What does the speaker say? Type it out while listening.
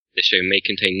This show may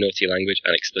contain naughty language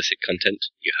and explicit content.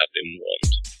 You have been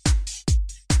warned.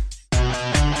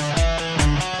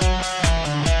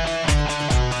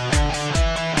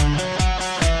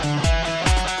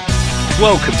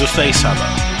 Welcome to Facehammer,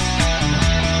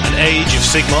 an Age of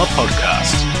Sigmar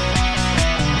podcast.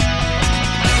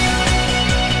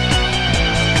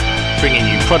 Bringing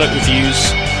you product reviews,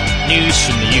 news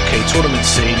from the UK tournament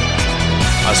scene,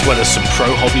 as well as some pro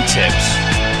hobby tips.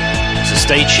 So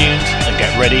stay tuned and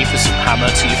get ready for some hammer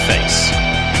to your face.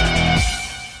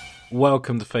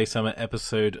 Welcome to Facehammer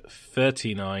episode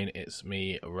 39. It's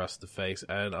me, Rustaface,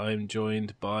 and I'm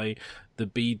joined by the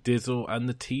B Dizzle and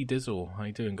the T Dizzle. How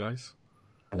you doing, guys?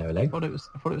 Hello, hello. I thought it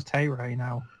was Tay Ray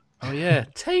now. Oh yeah,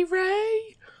 Tay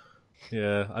Ray.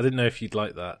 Yeah, I didn't know if you'd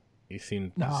like that.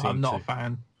 No, I'm not a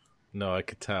fan. No, I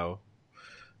could tell.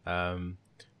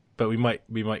 But we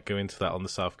might go into that on the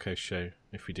South Coast show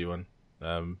if we do one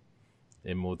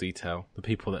in more detail. The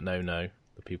people that know.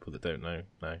 The people that don't know.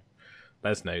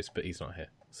 Les knows, but he's not here.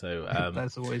 So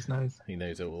Les always knows. He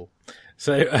knows it all.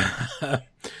 So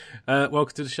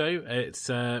welcome to the show. It's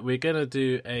we're gonna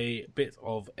do a bit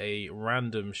of a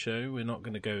random show. We're not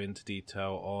going to go into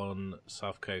detail on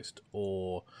South Coast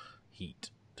or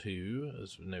Heat 2,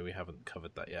 as we know we haven't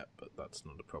covered that yet, but that's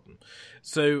not a problem.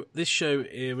 So this show,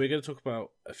 we're going to talk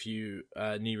about a few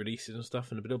new releases and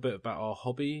stuff, and a little bit about our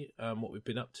hobby, what we've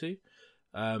been up to.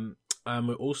 And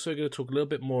we're also going to talk a little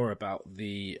bit more about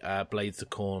the Blades of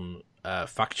Khorne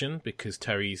faction, because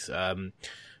Terry's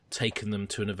taken them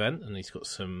to an event and he's got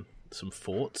some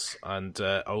thoughts, and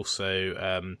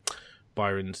also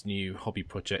Byron's new hobby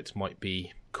project might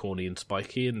be corny and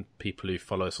spiky, and people who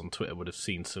follow us on Twitter would have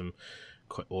seen some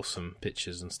quite awesome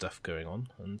pictures and stuff going on,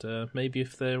 and maybe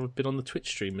if they've been on the Twitch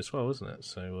stream as well, isn't it?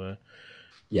 So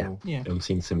yeah, I've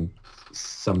seen some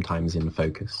sometimes in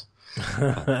focus.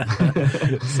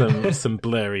 some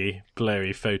blurry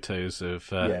photos of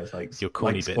it's like your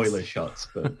corny like bits. Spoiler shots,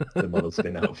 but the model's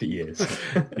been out for years.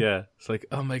 Yeah, it's like,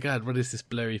 oh my god, what is this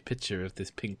blurry picture of this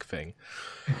pink thing?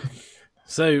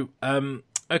 So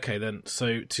okay then,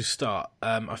 so to start,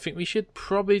 I think we should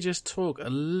probably just talk a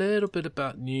little bit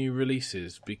about new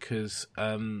releases, because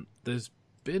there's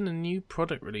been a new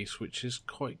product release which is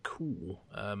quite cool.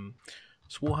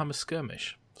 It's Warhammer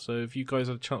Skirmish. So have you guys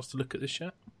had a chance to look at this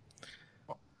yet?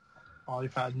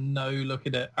 I've had no look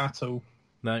at it at all.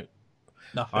 No.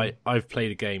 Nothing. I've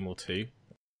played a game or two.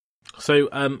 So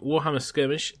Warhammer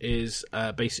Skirmish is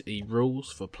basically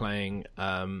rules for playing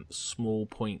small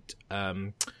point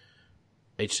Age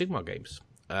of Sigmar games.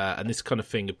 And this kind of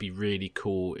thing would be really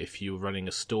cool if you're running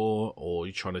a store or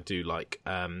you're trying to do like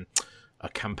a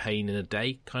campaign in a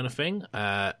day kind of thing.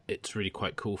 It's really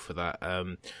quite cool for that.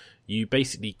 You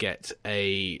basically get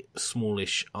a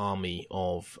smallish army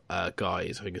of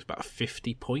guys. I think it's about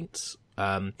 50 points.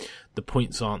 The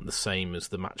points aren't the same as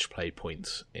the match play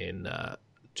points in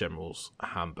General's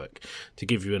Handbook. To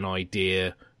give you an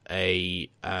idea, a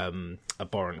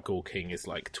Borant Ghoul King is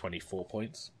like 24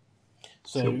 points.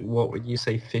 So what would you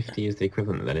say 50 is the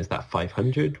equivalent then? Is that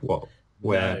 500? What?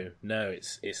 Where? No,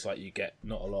 it's like you get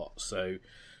not a lot. So,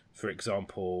 for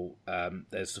example,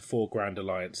 there's the 4 Grand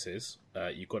Alliances.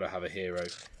 You've got to have a hero.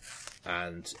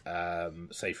 And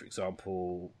say, for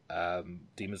example,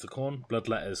 Demons of Khorne,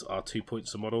 Bloodletters are 2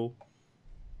 points a model.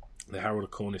 The Herald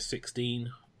of Khorne is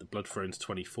 16. The Blood Throne's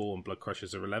 24, and Blood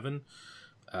Crushers are 11.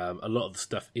 A lot of the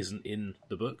stuff isn't in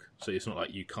the book, so it's not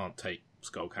like you can't take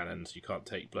Skull Cannons, you can't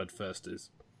take Bloodthirsters,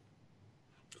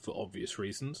 for obvious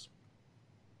reasons.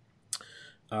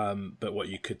 But what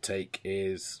you could take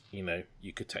is,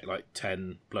 you could take like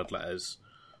 10 Bloodletters,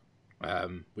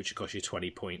 which would cost you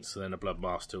 20 points, and then a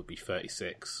Bloodmaster would be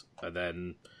 36, and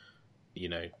then,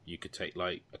 you could take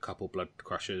like a couple Blood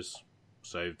Crushers,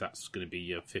 so that's going to be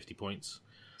your 50 points.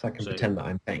 So I can pretend that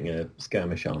I'm playing a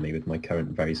skirmish army with my current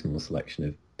very small selection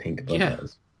of pink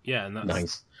Bloodletters. Yeah, and that's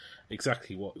nice.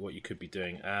 Exactly what you could be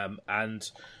doing.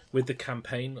 And with the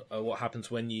campaign, what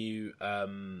happens when you...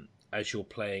 as you're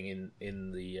playing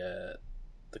in the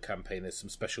campaign, there's some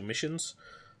special missions,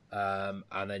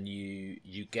 and then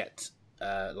you get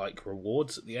like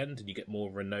rewards at the end, and you get more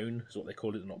renown, is what they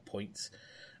call it, not points,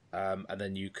 and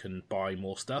then you can buy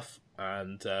more stuff,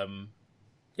 and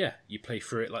you play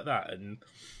through it like that, and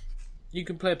you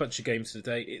can play a bunch of games in a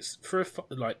day. It's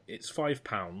it's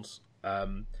 £5,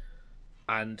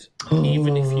 and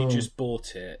even if you just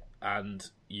bought it and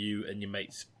you and your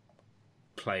mates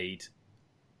played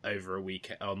over a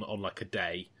week on like a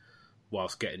day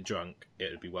whilst getting drunk, it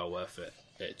would be well worth it.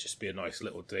 It'd just be a nice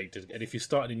little day and if you're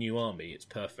starting a new army, it's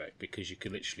perfect, because you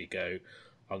can literally go,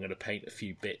 I'm going to paint a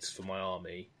few bits for my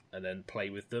army and then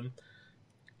play with them,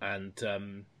 and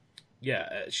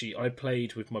actually, I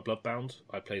played with my Bloodbound.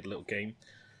 I played a little game.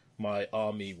 My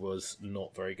army was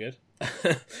not very good.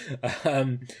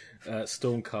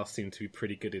 Stormcast seemed to be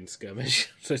pretty good in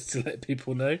skirmish, just to let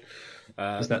people know.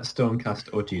 Is that Stormcast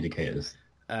or Judicators?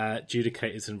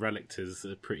 Judicators and Relictors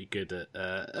are pretty good at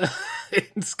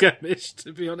in skirmish,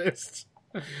 to be honest.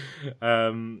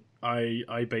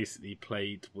 I basically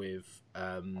played with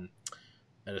an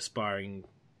aspiring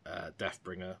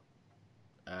Deathbringer,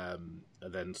 and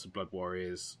then some Blood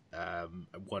Warriors,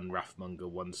 one Wrathmonger,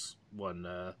 one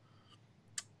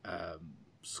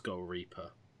Skull Reaper,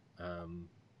 and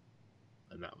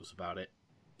that was about it.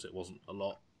 So it wasn't a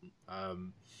lot.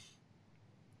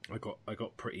 I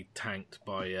got pretty tanked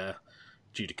by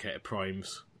Judicator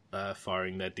Primes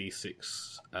firing their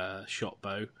D6 shot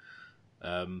bow.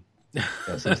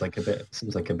 That seems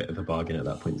like a bit of a bargain at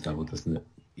that point level, doesn't it?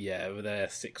 Yeah, but they're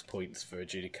 6 points for a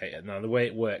Judicator. Now the way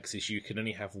it works is you can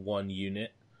only have one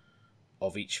unit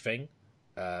of each thing.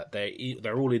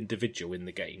 They're all individual in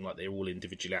the game, like they're all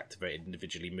individually activated,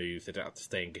 individually moved. They don't have to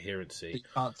stay in coherency. You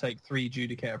can't take 3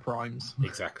 Judicator Primes.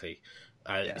 Exactly.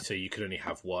 So you can only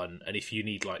have one, and if you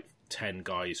need like 10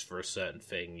 guys for a certain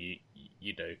thing,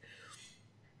 you know,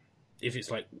 if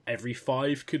it's like every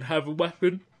 5 could have a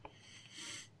weapon,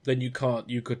 then you can't.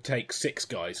 You could take 6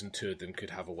 guys and 2 of them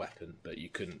could have a weapon, but you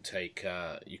couldn't take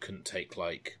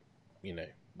like, you know,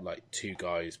 like 2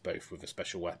 guys both with a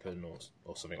special weapon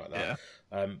or something like that.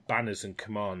 Yeah. Banners and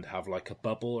Command have like a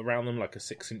bubble around them, like a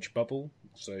 6-inch bubble,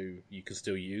 so you can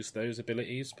still use those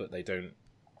abilities, but they don't.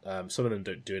 Some of them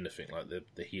don't do anything, like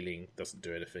the healing doesn't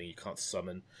do anything. You can't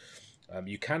summon.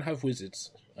 You can have wizards.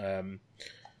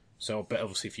 So, but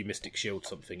obviously, if you Mystic Shield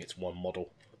something, it's one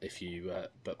model. If you,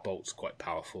 but Bolt's quite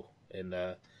powerful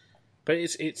but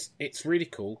it's really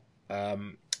cool.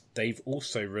 They've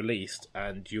also released,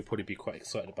 and you'll probably be quite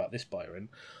excited about this, Byron,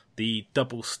 the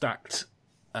double stacked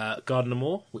Garden of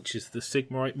Moor, which is the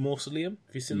Sigmarite Mausoleum.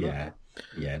 Have you seen that?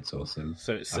 Yeah, it's awesome.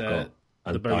 So it's the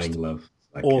most love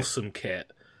awesome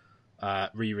kit.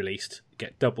 Re-released,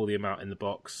 get double the amount in the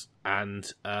box,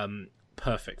 and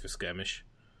perfect for skirmish.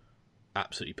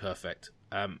 Absolutely perfect.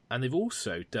 And they've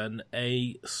also done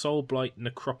a Soulblight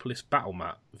Necropolis battle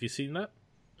mat. Have you seen that?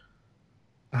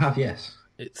 I have, yes.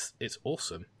 It's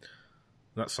awesome.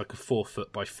 That's like a 4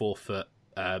 foot by 4 foot.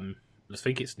 I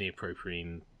think it's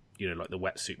neoprene, you know, like the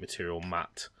wetsuit material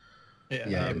mat.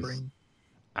 Yeah.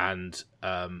 And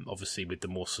obviously with the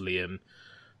Mausoleum.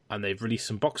 And they've released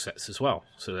some box sets as well.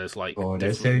 So there's like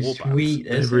they're so sweet.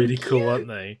 They're really cool, aren't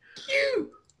they?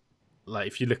 Cute. Like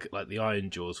if you look at like the Iron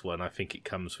Jaws one, I think it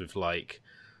comes with like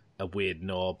a weird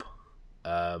knob,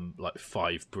 like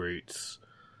 5 brutes,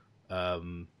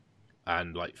 and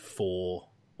like 4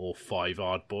 or 5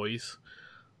 Ardboys,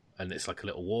 and it's like a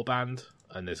little warband.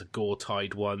 And there's a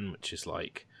Gore-Tide one, which is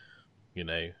like, you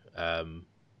know,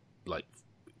 like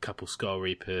a couple Skull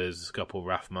Reapers, a couple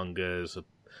Wrathmongers,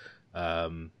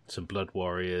 some Blood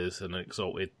Warriors, and an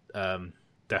Exalted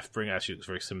Deathbringer. Actually looks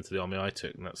very similar to the army I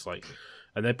took, and that's like,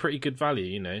 and they're pretty good value,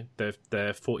 you know. They're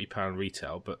 £40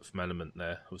 retail, but from Element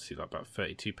they're obviously like about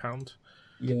 £32.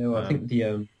 Yeah, well, I think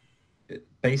the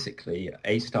basically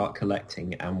a start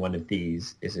collecting and one of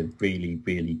these is a really,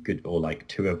 really good, or like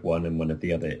 2 of one and 1 of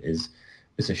the other is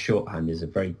a shorthand, is a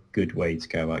very good way to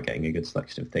go about getting a good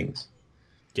selection of things.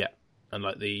 Yeah, and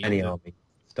like any army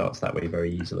starts that way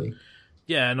very easily.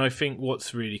 Yeah, and I think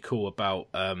what's really cool about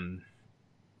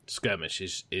skirmish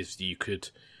is you could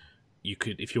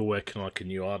if you're working on like a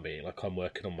new army, like I'm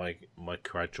working on my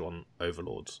Kharadron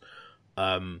Overlords,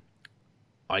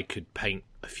 I could paint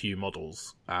a few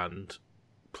models and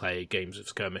play games of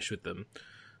skirmish with them,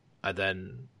 and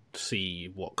then see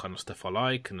what kind of stuff I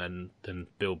like, and then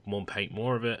build more, paint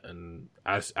more of it, and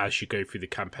as you go through the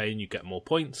campaign, you get more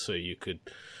points, so you could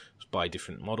buy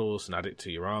different models and add it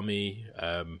to your army.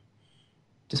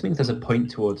 Just means there's a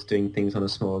point towards doing things on a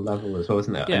smaller level as well,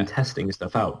 isn't there? Yeah. And testing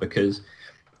stuff out, because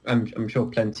I'm sure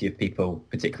plenty of people,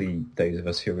 particularly those of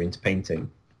us who are into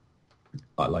painting,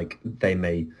 are like, they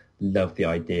may love the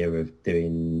idea of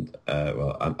doing,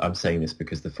 well, I'm saying this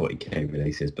because the 40k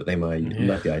releases, but they might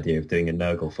love the idea of doing a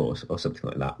Nurgle Force or something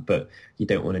like that, but you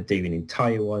don't want to do an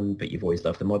entire one, but you've always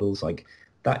loved the models. Like,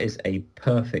 that is a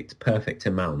perfect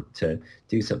amount to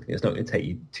do something that's not going to take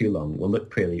you too long, will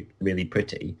look really, really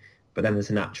pretty, but then there's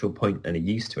a natural point and a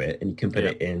use to it, and you can put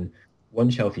it in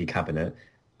one shelf of your cabinet,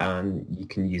 and you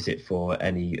can use it for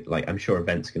any, like, I'm sure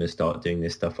events are going to start doing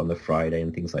this stuff on the Friday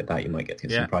and things like that. You might get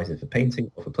some prizes for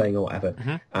painting or for playing or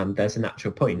whatever, and there's a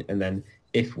natural point. And then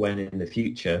when in the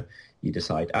future you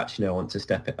decide, actually, no, I want to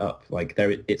step it up, like,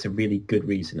 it's a really good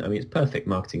reason. I mean, it's perfect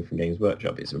marketing from Games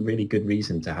Workshop. It's a really good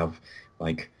reason to have,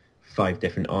 like, 5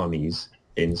 different armies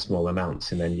in small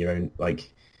amounts, and then your own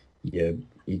you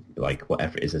like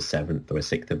whatever it is, a 7th or a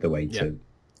 6th of the way to.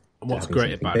 And what's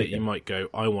great about it, you might go,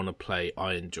 I want to play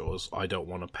Ironjaws. I don't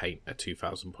want to paint a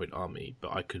 2,000 point army,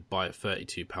 but I could buy a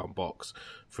 £32 box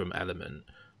from Element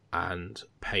and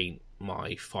paint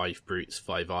my 5 brutes,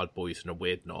 5 Ardboys, and a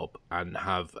weird knob, and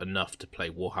have enough to play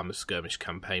Warhammer Skirmish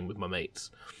campaign with my mates.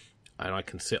 And I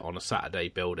can sit on a Saturday,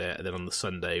 build it, and then on the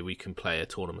Sunday we can play a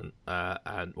tournament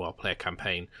play a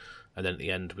campaign. And then at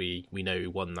the end we know who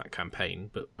won that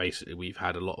campaign. But basically we've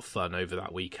had a lot of fun over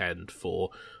that weekend for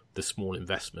the small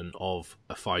investment of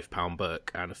a £5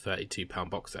 book and a £32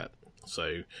 box set.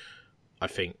 So I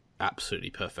think absolutely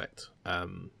perfect.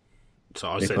 So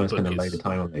I if I spend a load of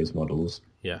time on those models,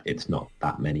 it's not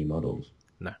that many models.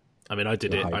 No, I mean I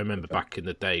did it. I remember back in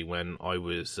the day when I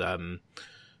was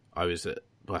at,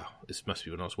 this must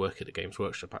be when I was working at Games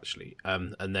Workshop actually,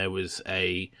 and there was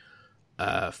a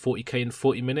 40k in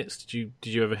 40 minutes. Did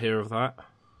you ever hear of that?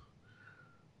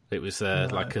 It was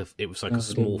like a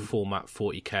small format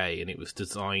 40k, and it was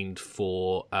designed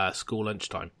for school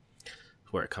lunchtime,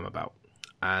 where it come about,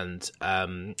 and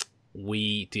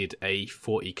we did a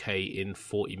 40k in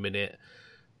 40 minute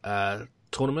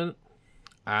tournament,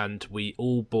 and we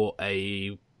all bought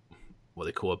what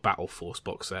they call a Battle Force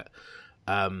box set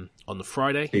on the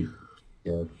Friday.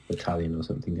 Battalion or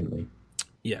something, didn't we?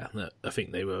 Yeah, I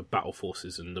think they were Battle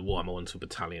Forces and the Warhammer ones were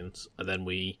battalions. And then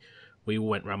we all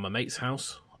went round my mate's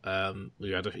house.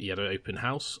 He had an open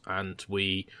house, and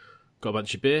we got a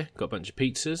bunch of beer, got a bunch of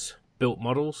pizzas, built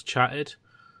models, chatted,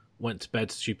 went to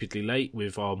bed stupidly late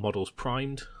with our models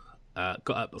primed, got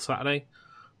up on Saturday,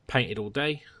 painted all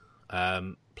day,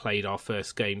 played our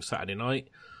first game Saturday night,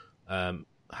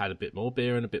 had a bit more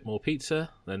beer and a bit more pizza.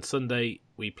 Then Sunday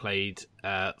we played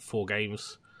 4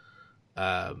 games,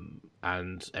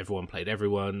 and everyone played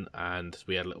everyone, and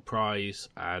we had a little prize,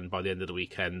 and by the end of the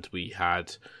weekend we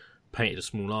had painted a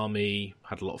small army,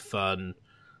 had a lot of fun,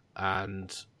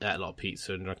 and ate a lot of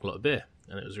pizza and drank a lot of beer,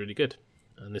 and it was really good.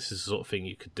 And this is the sort of thing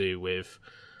you could do with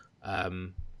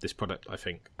this product, I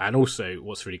think. And also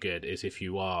what's really good is if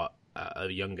you are at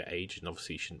a younger age, and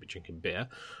obviously you shouldn't be drinking beer,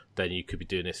 then you could be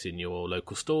doing this in your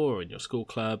local store or in your school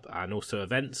club, and also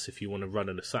events if you want to run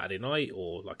on a Saturday night,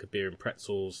 or like a beer and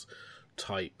pretzels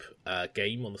type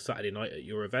game on the Saturday night at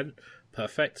your event.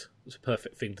 Perfect. It's a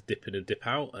perfect thing to dip in and dip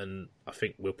out, and I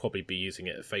think we'll probably be using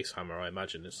it at Facehammer, I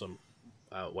imagine, in some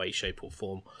way, shape or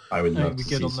form. I would love to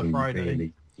see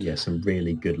some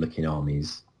really good looking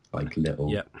armies, like little.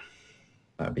 Yep.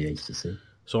 That'd be ace to see.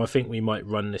 So I think we might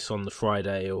run this on the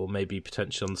Friday, or maybe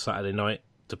potentially on the Saturday night,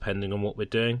 depending on what we're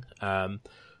doing. And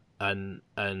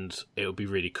it would be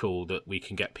really cool that we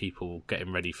can get people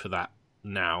getting ready for that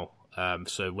now.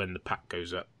 So when the pack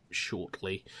goes up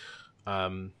shortly,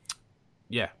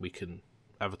 we can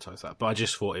advertise that. But I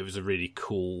just thought it was a really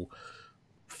cool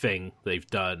thing they've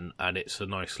done, and it's a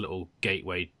nice little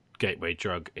gateway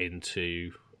drug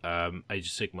into Age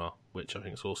of Sigmar, which I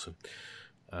think is awesome.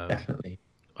 Definitely.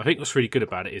 I think what's really good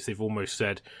about it is they've almost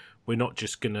said, we're not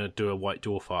just going to do a White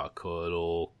Dwarf article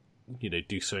or,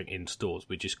 do something in stores.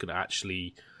 We're just going to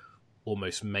actually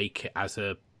almost make it as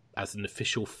an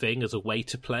official thing, as a way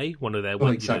to play. One of their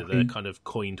their kind of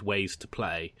coined ways to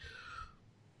play.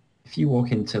 If you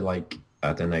walk into,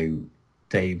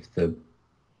 Dave, the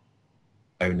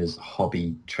owner's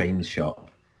hobby train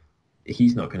shop,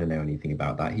 he's not going to know anything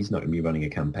about that. He's not going to be running a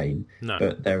campaign. No.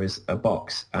 But there is a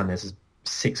box, and there's a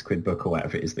 £6 book or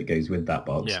whatever it is that goes with that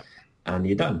box, and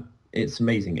you're done. It's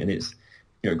amazing, and it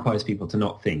requires people to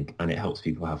not think, and it helps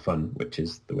people have fun, which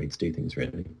is the way to do things,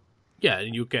 really. Yeah,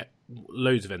 and you'll get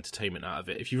loads of entertainment out of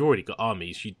it. If you've already got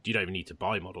armies, you don't even need to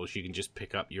buy models. You can just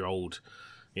pick up your old,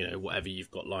 whatever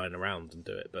you've got lying around and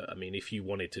do it. But I mean, if you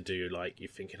wanted to do, you're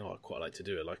thinking, I'd quite like to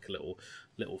do it, like a little,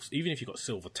 even if you've got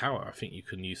Silver Tower, I think you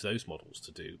can use those models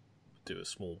to do a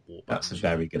small war. That's a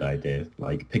very good idea.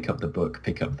 Pick up the book,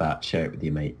 pick up that, share it with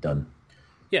your mate, done.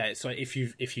 Yeah, it's like if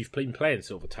you've been playing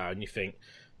Silver Tower and you think,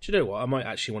 do you know what, I might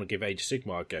actually want to give Age of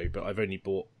Sigmar a go, but I've only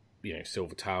bought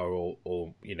Silver Tower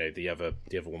or the other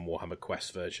one, Warhammer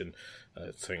Quest version,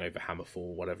 something over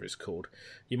Hammerfall, whatever it's called.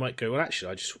 You might go, well,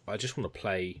 actually, I just want to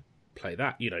play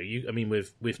that.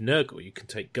 With Nurgle, you can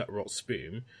take Gutrot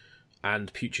Spume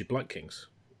and Putrid Blight Kings.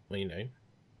 Well,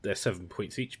 they're 7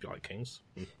 points each, Blight Kings.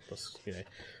 So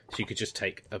you could just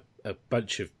take a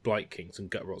bunch of Blight Kings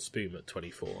and Gutrot Spume at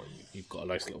 24, and you've got a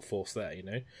nice little force there.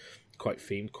 Quite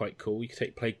themed, quite cool. You could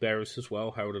take Plague Bearers as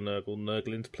well, Harold and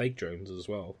Nurgle into Plague Drones as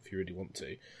well, if you really want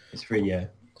to. It's really,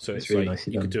 So it's really nice.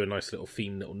 You could do a nice little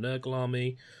themed little Nurgle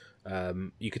army.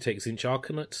 You could take Zinch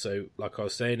Arcanet. So, like I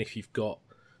was saying, if you've got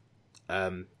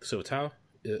Silver Tower,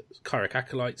 Kyric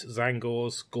Acolytes,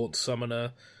 Zangors, Gaunt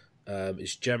Summoner.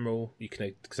 It's General. You can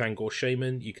take Zangor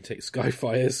Shaman. You can take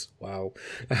Skyfires. Wow.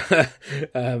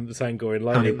 Zangor Enlightened.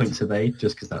 How many points are they?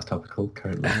 Just because that's topical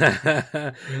currently.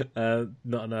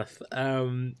 Not enough.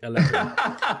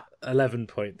 11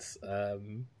 points.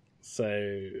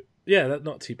 So, yeah, that's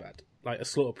not too bad. Like, a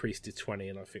Slaughter Priest did 20,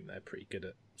 and I think they're pretty good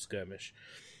at skirmish.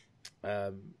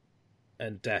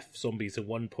 And Death, zombies are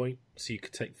 1 point, so you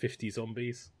could take 50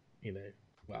 zombies.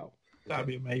 Wow. That'd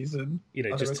be amazing.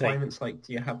 Are Just the requirements like,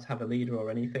 do you have to have a leader or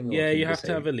anything? Or yeah, you have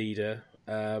to have a leader,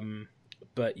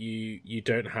 but you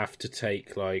don't have to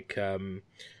take like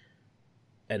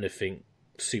anything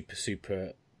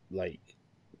super like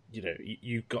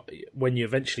you got when you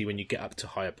get up to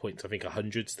higher points. I think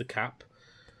 100's the cap,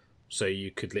 so you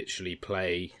could literally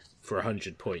play for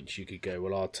 100 points. You could go,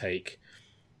 well, I'll take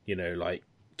like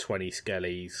 20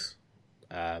 skellies,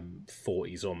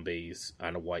 40 zombies,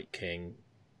 and a White King.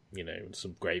 And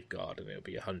some Graveguard, and it'll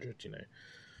be 100.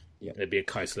 Yeah. It'd be a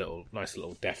nice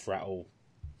little Death Rattle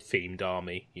themed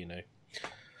army.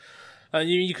 And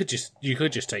you could just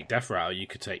take Death Rattle. You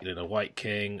could take White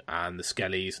King and the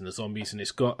Skellies and the zombies, and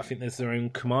I think there's their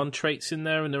own command traits in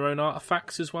there and their own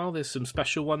artifacts as well. There's some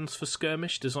special ones for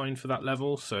skirmish designed for that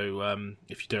level. So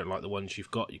if you don't like the ones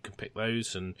you've got, you can pick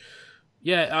those. And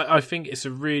yeah, I think it's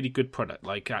a really good product.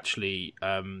 Like, actually,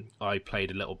 I played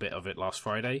a little bit of it last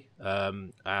Friday,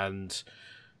 and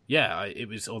yeah, it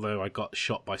was. Although I got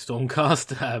shot by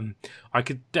Stormcast, I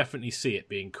could definitely see it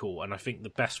being cool. And I think the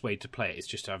best way to play it is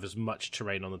just to have as much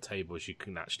terrain on the table as you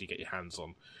can actually get your hands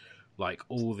on. Like,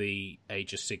 all the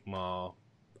Age of Sigmar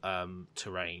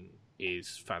terrain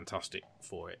is fantastic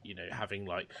for it. Having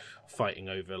like fighting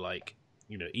over like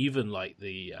even like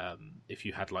the if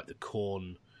you had like the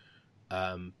Khorne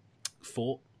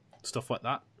fort, stuff like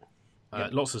that.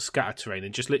 Lots of scatter terrain,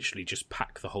 and just literally just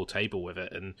pack the whole table with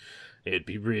it, and it'd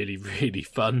be really, really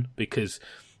fun because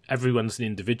everyone's an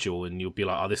individual, and you'll be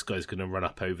like, oh, this guy's going to run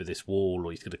up over this wall,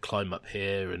 or he's going to climb up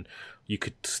here, and you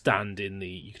could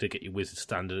you could get your wizard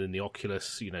standing in the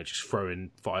Oculus, just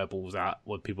throwing fireballs out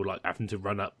when people like having to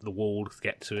run up the wall to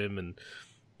get to him, and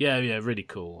yeah, really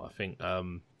cool. I think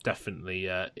definitely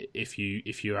if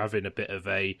you're having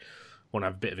want to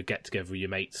have a bit of a get together with your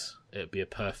mates, it'd be a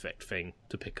perfect thing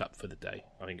to pick up for the day.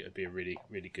 I think it would be a really,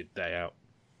 really good day out.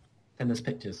 Send us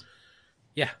pictures.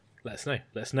 Yeah, let us know.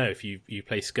 Let us know if you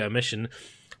play skirmish, and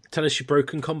tell us your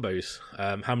broken combos.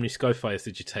 How many Skyfires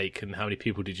did you take, and how many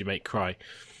people did you make cry?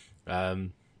 I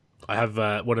have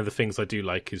one of the things I do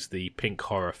like is the pink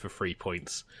horror for 3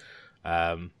 points.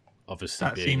 Obviously,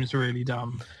 that seems really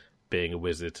dumb. Being a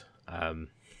wizard,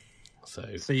 so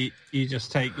you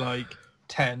just take like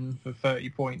 10 for 30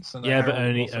 points, and yeah, but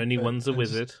only one's a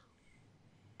wizard.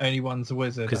 Only one's a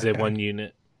wizard because they're one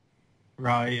unit.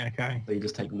 Right. Okay. So you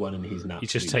just take one, and he's not. You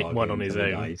just take one on his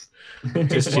own.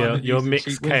 Just your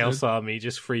mixed chaos wizard army,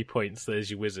 just 3 points.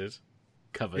 There's your wizard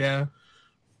covered. Yeah,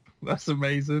 that's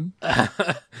amazing.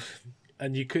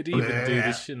 And you could even do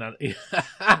the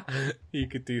you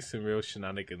could do some real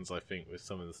shenanigans, I think, with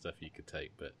some of the stuff you could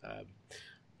take. But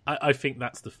I think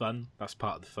that's the fun. That's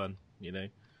part of the fun,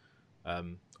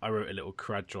 I wrote a little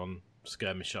Kharadron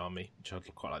skirmish army, which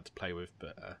I'd quite like to play with,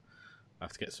 but I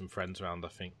have to get some friends around, I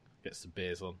think. Get some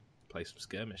beers on, play some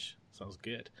skirmish. Sounds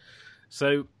good.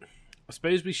 So I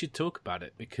suppose we should talk about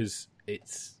it, because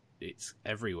it's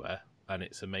everywhere and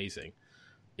it's amazing.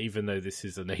 Even though this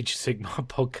is an Age of Sigmar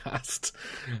podcast.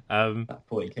 That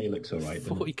 40k looks alright.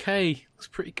 40k looks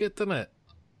pretty good, doesn't it?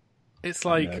 It's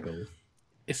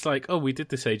like, oh, we did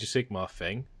this Age of Sigmar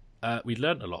thing. We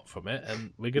learnt a lot from it,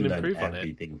 and we're going to improve on it.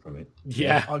 Everything from it.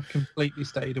 Yeah. I've completely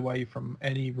stayed away from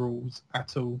any rules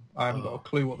at all. I haven't got a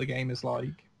clue what the game is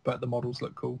like, but the models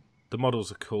look cool. The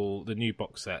models are cool. The new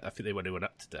box set, I think they went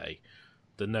up today.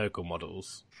 The Nurgle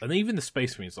models, and even the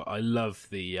Space Marines. I love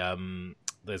the.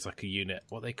 There's like a unit.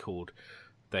 What are they called?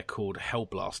 They're called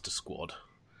Hellblaster Squad,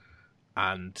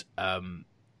 and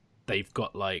they've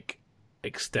got like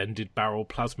extended barrel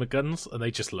plasma guns, and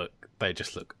they just look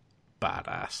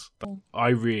badass. I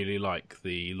really like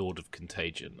the Lord of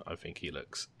Contagion. I think he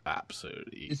looks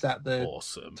absolutely Is that the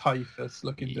awesome Typhus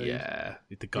looking dude? Yeah,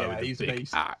 the guy with the big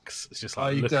beast. axe. It's just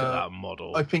like, look at that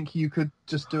model. I think you could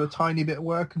just do a tiny bit of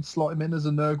work and slot him in as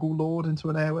a Nurgle Lord into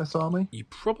an AOS army. You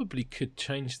probably could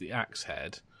change the axe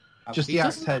head. Just the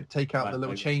axe head, take out the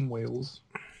little chain wheels.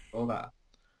 All that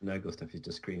Nurgle stuff is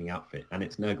just screaming outfit, and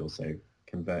it's Nurgle, so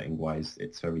converting wise,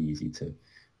 it's very easy to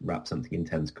wrap something in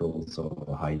tentacles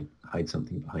or hide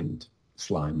something behind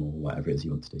slime or whatever it is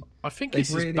you want to do. I think it's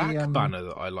his back banner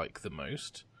that I like the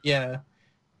most. Yeah.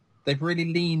 They've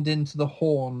really leaned into the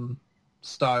Horn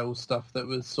style stuff that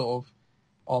was sort of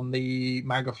on the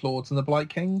Magoth Lords and the Blight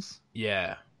Kings.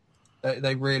 Yeah.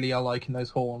 They really are liking those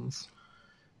horns.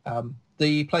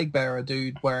 The Plague Bearer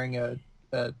dude wearing a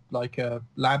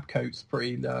lab coat's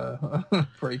pretty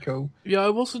pretty cool. Yeah, I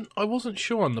wasn't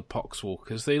sure on the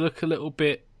Poxwalkers. They look a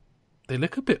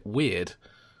bit weird.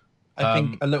 I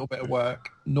think a little bit of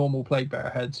work. Normal Plague Bearer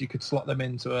heads, you could slot them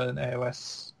into an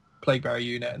AOS Plague Bearer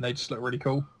unit, and they just look really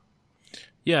cool.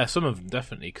 Yeah, some of them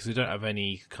definitely, because they don't have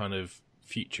any kind of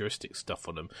futuristic stuff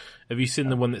on them. Have you seen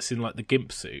the one that's in like the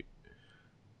GIMP suit?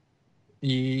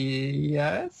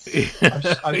 Yes.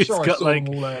 I'm sure I saw them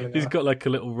all earlier. He's got like a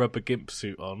little rubber GIMP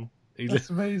suit on. That's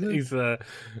amazing. He's and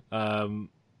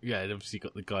obviously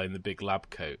got the guy in the big lab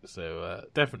coat. So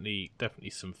definitely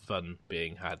some fun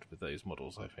being had with those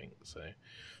models, I think. So,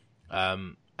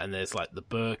 and there's like the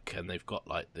book, and they've got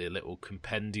like the little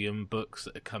compendium books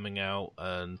that are coming out,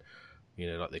 and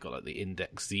like they've got like the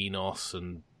Index Xenos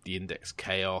and the Index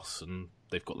Chaos, and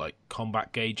they've got like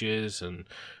combat gauges and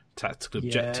tactical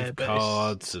objective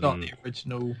cards. It's not the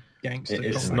original gangster.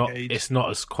 It's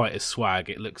not quite as swag.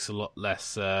 It looks a lot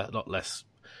less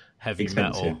heavy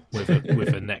expensive metal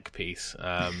with a neck piece.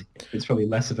 It's probably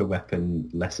less of a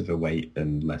weapon, less of a weight,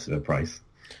 and less of a price.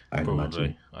 I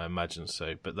imagine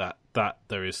so. But that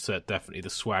there is definitely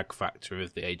the swag factor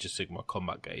of the Age of Sigmar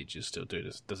combat gauge is still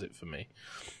does it for me.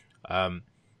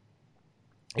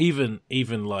 Even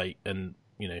like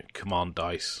command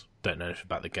dice. Don't know anything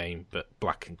about the game, but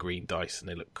black and green dice, and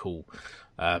they look cool.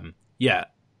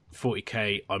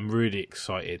 40k, I'm really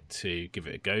excited to give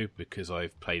it a go because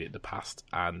I've played it in the past,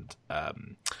 and I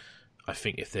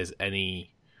think if they're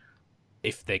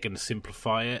going to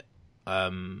simplify it,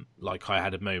 like I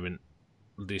had a moment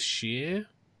this year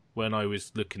when I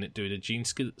was looking at doing a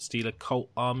Genestealer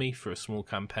cult army for a small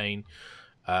campaign,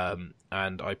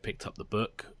 and I picked up the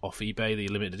book off eBay, the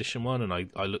limited edition one, and I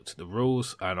looked at the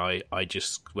rules, and I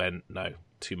just went, no,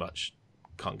 too much,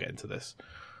 can't get into this.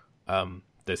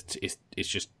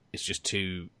 It's just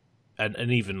too,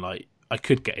 and even like I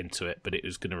could get into it, but it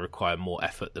was going to require more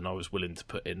effort than I was willing to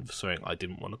put in for something I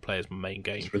didn't want to play as my main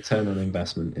game. It's return on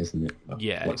investment, isn't it?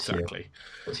 Yeah, exactly.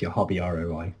 What's your hobby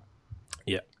ROI?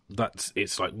 Yeah.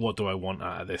 It's like, what do I want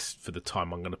out of this for the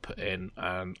time I'm going to put in?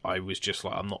 And I was just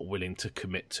like, I'm not willing to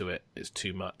commit to it. It's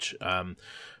too much.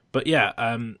 But yeah,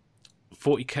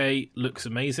 40k looks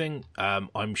amazing.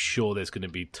 I'm sure there's going to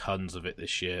be tons of it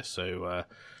this year. So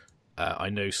I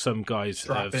know some guys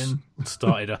have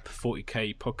started up a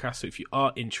 40k podcast. So if you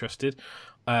are interested,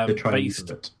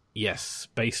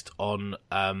 based on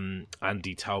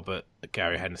Andy Talbot,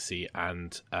 Gary Hennessy,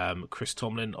 and Chris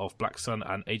Tomlin of Black Sun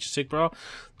and Age of Sigmar.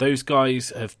 Those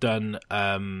guys have done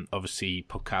obviously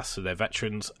podcasts, so they're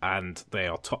veterans and they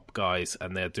are top guys,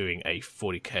 and they're doing a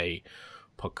 40k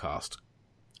podcast,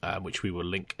 which we will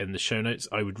link in the show notes.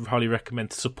 I would highly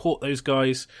recommend to support those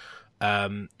guys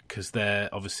because they're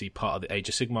obviously part of the Age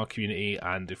of Sigmar community,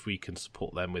 and if we can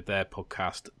support them with their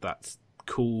podcast, that's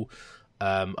cool.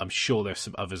 I'm sure there's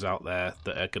some others out there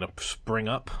that are going to spring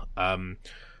up.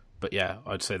 But yeah,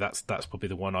 I'd say that's probably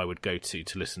the one I would go to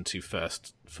listen to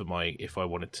first if I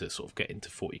wanted to sort of get into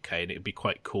 40k, and it'd be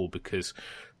quite cool because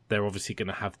they're obviously going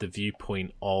to have the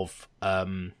viewpoint of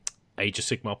Age of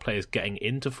Sigmar players getting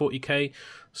into 40k.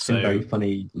 So it's very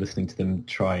funny listening to them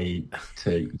try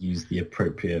to use the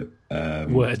appropriate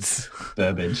words,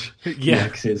 verbiage. Yeah,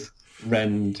 because it's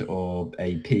rend or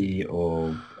AP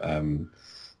or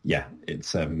yeah,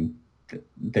 it's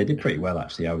they did pretty well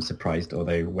actually. I was surprised,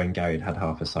 although when Gary had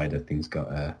half a cider, things got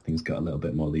a little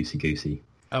bit more loosey goosey.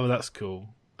 Oh, that's cool.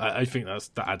 I think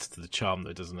that adds to the charm,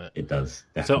 though, doesn't it? It does,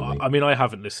 definitely. So I mean, I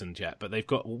haven't listened yet, but they've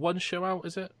got one show out,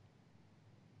 is it?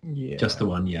 Yeah, just the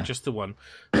one. Yeah, just the one.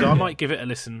 So I might give it a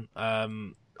listen.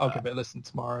 I'll give it a listen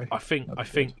tomorrow. I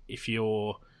think if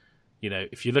you're,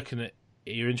 if you're looking at,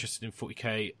 you're interested in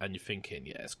 40k and you're thinking,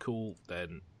 yeah, it's cool,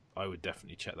 then I would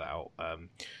definitely check that out.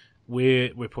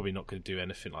 We're probably not going to do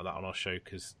anything like that on our show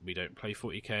because we don't play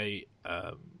 40k.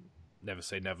 Never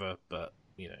say never, but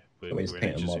we're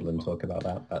paint and model and talk about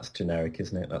that. That's generic,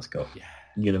 isn't it? That's got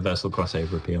universal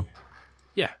crossover appeal.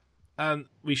 Yeah, and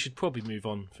we should probably move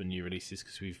on for new releases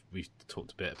because we've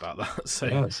talked a bit about that. So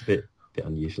yeah, it's a bit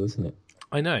unusual, isn't it?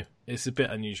 I know it's a bit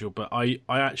unusual, but I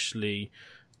actually.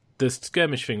 The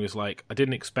skirmish thing was like, I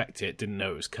didn't expect it, didn't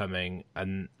know it was coming,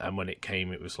 and when it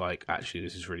came, it was like, actually,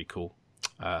 this is really cool.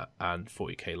 And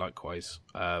 40k likewise.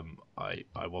 I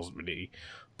wasn't really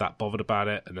that bothered about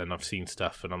it, and then I've seen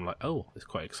stuff, and I'm like, oh, it's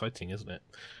quite exciting, isn't it?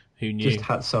 Who knew? Just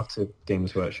hats off to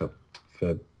Games Workshop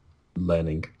for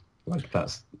learning. Like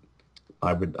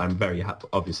I'm very happy.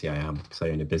 Obviously, I am because I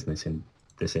own a business in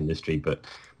this industry, but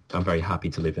I'm very happy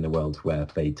to live in a world where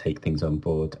they take things on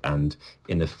board and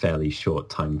in a fairly short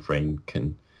time frame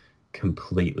can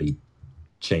completely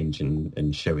change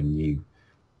and show a new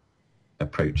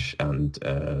approach and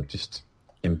just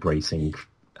embracing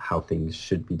how things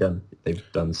should be done. They've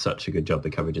done such a good job.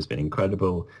 The coverage has been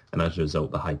incredible, and as a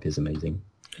result, the hype is amazing.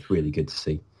 It's really good to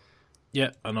see.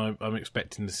 Yeah, and I'm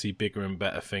expecting to see bigger and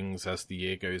better things as the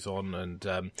year goes on. And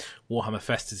Warhammer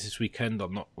Fest is this weekend.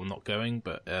 I'm not going,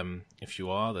 but if you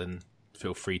are, then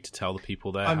feel free to tell the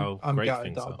people there how great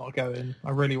things are. I'm not going.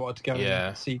 I really wanted to go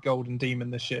and see Golden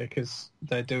Demon this year because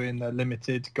they're doing the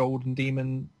limited Golden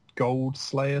Demon Gold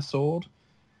Slayer sword.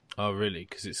 Oh, really?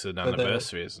 Because it's an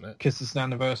anniversary, isn't it? Because it's an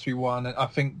anniversary one. And I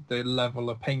think the level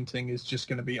of painting is just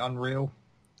going to be unreal.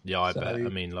 Yeah, I bet. I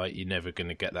mean, like, you're never going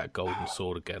to get that golden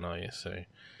sword again, are you? So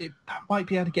I might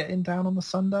be able to get in down on the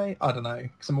Sunday. I don't know,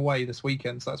 because I'm away this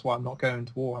weekend, so that's why I'm not going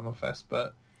to Warhammer Fest.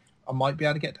 But I might be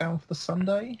able to get down for the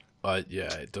Sunday.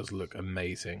 Yeah, it does look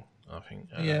amazing, I think.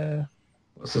 Yeah.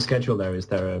 What's the schedule there?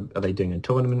 Are they doing a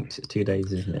tournament? It's 2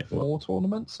 days, isn't it? 4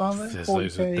 tournaments, are there?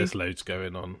 There's loads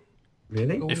going on.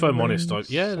 Really? If I'm honest,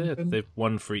 they've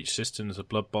one for each system. There's a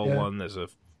Blood Bowl one, there's a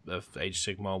Age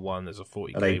Sigmar one, there's a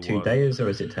 40k one. Are they 2 days, or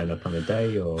is it turn up on a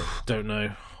day? Or don't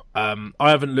know. I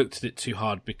haven't looked at it too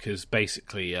hard because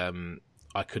basically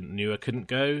I couldn't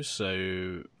go,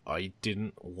 so I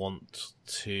didn't want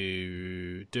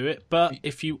to do it. But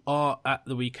if you are at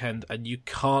the weekend and you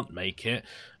can't make it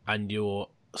and you're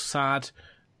sad,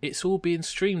 it's all being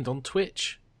streamed on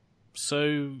Twitch.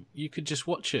 So you could just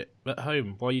watch it at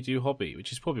home while you do hobby,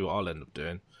 which is probably what I'll end up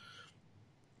doing.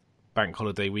 Bank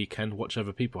holiday weekend, watch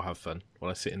other people have fun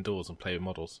while I sit indoors and play with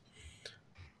models.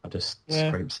 I'll just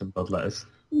scrape some blood letters.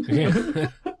 Yeah.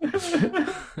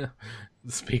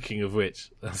 Speaking of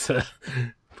which, that's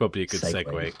probably a good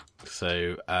segue.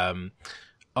 So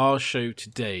our show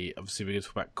today, obviously we're going to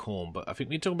talk about Khorne, but I think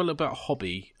we need to talk a little about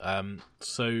hobby.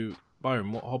 So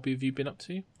Byron, what hobby have you been up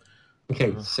to?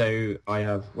 Okay, so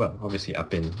obviously I've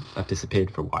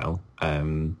disappeared for a while,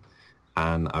 and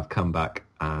I've come back,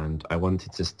 and I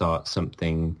wanted to start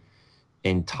something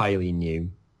entirely new,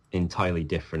 entirely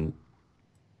different,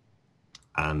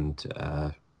 and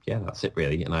that's it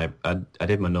really. And I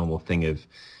did my normal thing of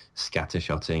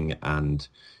scattershotting and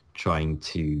trying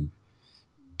to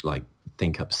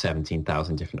think up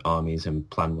 17,000 different armies and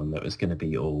plan one that was going to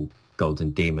be all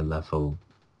Golden Demon level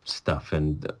stuff,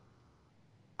 and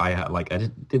I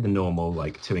did the normal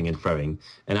toing and froing,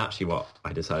 and actually what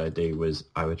I decided to do was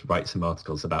I would write some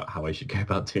articles about how I should go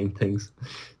about doing things.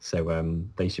 So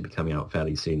they should be coming out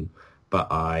fairly soon. But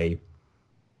I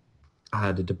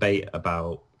had a debate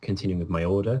about continuing with my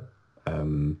order,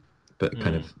 but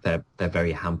kind of they're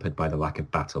very hampered by the lack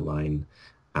of battle line,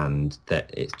 and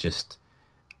that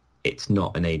it's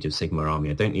not an Age of Sigmar army.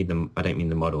 I don't need them. I don't mean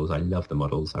the models. I love the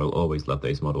models. I will always love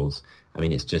those models. I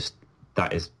mean, it's just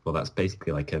that's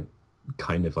basically a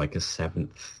kind of a 7th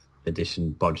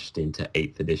edition bodged into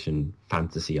 8th edition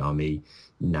fantasy army,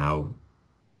 now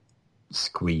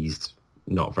squeezed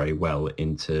not very well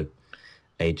into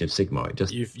Age of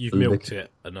Sigmar. You've milked it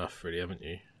enough, really, haven't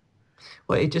you?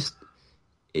 Well, it just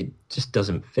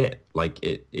doesn't fit.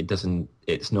 It doesn't.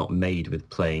 It's not made with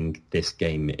playing this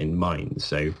game in mind.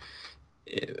 So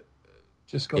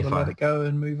just got to let it go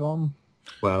and move on.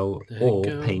 Well, or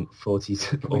paint 40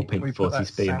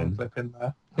 spearmen. Clip in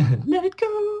there. Let it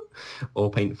go. Or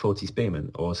paint 40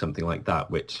 spearmen or something like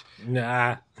that. Which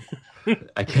okay,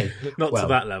 not to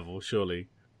that level, surely.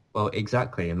 Well,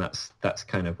 exactly, and that's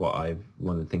kind of one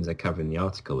of the things I cover in the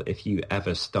article. If you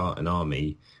ever start an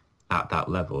army at that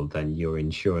level, then you're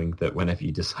ensuring that whenever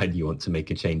you decide you want to make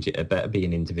a change, it better be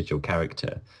an individual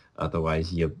character.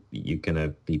 Otherwise, you're going to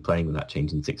be playing with that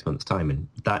change in 6 months' time, and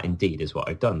that indeed is what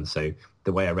I've done. So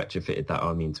the way I retrofitted that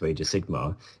army into Age of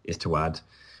Sigmar is to add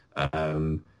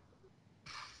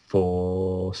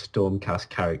 4 Stormcast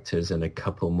characters and a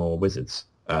couple more wizards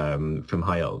from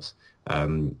High Elves.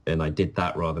 And I did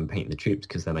that rather than paint the troops,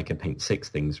 because then I could paint 6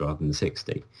 things rather than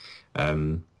 60.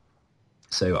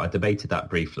 So I debated that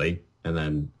briefly and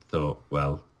then thought,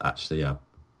 well, actually, I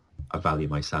value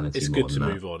my sanity more than that. It's good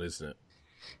to move on, isn't it?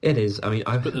 It is. I mean,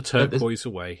 Put the turquoise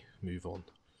away, move on.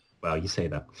 Well, you say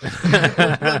that.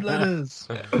 Blood letters.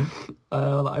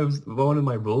 One of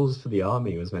my rules for the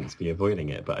army was meant to be avoiding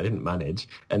it, but I didn't manage,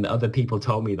 and other people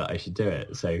told me that I should do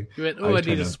it. So you went, I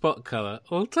need a spot colour.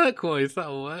 Well, turquoise,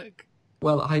 that'll work.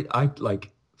 Well, I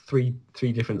three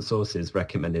different sources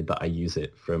recommended that I use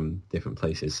it from different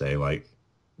places. So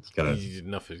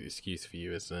enough of an excuse for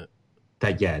you, isn't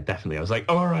it? Yeah, definitely. I was like,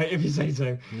 oh, all right, if you say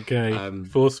so. Okay,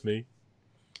 force me.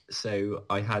 So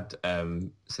I had I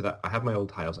have my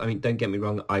old house. I mean, don't get me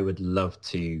wrong. I would love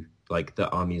to, like, the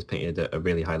army is painted at a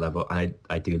really high level. I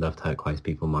do love Turquoise.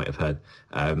 People might have heard.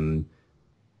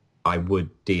 I would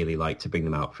dearly like to bring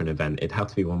them out for an event. It'd have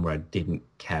to be one where I didn't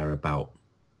care about.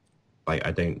 Like,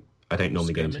 I don't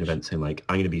normally go into an event saying, like,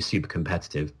 I'm going to be super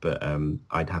competitive, but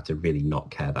I'd have to really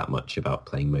not care that much about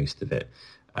playing most of it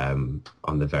on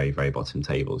the very, very bottom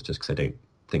tables, just because I don't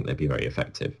think they'd be very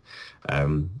effective.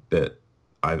 But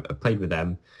I've played with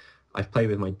them. I've played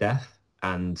with my Death,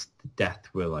 and the Death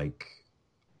were like,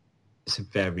 it's a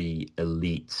very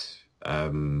elite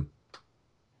army.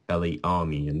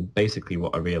 And basically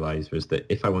what I realized was that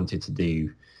if I wanted to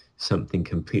do something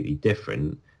completely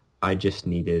different, I just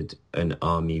needed an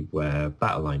army where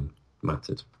battle line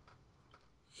mattered.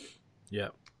 Yeah.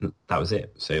 That was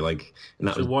it. So like,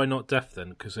 why not Death then?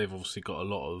 Because they've obviously got a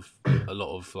lot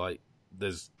of like,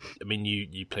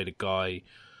 you played a guy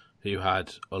who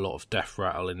had a lot of Death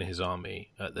Rattle in his army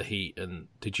at the Heat, and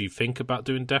did you think about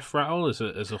doing Death Rattle as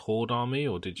a horde army,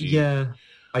 or did you? Yeah,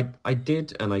 I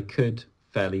did, and I could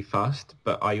fairly fast,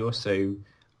 but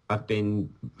I've been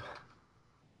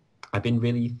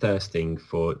really thirsting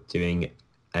for doing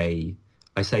a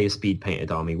speed painted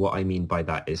army. What I mean by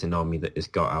that is an army that is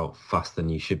got out faster than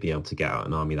you should be able to get out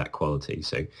an army that quality.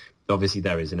 So obviously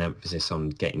there is an emphasis on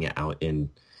getting it out in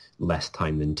less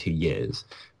time than 2 years.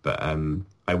 But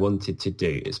I wanted to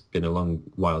do, it's been a long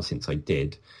while since I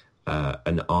did,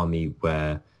 an army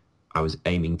where I was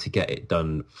aiming to get it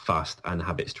done fast and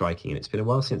have it striking. And it's been a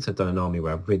while since I've done an army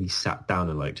where I've really sat down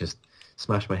and like just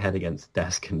smashed my head against the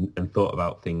desk and thought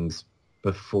about things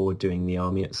before doing the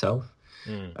army itself.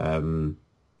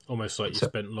 Almost like you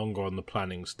spent longer on the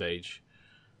planning stage.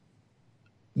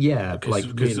 Yeah, because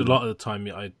really, a lot of the time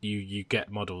you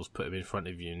get models, put them in front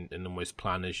of you, and almost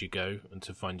plan as you go, and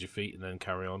to find your feet and then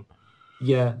carry on.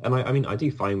 Yeah, and I mean I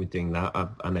do fine with doing that.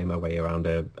 I know my way around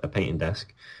a painting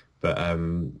desk, but I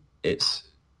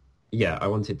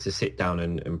wanted to sit down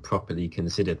and properly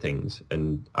consider things,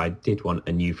 and I did want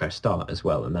a new fresh start as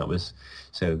well, and that was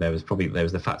there was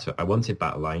the fact that I wanted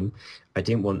battle line. I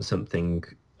didn't want something.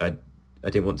 I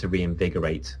didn't want to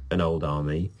reinvigorate an old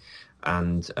army.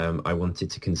 And I wanted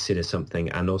to consider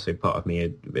something, and also part of me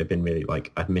had been really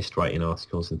like, I'd missed writing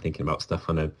articles and thinking about stuff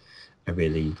on a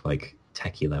really like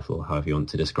techie level, however you want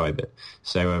to describe it.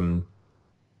 So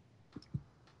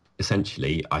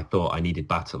essentially I thought I needed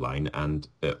battle line, and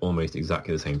at almost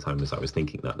exactly the same time as I was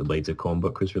thinking that, the Blades of Khorne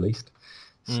book was released.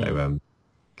 So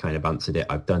kind of answered it.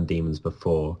 I've done demons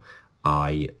before.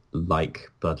 I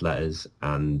like Bloodletters,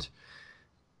 and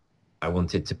I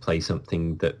wanted to play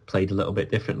something that played a little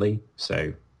bit differently.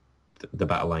 So the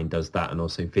battle line does that, and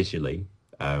also visually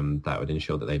that would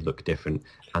ensure that they look different.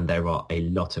 And there are a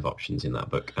lot of options in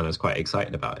that book, and I was quite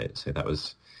excited about it. So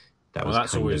that's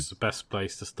always the best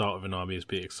place to start with an army, is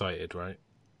be excited, right?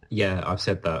 Yeah, I've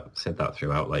said that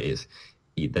throughout. Like,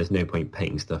 there's no point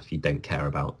painting stuff you don't care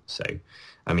about. So,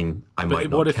 I mean, I might not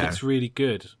care. What if it's really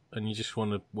good and you just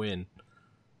want to win?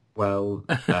 Well,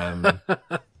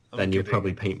 then you'll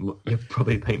probably paint more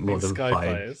than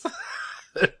 5.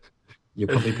 You'll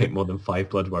probably paint more than 5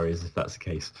 Blood Warriors if that's the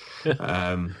case.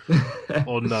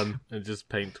 Or none, and just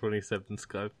paint 27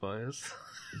 Skyfires.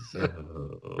 So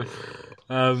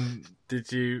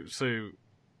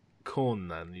Khorne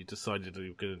then? You decided you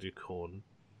were going to do Khorne.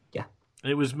 Yeah.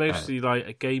 And it was mostly like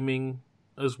a gaming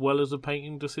as well as a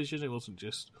painting decision? It wasn't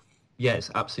just... Yeah,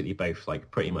 it's absolutely both, like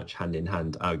pretty much hand in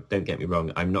hand. Don't get me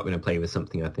wrong, I'm not going to play with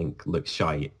something I think looks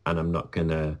shite, and I'm not going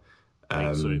to...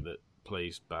 something that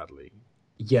plays badly.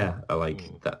 Yeah,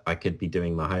 that I could be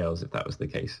doing my high elves if that was the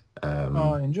case.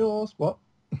 Angels, what?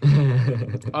 I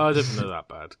didn't know that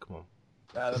bad, come on.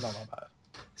 They're not that bad.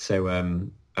 So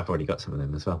I've already got some of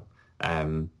them as well.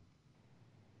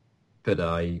 But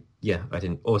I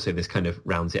didn't... Also, this kind of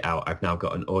rounds it out. I've now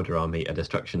got an Order army, a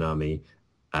Destruction army,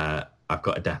 I've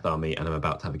got a Death army, and I'm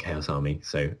about to have a Chaos army,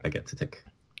 so I get to take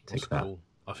that. Cool.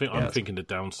 I'm thinking of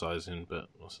downsizing, but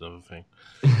that's another thing.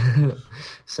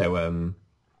 So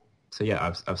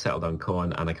yeah, I've settled on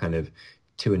Khorne, and I kind of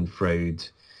to and froed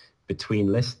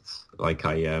between lists. Like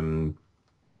I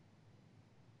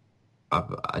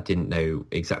didn't know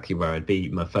exactly where I'd be.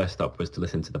 My first stop was to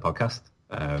listen to the podcast.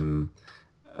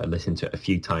 I listened to it a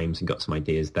few times and got some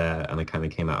ideas there, and I kind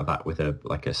of came out of that with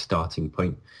a starting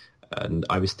point. And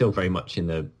I was still very much in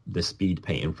the speed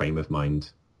painting frame of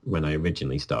mind when I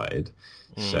originally started.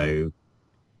 So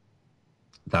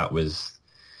that was...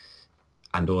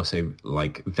 And also,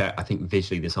 I think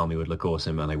visually this army would look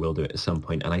awesome, and I will do it at some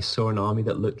point. And I saw an army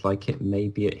that looked like it may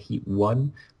be at Heat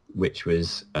 1, which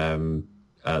was a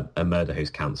Murder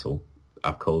Host Council,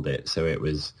 I've called it. So it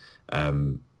was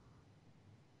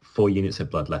 4 units of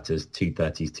Bloodletters, 2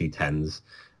 30s, 2 10s,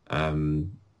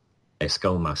 a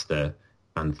Skullmaster,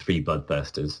 and 3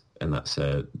 Bloodthirsters, and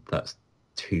that's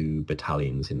 2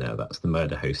 battalions in there. That's the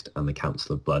Murder Host and the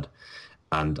Council of Blood.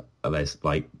 And there's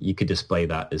you could display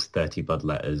that as 30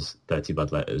 Bloodletters, 20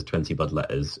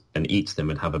 Bloodletters, and each of them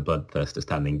would have a Bloodthirster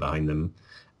standing behind them.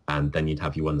 And then you'd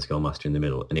have your 1 Skullmaster in the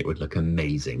middle, and it would look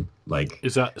amazing.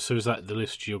 Is that the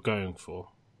list you're going for?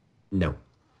 No.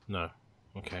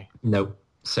 Okay. No.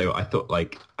 So I thought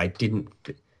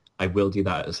I will do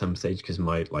that at some stage because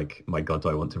my God, do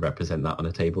I want to represent that on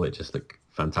a table? It just looked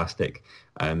fantastic.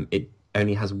 It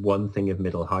only has 1 thing of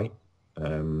middle height,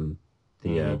 the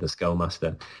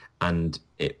Skullmaster, and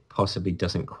it possibly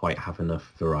doesn't quite have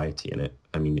enough variety in it.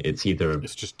 I mean, it's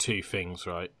just 2 things,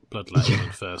 right? Bloodletters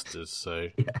and Thirsters, so...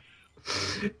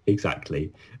 Yeah,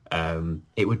 exactly.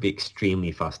 It would be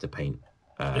extremely fast to paint.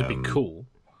 It'd be cool.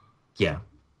 Yeah,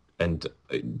 and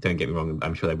don't get me wrong,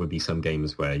 I'm sure there would be some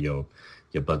games where your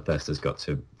Bloodthirster's got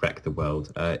to wreck the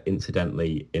world.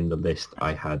 Incidentally, in the list,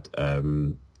 I had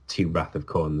 2 Wrath of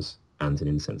Khorns and an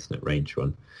Insensate Rage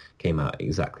one. Came out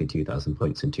exactly 2,000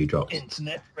 points and 2 drops.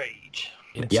 Internet Rage.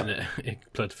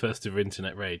 Bloodthirster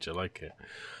Internet Rage, I like it.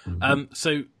 Mm-hmm.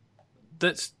 So,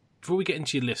 before we get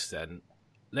into your list then,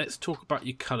 let's talk about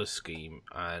your colour scheme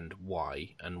and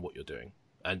why and what you're doing.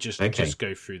 And just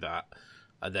go through that,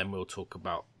 and then we'll talk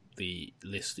about the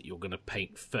list that you're going to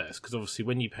paint first. Because obviously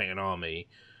when you paint an army,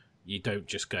 you don't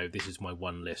just go, this is my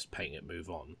one list, paint it, move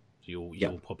on.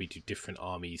 You'll probably do different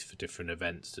armies for different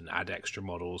events and add extra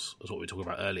models, as what we were talking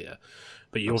about earlier.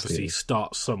 But you obviously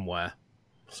start somewhere.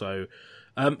 So,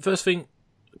 first thing,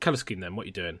 colour scheme then, what are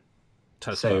you doing?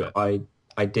 Tell us about it.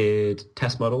 I did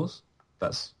test models.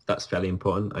 That's fairly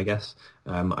important, I guess.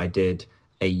 I did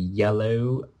a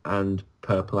yellow and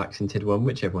purple accented one,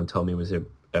 which everyone told me was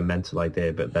a mental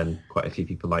idea, but then quite a few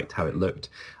people liked how it looked.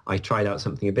 I tried out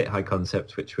something a bit high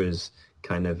concept, which was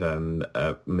kind of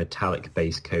a metallic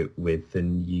base coat with the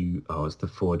new, it's the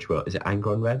Forge World. Is it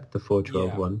Angron Red? The Forge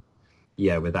World one?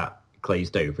 Yeah, with that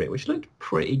glazed over it, which looked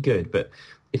pretty good. But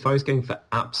if I was going for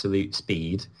absolute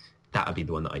speed, that would be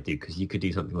the one that I do, because you could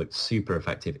do something like super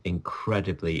effective,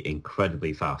 incredibly,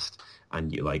 incredibly fast.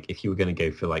 And if you were going to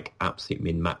go for absolute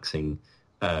min-maxing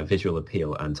visual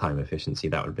appeal and time efficiency,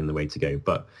 that would have been the way to go.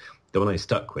 But the one I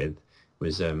stuck with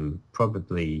was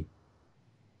probably,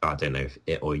 I don't know if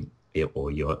it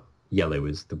or your yellow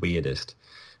was the weirdest,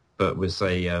 but was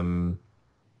a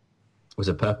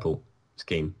purple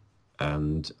scheme,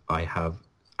 and I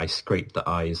scraped the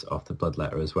eyes off the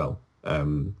Bloodletter as well,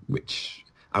 which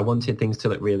I wanted things to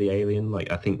look really alien.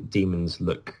 I think demons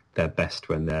look their best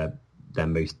when they're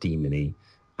most demony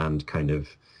and kind of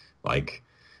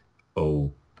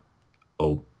all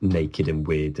naked and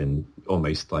weird and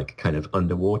almost kind of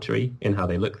underwatery in how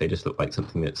they look. They just look like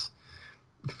something that's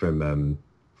from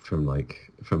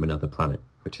another planet,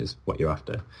 which is what you're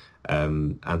after.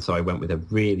 And so I went with a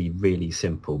really, really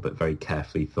simple but very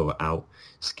carefully thought out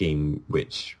scheme,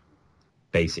 which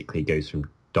basically goes from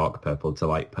dark purple to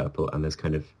light purple, and there's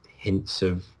kind of hints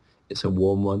of, it's a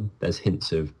warm one, there's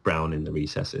hints of brown in the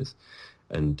recesses,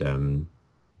 and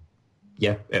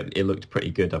it looked pretty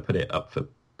good. I put it up for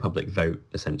public vote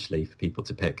essentially for people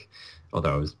to pick,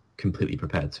 although I was completely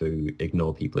prepared to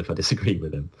ignore people if I disagree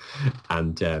with them.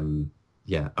 And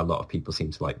a lot of people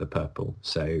seem to like the purple,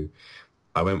 so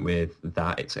I went with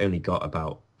that. It's only got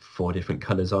about 4 different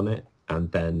colours on it, and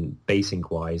then basing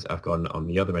wise I've gone on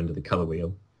the other end of the colour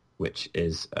wheel, which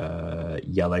is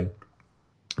yellow.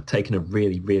 I've taken a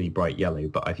really, really bright yellow,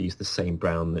 but I've used the same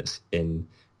brown that's in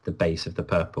the base of the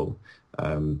purple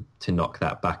to knock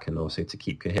that back, and also to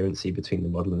keep coherency between the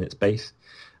model and its base.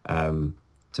 And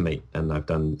I've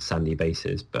done sandy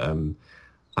bases, but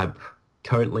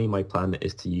currently my plan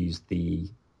is to use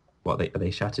are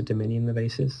they Shattered Dominion, the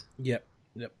bases? Yep.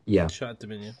 Yeah. Shattered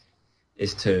Dominion.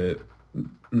 Is to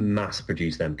mass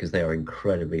produce them, because they are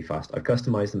incredibly fast. I've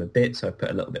customized them a bit, so I put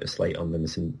a little bit of slate on them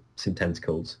and some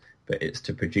tentacles, but it's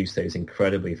to produce those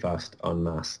incredibly fast en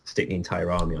masse, stick the entire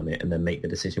army on it, and then make the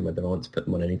decision whether I want to put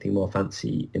them on anything more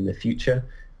fancy in the future.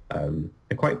 I'm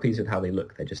quite pleased with how they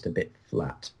look. They're just a bit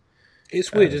flat.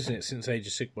 It's weird, isn't it, since Age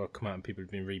of Sigmar come out and people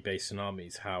have been rebasing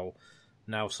armies, how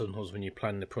now sometimes when you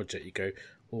plan the project you go,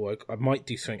 I might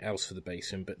do something else for the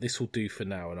basing, but this will do for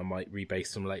now, and I might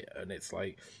rebase them later. And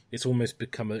it's almost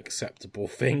become an acceptable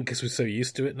thing because we're so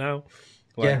used to it now.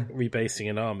 Rebasing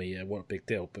an army, what a big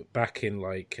deal. But back in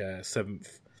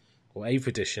 7th or 8th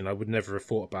edition, I would never have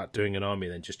thought about doing an army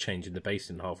and then just changing the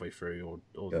basing halfway through,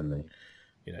 or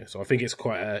so I think it's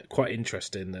quite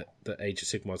interesting that Age of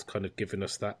Sigmar's kind of given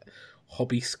us that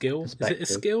hobby skill. Is it a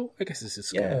skill? I guess it's a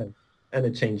skill.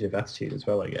 a change of attitude as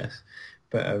well, I guess.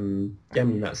 But I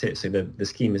mean, that's it. So the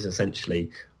scheme is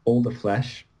essentially all the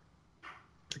flesh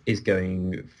is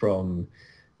going from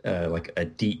like a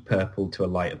deep purple to a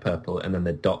lighter purple, and then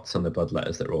the dots on the blood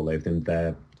letters that are all over them,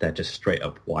 they're just straight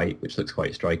up white, which looks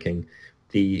quite striking.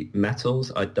 The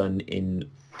metals are done in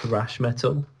thrash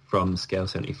metal from Scale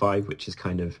 75, which is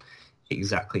kind of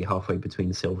exactly halfway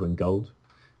between silver and gold.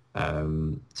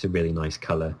 It's a really nice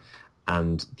colour.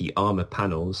 And the armour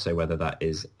panels, so whether that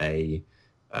is a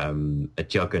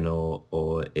Juggernaut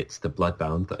or it's the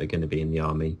Bloodbound that are going to be in the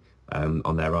army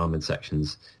on their armoured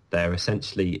sections, they're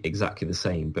essentially exactly the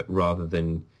same, but rather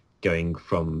than going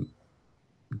from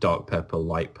dark purple,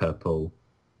 light purple,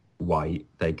 white,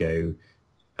 they go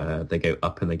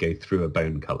up and they go through a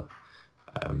bone colour.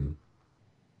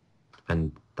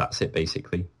 And that's it,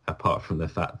 basically, apart from the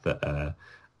fact that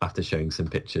after showing some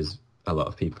pictures, a lot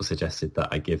of people suggested that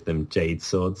I give them jade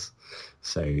swords,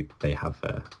 so they have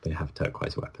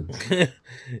turquoise weapons. I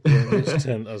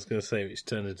was going to say, which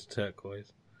turned into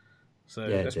turquoise. So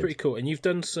yeah, that's pretty cool. And you've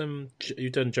done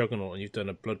Juggernaut and you've done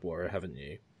a Blood Warrior, haven't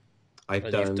you?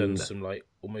 You've done some like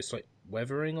almost like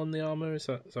weathering on the armor. Is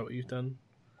that what you've done?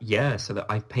 Yeah, so that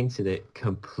I've painted it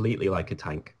completely like a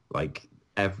tank. Like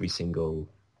every single,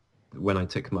 when I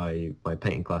took my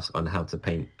painting class on how to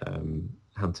paint,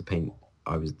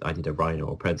 I did a Rhino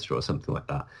or Predator or something like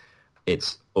that.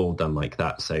 It's all done like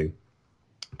that. So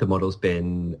the model's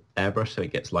been airbrushed, so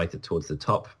it gets lighter towards the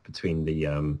top between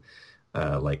the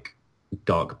like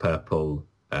dark purple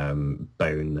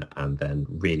bone and then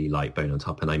really light bone on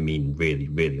top. And I mean really,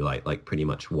 really light, like pretty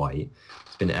much white.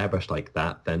 It's been airbrushed like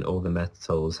that. Then all the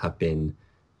metals have been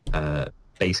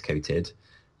base coated,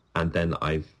 and then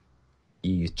I've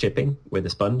used chipping with a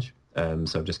sponge. So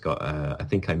I've just got, I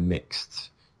think I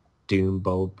mixed Doom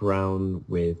Bold Brown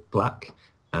with black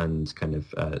and kind of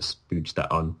spooged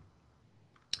that on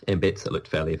in bits that looked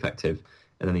fairly effective.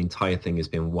 And then the entire thing has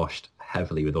been washed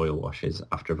heavily with oil washes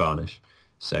after varnish.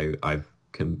 So I've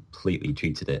completely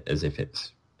treated it as if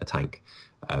it's a tank.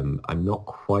 I'm not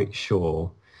quite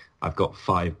sure. I've got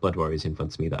 5 Blood Warriors in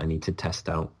front of me that I need to test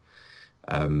out.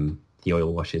 The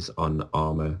oil washes on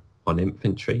armour, on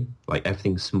infantry, like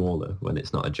everything's smaller when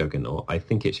it's not a Juggernaut. I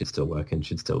think it should still work and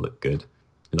should still look good.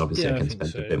 And obviously I can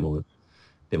spend a bit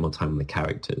more time on the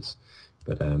characters.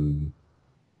 But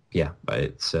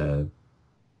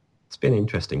it's been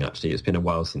interesting, actually. It's been a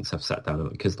while since I've sat down,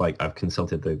 because like I've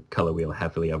consulted the colour wheel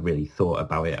heavily. I've really thought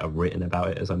about it. I've written about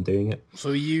it as I'm doing it. So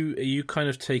are you kind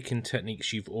of taking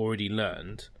techniques you've already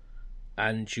learned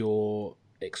and you're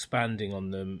expanding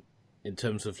on them in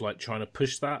terms of like trying to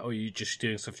push that, or are you just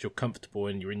doing stuff you're comfortable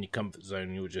in, you're in your comfort zone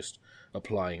and you're just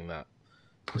applying that?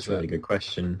 That's a really good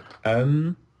question.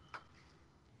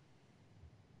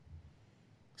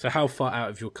 So how far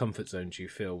out of your comfort zone do you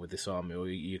feel with this army? Or are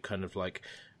you kind of like,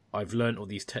 I've learned all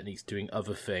these techniques doing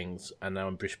other things and now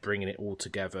I'm just bringing it all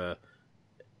together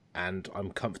and I'm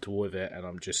comfortable with it, and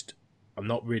I'm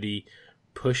not really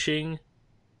pushing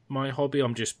my hobby,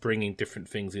 I'm just bringing different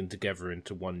things in together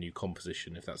into one new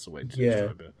composition, if that's the way to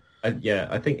describe it.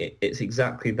 I think it's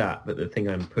exactly that, but the thing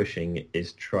I'm pushing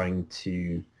is trying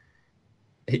to...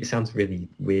 It sounds really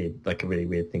weird, like a really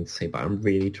weird thing to say, but I'm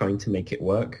really trying to make it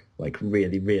work, like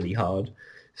really, really hard.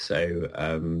 So,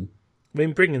 I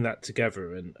mean, bringing that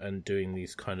together and doing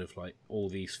these kind of like all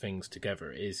these things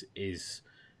together is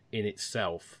in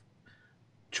itself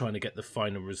trying to get the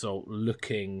final result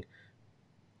looking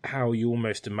how you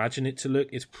almost imagine it to look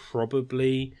is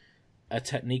probably a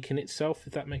technique in itself,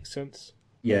 if that makes sense.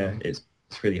 Yeah, it's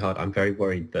really hard. I'm very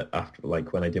worried that after,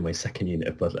 like, when I do my second unit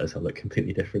of Bloodletters, I'll look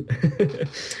completely different.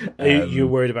 You're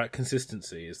worried about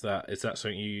consistency? Is that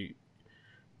something you...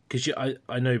 Because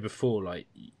I know before, like,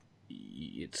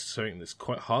 it's something that's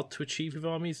quite hard to achieve with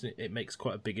armies, and it makes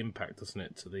quite a big impact, doesn't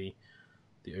it, to the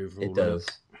overall It does.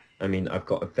 look. I mean, I've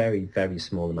got a very, very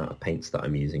small amount of paints that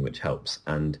I'm using, which helps,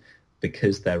 and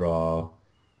because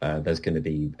there's going to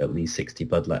be at least 60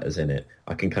 Bloodletters in it,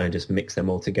 I can kind of just mix them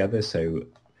all together, so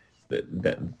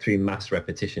that through mass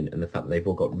repetition and the fact that they've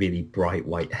all got really bright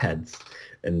white heads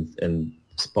and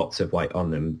spots of white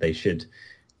on them, they're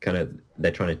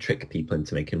trying to trick people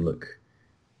into making them look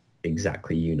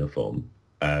exactly uniform.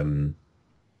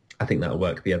 I think that'll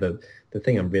work. The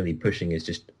thing I'm really pushing is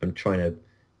just I'm trying to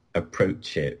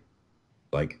approach it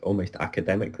like almost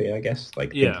academically, I guess,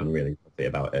 like thinking really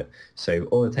about it. So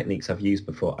all the techniques I've used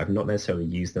before, I've not necessarily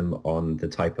used them on the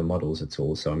type of models at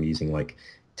all. So I'm using like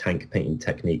tank painting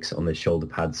techniques on the shoulder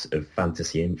pads of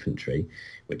fantasy infantry,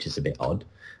 which is a bit odd.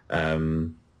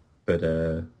 But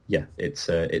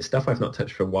it's stuff I've not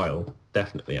touched for a while,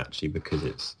 definitely, actually, because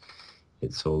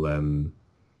it's all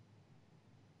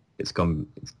it's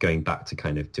going back to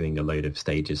kind of doing a load of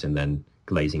stages and then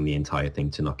glazing the entire thing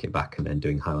to knock it back and then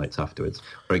doing highlights afterwards.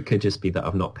 Or it could just be that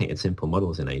I've not painted simple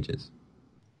models in ages.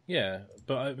 Yeah,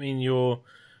 but I mean,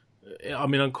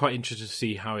 I'm quite interested to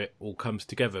see how it all comes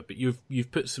together. But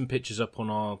you've put some pictures up on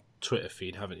our Twitter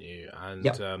feed, haven't you? And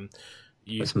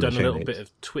you've done a little bit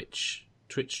of Twitch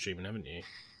streaming, haven't you?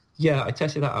 Yeah, I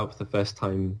tested that out for the first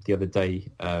time the other day.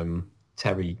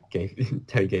 Terry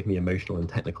gave me emotional and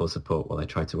technical support while I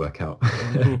tried to work out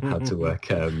how to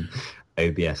work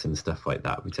OBS and stuff like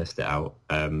that. We tested it out.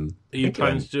 Are you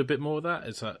planning to do a bit more of that?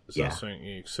 Is that something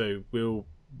you? So we'll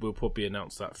probably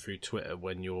announce that through Twitter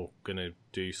when you're going to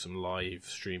do some live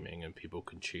streaming and people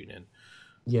can tune in.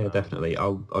 Yeah, definitely.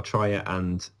 I'll try it,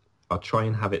 and I'll try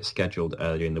and have it scheduled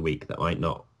earlier in the week. That might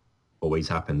not always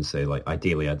happen. So, like,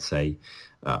 ideally, I'd say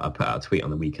I'll put out a tweet on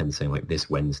the weekend saying, like,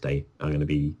 this Wednesday I'm going to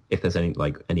be, if there's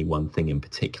any one thing in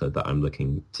particular that I'm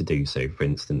looking to do. So, for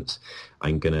instance,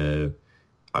 I've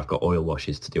got oil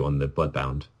washes to do on the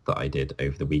Bloodbound that I did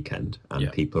over the weekend,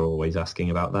 and people are always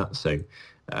asking about that. So,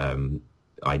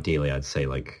 ideally, I'd say,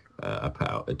 like, I put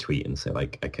out a tweet and say,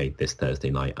 like, okay, this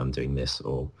Thursday night I'm doing this,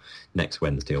 or next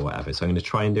Wednesday or whatever. So I'm going to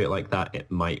try and do it like that.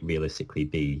 It might realistically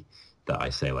be that I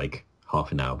say, like,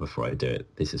 half an hour before I do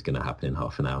it, this is going to happen in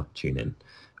half an hour, tune in.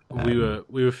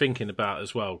 We were thinking about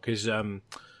as well, because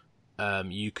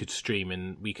you could stream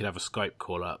and we could have a Skype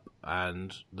call up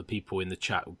and the people in the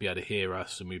chat would be able to hear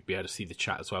us and we'd be able to see the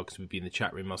chat as well because we'd be in the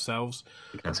chat room ourselves.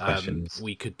 Ask questions.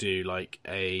 We could do like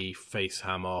a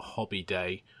Facehammer hobby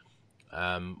day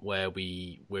where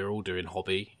we're all doing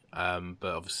hobby, but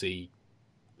obviously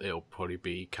it'll probably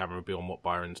be camera will be on what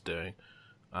Byron's doing.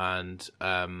 And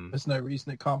there's no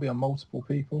reason it can't be on multiple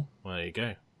people. Well, there you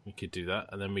go. We could do that,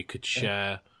 and then we could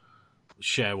share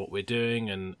what we're doing,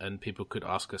 and people could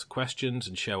ask us questions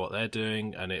and share what they're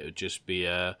doing, and it would just be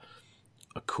a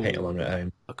cool along at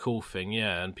home. A cool thing,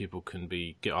 yeah. And people can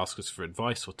ask us for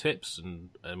advice or tips,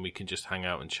 and we can just hang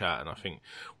out and chat. And I think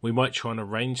we might try and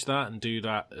arrange that and do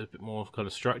that a bit more kind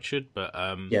of structured. But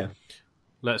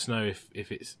let us know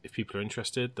if people are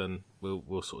interested, then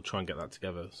we'll sort of try and get that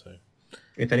together. So.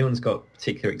 If anyone's got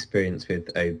particular experience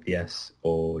with OBS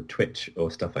or Twitch or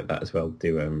stuff like that as well,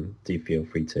 do feel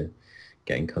free to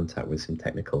get in contact with some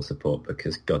technical support,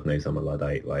 because God knows I'm a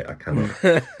Luddite. Like, I cannot.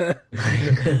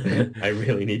 I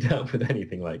really need help with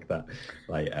anything like that.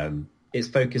 Like, it's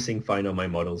focusing fine on my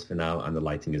models for now, and the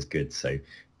lighting is good, so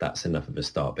that's enough of a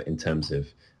start. But in terms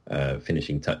of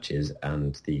finishing touches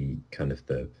and the kind of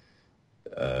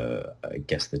I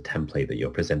guess the template that you're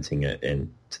presenting it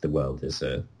in to the world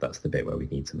that's the bit where we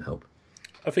need some help.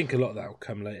 I think a lot of that will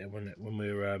come later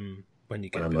when you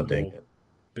get a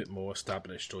bit more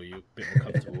established, or you're a bit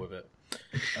more comfortable with it.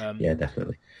 Yeah,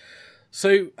 definitely.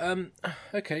 So,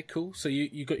 okay, cool. So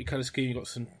you got your colour scheme, you got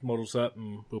some models up,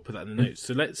 and we'll put that in the notes.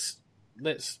 So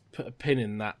let's put a pin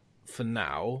in that for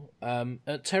now.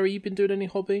 Terry, you been doing any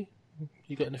hobby?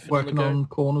 You got anything working on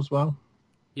Khorne as well?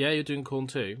 Yeah, you're doing Khorne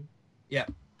too. Yeah.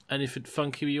 Anything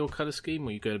funky with your colour scheme, or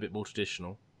are you going a bit more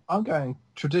traditional? I'm going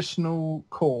traditional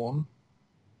Khorne,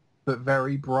 but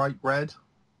very bright red.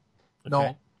 Okay.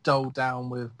 Not dulled down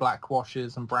with black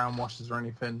washes and brown washes or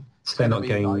anything. So they're not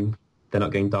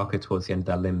going darker towards the end of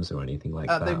their limbs or anything like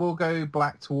that? They will go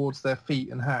black towards their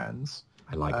feet and hands.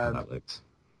 I like how that looks.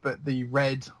 But the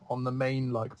red on the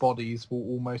main like bodies will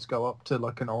almost go up to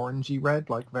like an orangey red,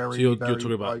 like very. So you're very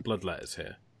talking about bright. blood letters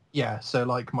here. Yeah, so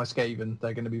like my Skaven,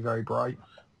 they're going to be very bright.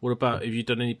 What about, have you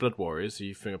done any Blood Warriors? Are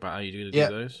you thinking about how you're going to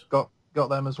do those? Got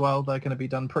them as well. They're going to be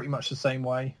done pretty much the same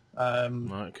way.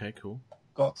 Right, okay, cool.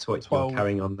 Got so what 12... you're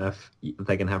carrying on they're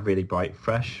going to have really bright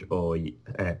flesh, or are you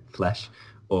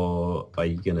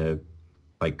going to,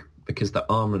 like, because the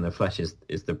armor and the flesh is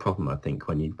the problem, I think,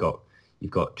 when you've got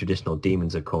traditional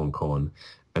Demons of Khorne,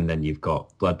 and then you've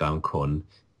got Bloodbound Khorne.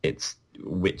 It's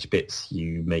which bits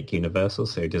you make universal.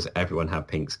 So does everyone have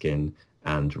pink skin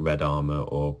and red armor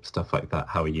or stuff like that?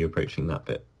 How are you approaching that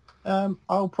bit?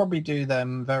 I'll probably do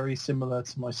them very similar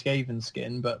to my Skaven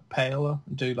skin, but paler.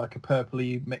 Do like a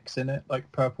purpley mix in it,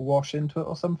 like purple wash into it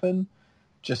or something,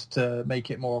 just to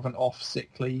make it more of an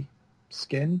off-sickly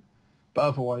skin. But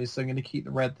otherwise, I'm going to keep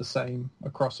the red the same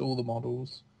across all the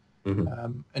models,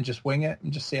 and just wing it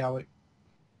and just see how it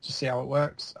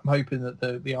works. I'm hoping that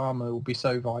the armor will be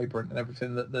so vibrant and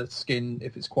everything that the skin,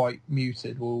 if it's quite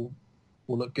muted, will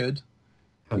look good.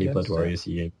 How many Blood Warriors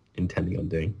are you intending on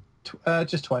doing?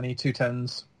 Just 20, 2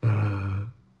 10s.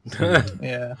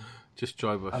 Yeah. Just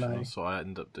dry brushing. That's what I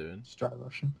ended up doing. Just dry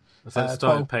brushing. I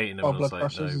started painting them and I was blood like,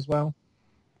 brushes as well.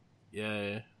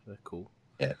 Yeah, they're cool.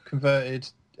 Yeah, converted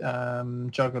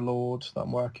Juggerlord that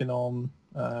I'm working on.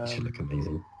 Should look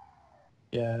amazing.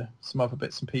 Yeah, some other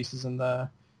bits and pieces in there,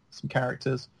 some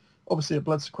characters. Obviously, a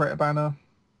Bloodsecrator banner.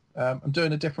 I'm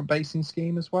doing a different basing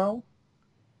scheme as well.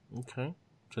 Okay.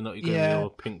 So not you going with your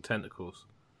pink tentacles?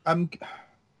 I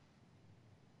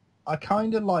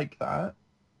kind of like that,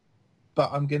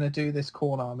 but I'm going to do this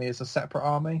Khorne army as a separate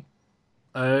army.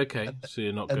 Okay, so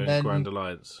you're not going Grand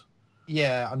Alliance.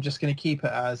 Yeah, I'm just going to keep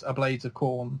it as a Blades of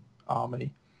Khorne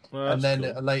army. Well, and then cool.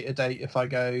 at a later date, if I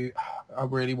go, I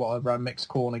really want to run mixed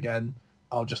Khorne again,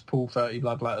 I'll just pull 30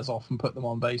 Bloodletters off and put them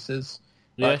on bases.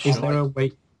 Yeah,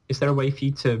 Is there a way for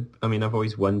you to... I mean, I've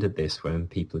always wondered this when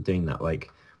people are doing that.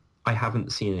 Like, I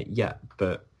haven't seen it yet,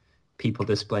 but people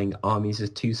displaying armies as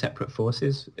two separate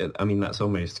forces, I mean, that's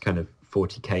almost kind of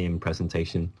 40k in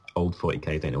presentation. Old 40k,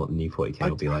 I don't know what the new 40k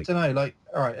will be like. I don't know, like,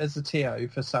 all right, as a TO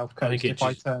for South Coast,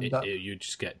 I turned up... You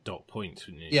just get dot points,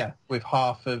 wouldn't you? Yeah, with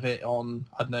half of it on,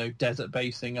 I don't know, desert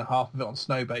basing and half of it on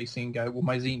snow basing, and go, well,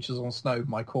 my Tzeentch's on snow,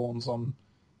 my Khorne's on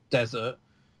desert.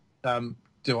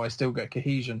 Do I still get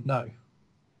cohesion? No.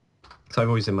 So I've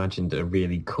always imagined a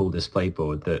really cool display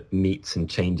board that meets and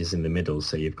changes in the middle.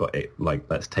 So you've got it, like,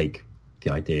 let's take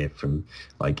the idea from,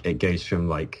 like, it goes from,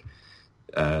 like,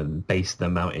 base of the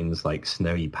mountains, like,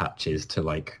 snowy patches to,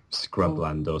 like,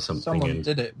 scrubland or something. Someone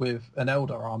did it with an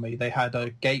Eldar army. They had a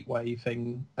gateway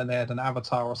thing, and they had an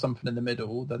avatar or something in the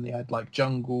middle. Then they had, like,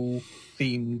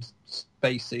 jungle-themed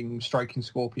basing, striking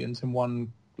scorpions in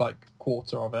one, like,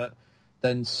 quarter of it.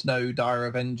 Then snow dire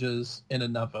Avengers in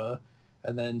another.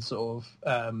 And then sort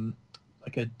of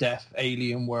like a death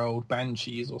alien world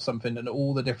banshees or something, and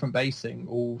all the different basing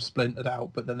all splintered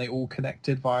out, but then they all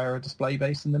connected via a display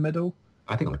base in the middle.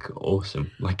 I think that's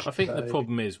awesome. Like, I think the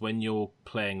problem is when you're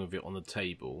playing with it on the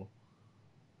table,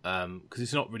 because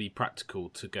it's not really practical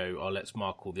to go, oh, let's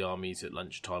mark all the armies at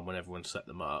lunchtime when everyone's set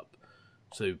them up.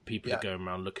 So people are going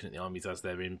around looking at the armies as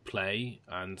they're in play,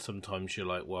 and sometimes you're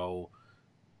like, well,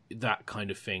 that kind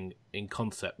of thing in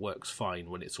concept works fine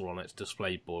when it's all on its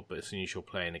display board, but as soon as you're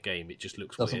playing a game, it just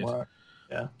looks doesn't weird. Work.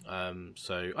 Yeah.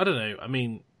 So I don't know. I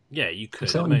mean, yeah, you could. If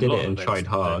someone did it and tried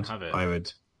hard,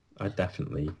 I'd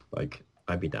definitely, like,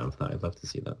 I'd be down for that. I'd love to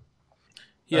see that.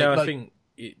 Yeah, I think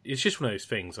it's just one of those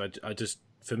things. I just,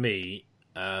 for me,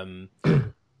 I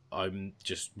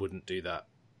just wouldn't do that.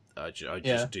 I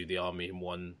just do the army in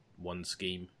one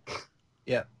scheme.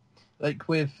 Yeah. Like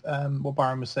with what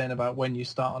Byron was saying about when you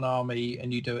start an army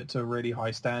and you do it to a really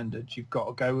high standard, you've got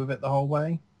to go with it the whole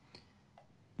way.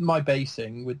 My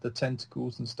basing with the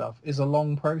tentacles and stuff is a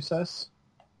long process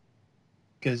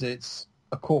because it's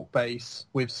a cork base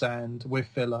with sand, with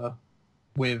filler,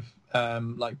 with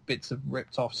like bits of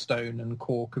ripped off stone and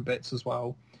cork and bits as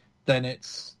well. Then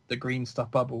it's the green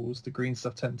stuff bubbles, the green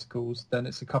stuff tentacles. Then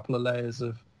it's a couple of layers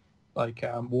of like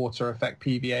water effect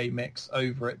PVA mix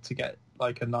over it to get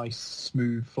like a nice,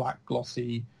 smooth, flat,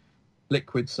 glossy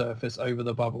liquid surface over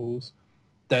the bubbles.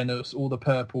 Then it's all the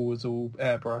purple is all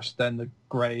airbrushed. Then the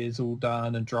grey is all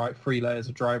done and dry. 3 layers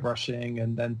of dry brushing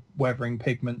and then weathering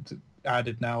pigment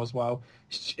added now as well.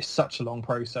 It's such a long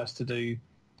process to do.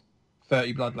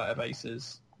 30 Bloodletter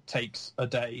bases takes a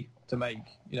day to make.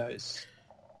 You know, it's...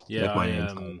 Yeah,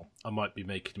 I might be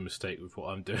making a mistake with what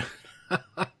I'm doing.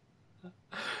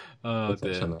 Oh,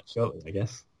 dear. Shortly, I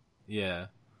guess. Yeah.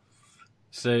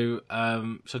 So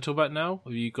talk about now.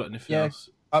 Have you got anything else?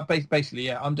 Basically,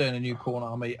 yeah. I'm doing a new Khorne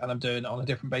army, and I'm doing it on a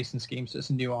different basing scheme. So it's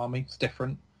a new army. It's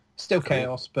different. Still cool.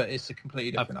 Chaos, but it's a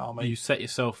completely different army. You set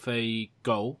yourself a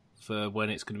goal for when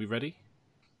it's going to be ready?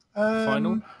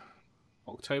 Final?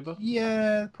 October?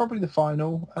 Yeah, probably the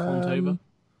final. October?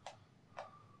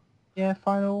 Yeah,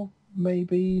 final.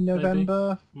 Maybe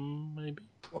November. Maybe.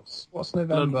 What's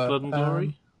November? Blood and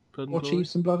Glory? Or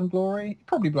Chiefs and Blood and Glory?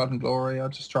 Probably Blood and Glory. I'll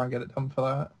just try and get it done for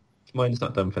that. If mine's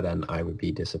not done for then, I would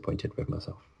be disappointed with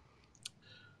myself.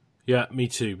 Yeah, me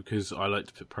too, because I like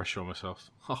to put pressure on myself.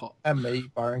 And me,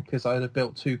 Byron, because I'd have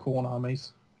built 2 Khorne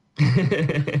armies.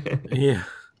 Yeah.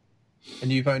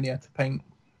 And you've only had to paint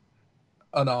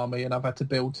an army, and I've had to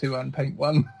build 2 and paint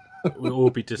 1. We'll all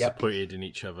be disappointed in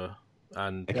each other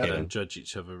and judge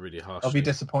each other really harshly. I'll be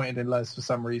disappointed in Les for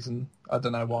some reason. I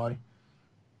don't know why.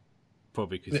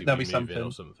 Probably because he'll be moving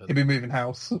or something. He'll be moving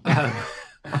house.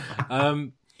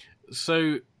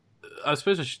 So, I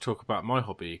suppose I should talk about my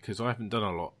hobby, because I haven't done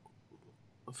a lot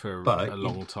for a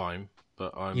long time,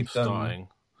 but I'm starting.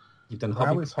 You've done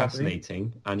hobby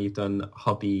procrastinating, and you've done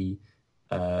hobby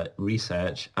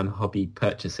research, and hobby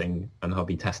purchasing, and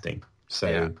hobby testing.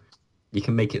 So you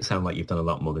can make it sound like you've done a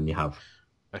lot more than you have.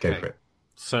 Okay. Go for it.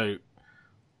 So,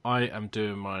 I am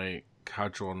doing my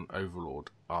Kharadron Overlord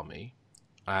army,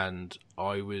 and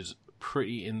I was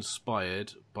pretty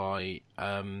inspired by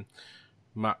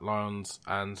Matt Lyons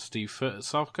and Steve Foote at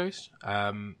South Coast.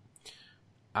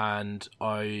 And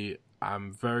I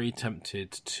am very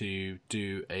tempted to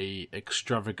do a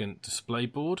extravagant display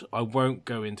board. I won't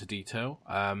go into detail,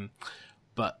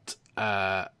 but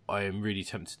I am really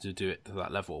tempted to do it to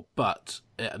that level. But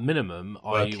at a minimum,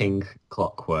 working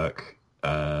clockwork.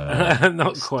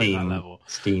 Not quite that level.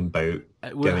 Steamboat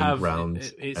going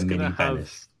round. It's going to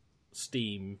have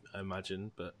steam, I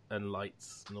imagine, and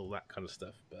lights and all that kind of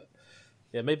stuff. But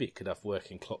yeah, maybe it could have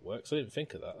working clockworks. I didn't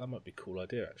think of that. That might be a cool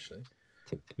idea, actually.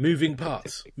 Moving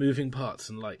parts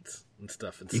and lights and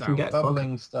stuff and you sound. Can get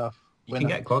bubbling stuff. You can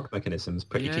get clock mechanisms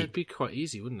pretty cheap. It'd be quite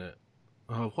easy, wouldn't it?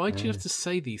 Oh, why do you have to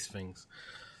say these things?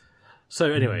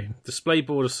 So anyway, display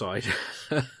board aside,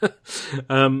 I've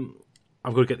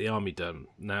got to get the army done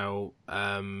now.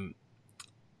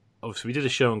 Obviously, we did a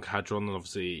show on Hadron, and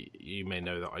obviously you may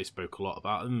know that I spoke a lot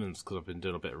about them, and it's because I've been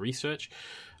doing a bit of research.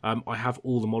 I have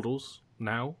all the models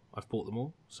now. I've bought them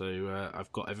all, so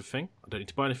I've got everything. I don't need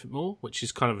to buy anything more, which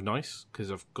is kind of nice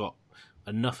because I've got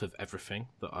enough of everything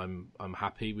that I'm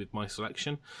happy with my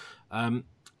selection. I'm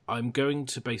going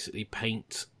to basically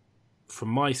paint from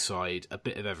my side a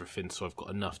bit of everything, so I've got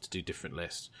enough to do different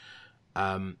lists.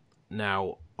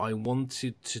 Now, I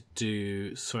wanted to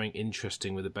do something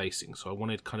interesting with the basing, so I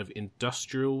wanted kind of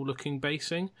industrial-looking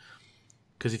basing,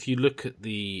 because if you look at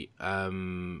read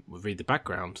the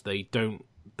background,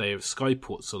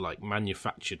 skyports are like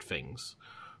manufactured things.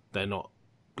 They're not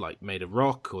like made of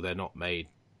rock, or they're not made,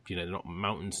 they're not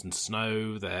mountains and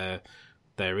snow.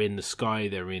 They're in the sky.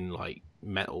 They're in like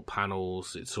metal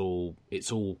panels. It's all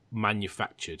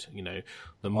manufactured.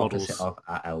 The models opposite of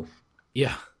Elf.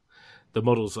 Yeah. The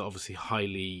models are obviously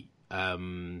highly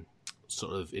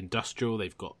sort of industrial.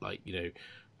 They've got like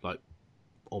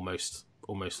almost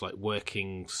like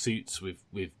working suits with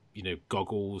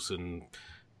goggles and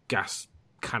gas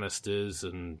canisters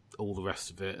and all the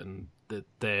rest of it. And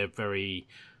they're very,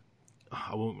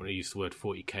 I won't want to use the word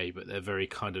 40k, but they're very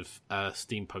kind of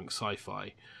steampunk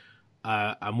sci-fi.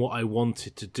 And what I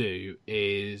wanted to do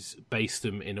is base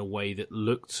them in a way that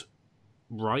looked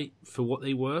right for what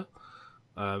they were.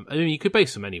 I mean, you could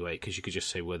base them anyway, because you could just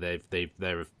say, well,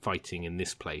 they're fighting in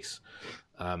this place.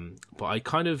 But I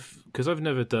kind of, because I've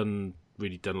never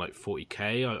really done like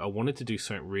 40k, I wanted to do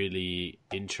something really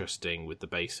interesting with the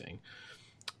basing.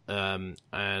 And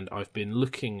I've been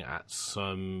looking at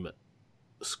some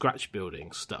scratch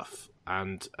building stuff,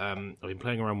 and I've been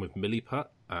playing around with Milliput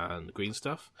and Green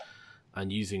Stuff,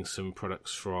 and using some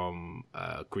products from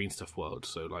Green Stuff World,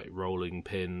 so like rolling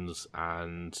pins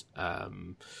and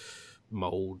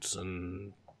molds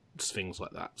and things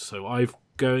like that. So I'm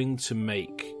going to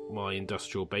make my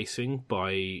industrial basing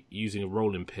by using a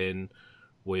rolling pin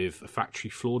with a factory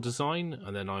floor design,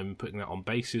 and then I'm putting that on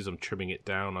bases. I'm trimming it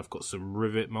down. I've got some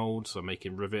rivet molds. I'm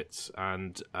making rivets,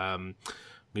 and I'm going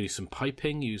to do some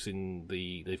piping using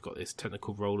they've got this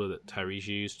technical roller that Terry's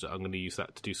used. I'm going to use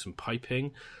that to do some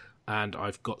piping, and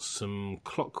I've got some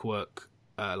clockwork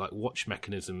like watch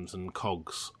mechanisms and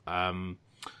cogs.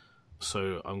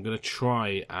 So I'm going to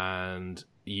try and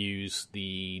use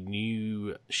the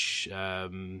new,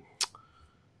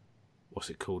 what's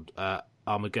it called?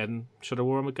 Armageddon, Shadow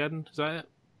War Armageddon, is that it?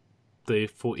 The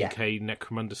 40k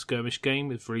Necromunda skirmish game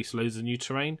with released loads of new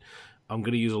terrain. I'm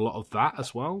going to use a lot of that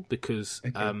as well, because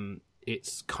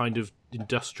it's kind of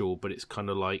industrial, but it's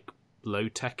kind of like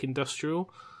low-tech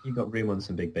industrial. You've got room on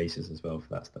some big bases as well for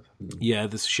that stuff. Yeah,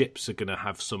 the ships are going to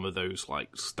have some of those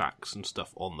like stacks and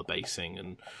stuff on the basing,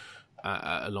 and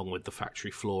along with the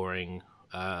factory flooring.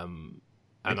 And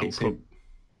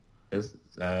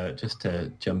just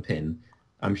to jump in,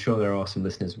 I'm sure there are some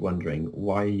listeners wondering,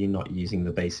 why are you not using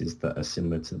the bases that are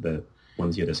similar to the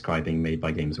ones you're describing made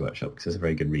by Games Workshop? Because there's a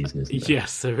very good reason, isn't there?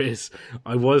 Yes, there is.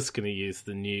 I was going to use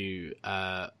the new,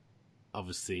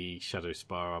 obviously, Shadow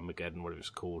Spire Armageddon, whatever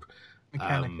it's called.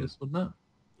 Mechanicus, wasn't it?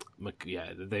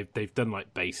 Yeah, they've done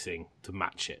like basing to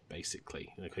match it,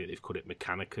 basically. They've called it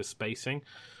Mechanicus basing.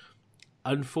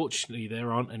 Unfortunately,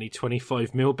 there aren't any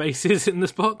 25mm bases in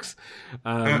this box.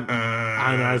 And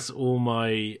as all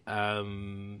my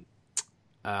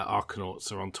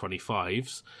Arkanauts are on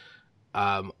 25s,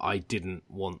 I didn't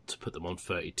want to put them on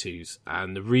 32s.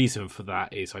 And the reason for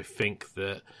that is I think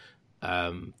that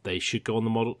they should go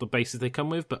on the bases they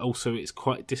come with, but also it's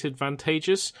quite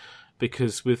disadvantageous,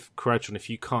 because with Kharadron, if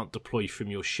you can't deploy from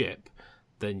your ship,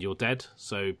 then you're dead.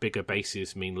 So bigger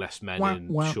bases mean less men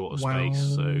in shorter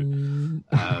space. So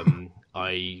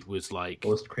I was like,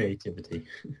 forced creativity.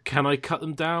 Can I cut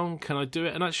them down? Can I do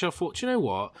it? And actually I thought, you know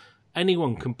what?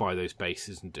 anyone can buy those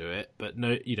bases and do it, but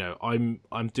no,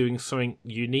 I'm doing something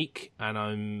unique,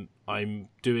 and I'm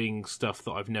doing stuff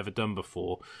that I've never done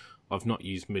before. I've not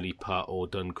used milliput or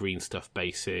done green stuff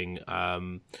basing.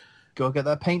 Gotta get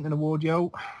that painting award,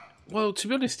 yo. Well, to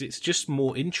be honest, it's just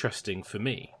more interesting for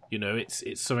me.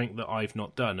 It's something that I've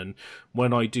not done, and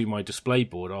when I do my display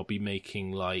board, I'll be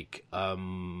making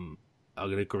I'm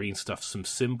going to green stuff some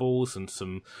symbols and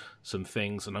some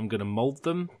things, and I'm going to mold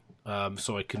them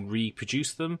so I can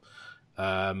reproduce them.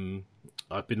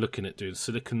 I've been looking at doing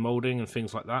silicon molding and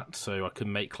things like that, so I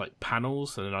can make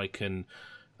panels, and then I can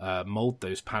mold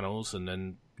those panels and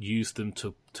then use them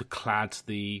to clad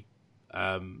the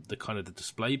kind of the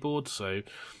display board. So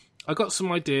I got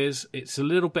some ideas. It's a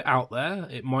little bit out there.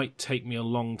 It might take me a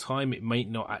long time. It might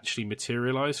not actually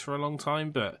materialize for a long time,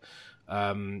 but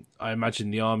I imagine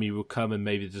the army will come and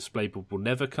maybe the display board will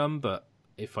never come. But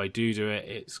if I do it,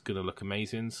 it's going to look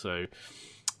amazing. So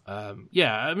I'm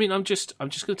just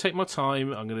going to take my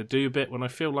time. I'm going to do a bit when I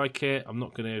feel like it. I'm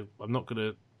not going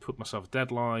to put myself a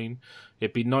deadline.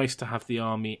 It'd be nice to have the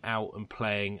army out and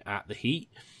playing at the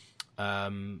heat.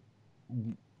 I'm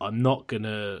not going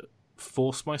to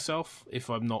force myself. If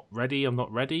I'm not ready, I'm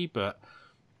not ready, but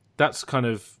that's kind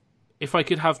of, if I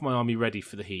could have my army ready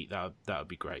for the heat, that would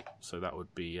be great. So that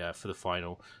would be for the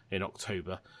final in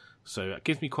October. So that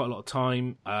gives me quite a lot of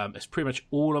time. It's pretty much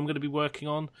all I'm going to be working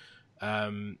on. I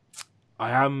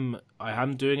am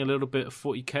doing a little bit of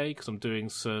 40k because I'm doing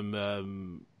some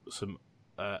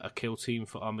a kill team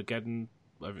for Armageddon,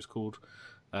 whatever it's called,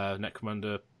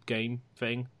 Necromunda game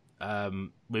thing.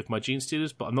 With my Gene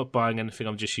Stealers, but I'm not buying anything.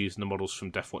 I'm just using the models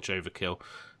from Deathwatch Overkill,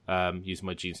 using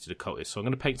my Gene Stealer Cultist. So I'm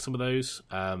going to paint some of those,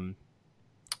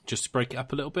 just to break it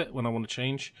up a little bit when I want to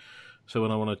change. So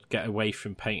when I want to get away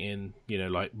from painting,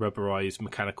 rubberized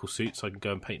mechanical suits, I can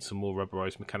go and paint some more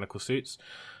rubberized mechanical suits.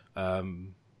 So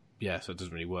it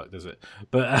doesn't really work, does it?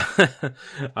 But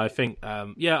I think,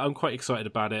 I'm quite excited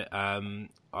about it. I'm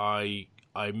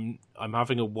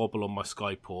having a wobble on my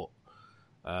Skyport.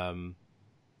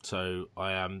 So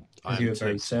I am. You were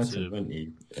very certain, weren't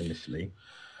you, initially?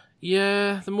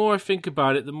 Yeah. The more I think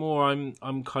about it, the more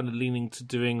I'm kind of leaning to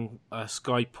doing a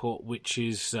Skyport, which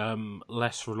is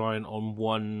less reliant on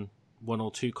one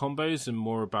or two combos and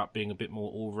more about being a bit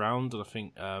more all round. And I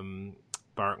think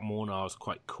Barak Mornar is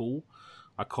quite cool.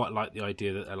 I quite like the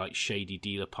idea that they're like shady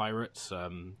dealer pirates.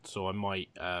 So I might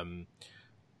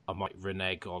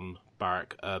renege on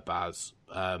Barak Urbaz.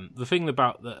 The thing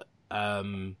about that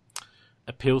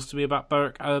appeals to me about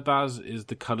Barak Urbaz is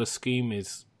the colour scheme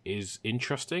is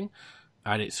interesting,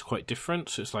 and it's quite different.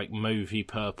 So it's like mauvey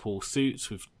purple suits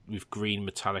with green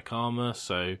metallic armour.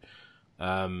 So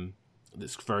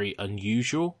it's very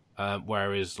unusual.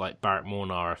 Whereas like Barak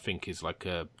Mornar, I think, is like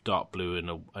a dark blue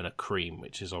and a cream,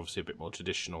 which is obviously a bit more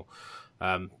traditional.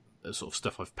 The sort of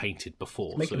stuff I've painted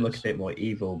before. Make them look a bit more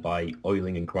evil by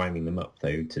oiling and grinding them up,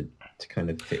 though, to kind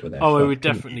of fit with their. I would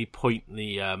definitely point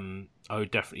the. I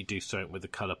would definitely do something with the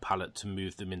colour palette to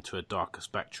move them into a darker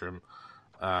spectrum,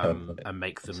 and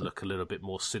make them look a little bit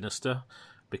more sinister,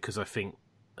 because I think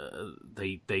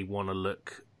they want to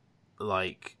look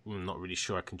like, I'm not really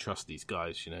sure I can trust these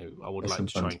guys. I would like to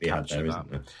try and capture that.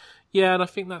 Yeah, and I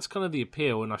think that's kind of the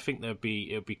appeal, and I think it would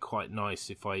be quite nice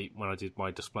if when I did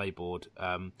my display board,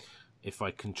 if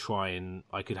I can try and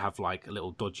I could have like a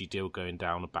little dodgy deal going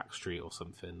down a back street or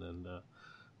something, and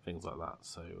things like that.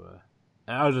 So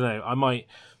I don't know.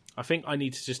 I think I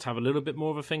need to just have a little bit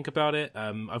more of a think about it.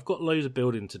 I've got loads of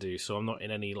building to do, so I'm not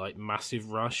in any like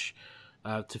massive rush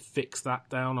to fix that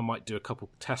down. I might do a couple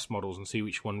test models and see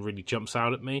which one really jumps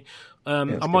out at me.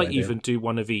 I might even do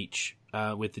one of each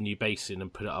with the new basin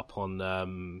and put it up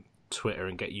on Twitter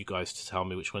and get you guys to tell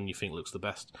me which one you think looks the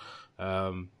best,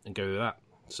 and go with that.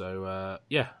 So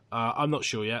I'm not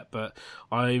sure yet, but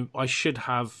I should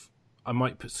have. I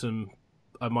might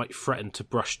threaten to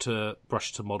brush to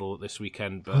model this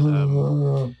weekend, but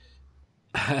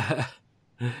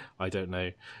I don't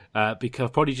know, because I'll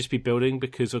probably just be building,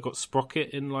 because I've got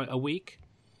Sprocket in like a week.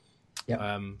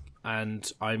 Yeah.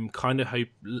 And I'm kind of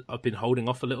I've been holding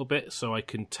off a little bit so I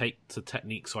can take the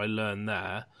techniques I learned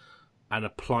there and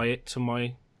apply it to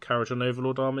my Kharadron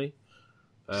Overlord army.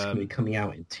 It's going to be coming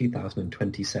out in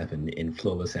 2027 in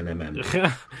Flawless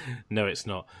NMM. No, it's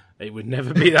not. It would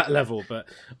never be that level. But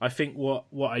I think what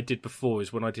I did before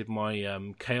is when I did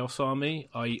my Chaos army,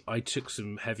 I took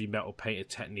some heavy metal painted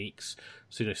techniques,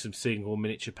 so some single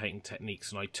miniature painting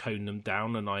techniques, and I toned them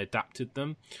down and I adapted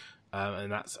them.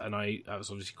 And that was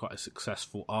obviously quite a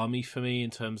successful army for me in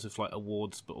terms of like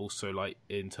awards, but also like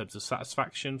in terms of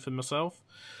satisfaction for myself.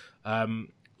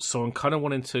 So I'm kind of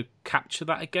wanting to capture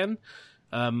that again.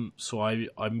 So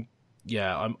I'm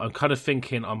I'm kind of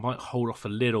thinking I might hold off a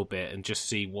little bit and just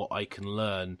see what I can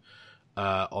learn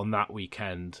on that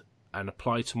weekend and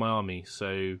apply to my army.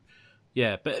 So,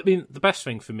 yeah, but I mean, the best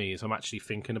thing for me is I'm actually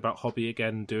thinking about hobby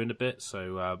again, doing a bit.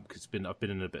 So, because I've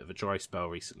been in a bit of a dry spell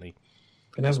recently.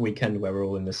 And have a weekend where we're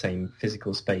all in the same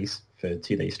physical space for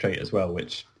 2 days straight as well,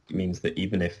 which means that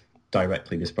even if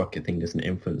directly the Sprocket thing doesn't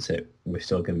influence it, we're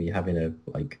still going to be having a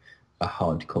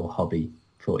hardcore hobby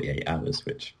 48 hours,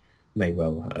 which may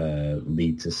well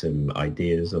lead to some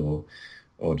ideas or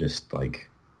just like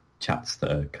chats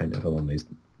that are kind of along those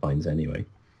lines anyway.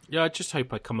 Yeah, I just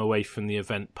hope I come away from the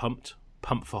event pumped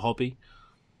for hobby.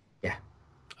 Yeah.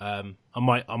 I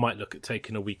might look at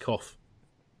taking a week off,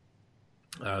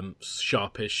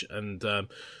 sharpish, and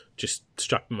just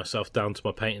strapping myself down to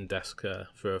my painting desk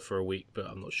for a week, but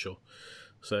I'm not sure.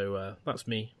 So that's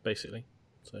me, basically.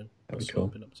 So that's cool. what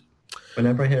I've been up to.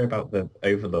 Whenever I hear about the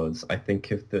Overlords, I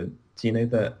think of do you know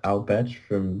the Albed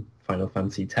from Final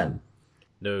Fantasy X?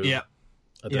 No. Yeah.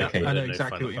 I know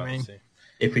exactly Final what you mean. Fantasy.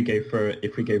 If we go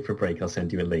for a break, I'll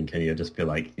send you a link, and you'll just be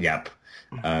like, "Yep."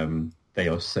 They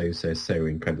are so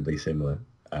incredibly similar.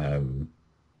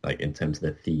 Like in terms of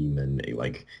the theme and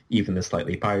like even the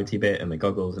slightly piratey bit and the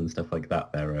goggles and stuff like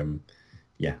that. They're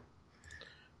yeah.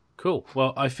 Cool.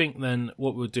 Well, I think then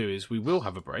what we'll do is we will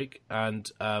have a break,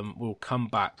 and we'll come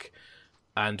back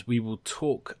and we will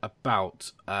talk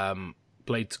about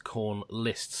Blades of Khorne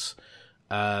lists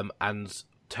and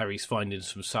Terry's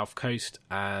findings from South Coast,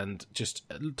 and just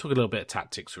talk a little bit of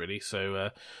tactics, really. So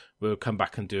we'll come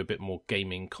back and do a bit more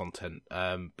gaming content.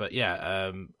 But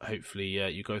yeah, hopefully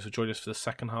you guys will join us for the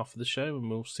second half of the show,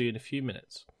 and we'll see you in a few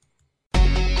minutes.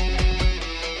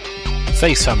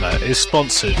 Facehammer is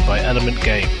sponsored by Element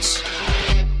Games.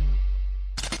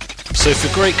 So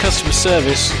for great customer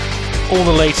service, all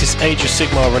the latest Age of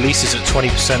Sigmar releases at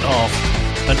 20% off,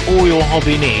 and all your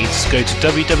hobby needs, go to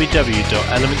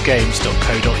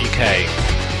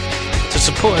www.elementgames.co.uk. To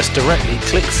support us directly,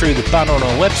 click through the banner on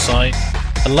our website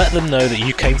and let them know that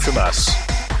you came from us.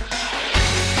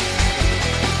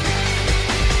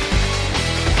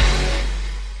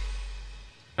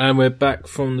 And we're back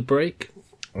from the break.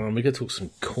 We're going to talk some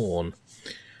Khorne.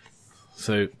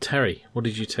 So, Terry, what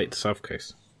did you take to South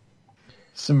Coast?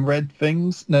 Some red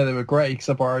things. No, they were grey because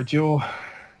I borrowed your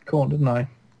Khorne, didn't I?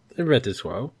 They're red as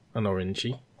well, and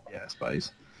orangey. Yeah, I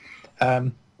suppose.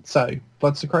 So,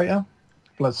 Bloodsecrator,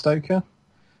 Bloodstoker,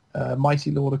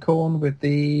 Mighty Lord of Khorne with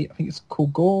the, I think it's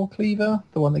called Gore Cleaver,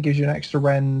 the one that gives you an extra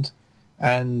rend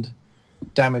and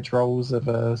damage rolls of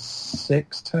a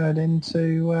 6 turn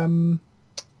into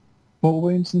mortal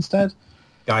wounds instead.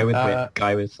 Guy with whip,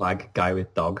 guy with flag, guy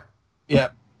with dog. Yeah.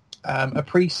 A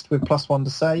priest with +1 to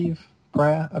save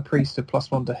prayer, a priest with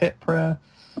 +1 to hit prayer,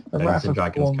 a Wrath of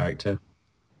Dragon's character.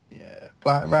 Yeah,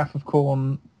 Wrath of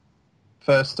Khorne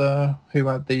Firster, who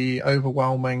had the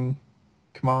overwhelming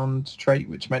command trait,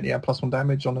 which meant he had +1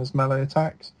 damage on his melee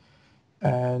attacks,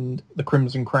 and the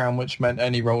Crimson Crown, which meant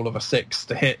any roll of a 6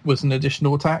 to hit was an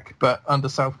additional attack, but under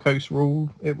South Coast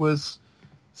rule it was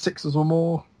 6s or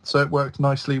more, so it worked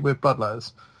nicely with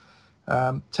Bloodletters.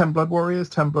 10 Blood Warriors,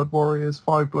 10 Blood Warriors,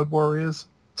 5 Blood Warriors,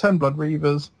 10 Blood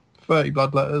Reavers, 30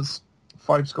 Bloodletters,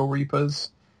 5 Skull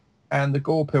Reapers, and the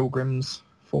Gore Pilgrims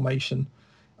formation.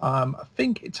 I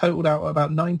think it totaled out at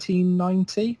about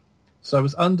 1990, so I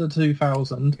was under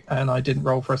 2,000, and I didn't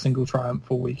roll for a single triumph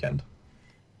all weekend.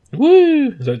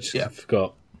 Woo! I just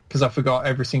forgot. Because I forgot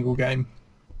every single game.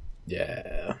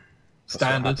 Yeah.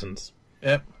 Standard.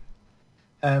 Yep.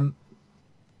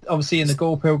 Obviously, in the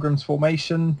Gore Pilgrims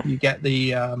formation, you get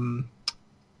the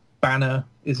banner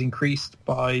is increased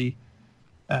by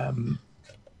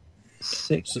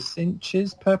 6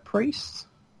 inches per priest.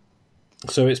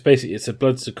 So it's basically a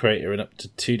Bloodsecrator and up to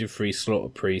 2 to 3 Slaughter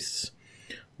Priests,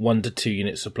 1 to 2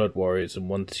 units of Blood Warriors, and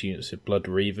 1 to 2 units of Blood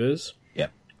Reavers.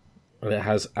 Yep. And it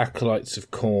has Acolytes of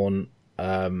Khorne,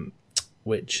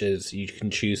 which is you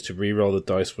can choose to re-roll the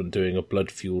dice when doing a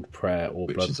Blood-Fueled Prayer or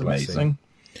Which Blood is Blessing. amazing.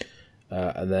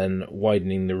 And then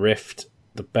Widening the Rift,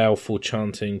 the Baleful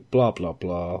Chanting, blah, blah,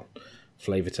 blah,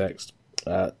 flavor text.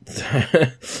 Keep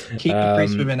the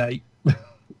priest within 8.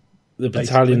 The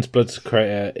battalion's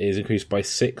Bloodsecrator is increased by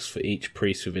 6 for each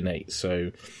priest within 8,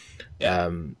 so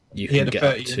you can get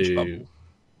up to... Bubble.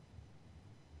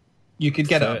 You could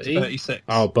get 30? Up to 36.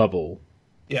 Oh, bubble.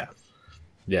 Yeah.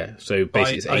 Yeah, so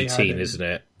basically it's 18, isn't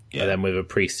it? Yeah. And then with a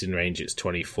priest in range it's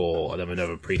 24, and then with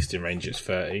another priest in range it's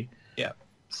 30. Yeah.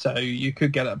 So you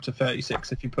could get up to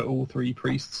 36 if you put all 3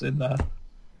 priests in there,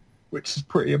 which is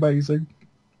pretty amazing.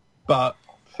 But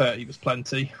 30 was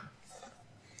plenty.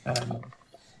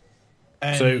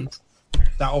 And so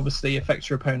that obviously affects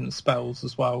your opponent's spells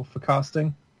as well for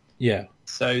casting. Yeah.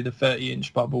 So the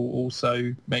 30-inch bubble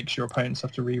also makes your opponents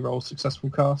have to re-roll successful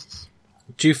casts.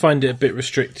 Do you find it a bit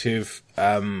restrictive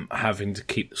having to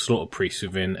keep the Slaughter Priest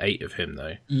within 8 of him,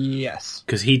 though? Yes.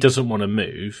 Because he doesn't want to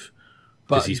move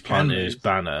because But he's you can planted his move.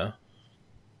 banner.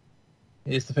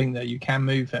 Here's the thing, though. You can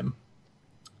move him.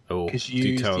 Oh, 'Cause do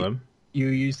you tell them? You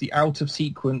use the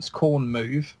out-of-sequence corn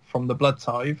move from the Blood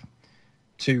Tithe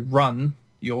to run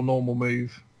your normal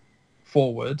move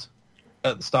forward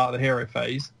at the start of the hero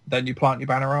phase. Then you plant your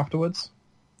banner afterwards.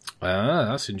 Ah,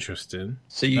 that's interesting.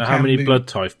 So you Now, can how many move, Blood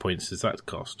Tithe points does that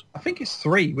cost? I think it's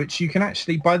 3, which you can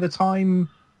actually, by the time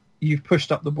you've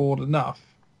pushed up the board enough,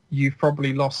 you've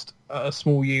probably lost a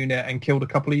small unit and killed a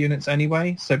couple of units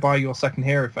anyway. So by your second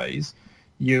hero phase,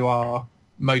 you are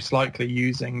most likely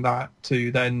using that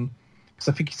to then... Because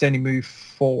I think he's only moved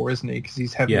 4, isn't he? Because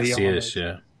he's heavily Yes, he armored. is,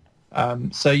 yeah.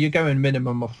 So you're going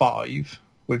minimum of 5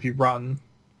 with your run.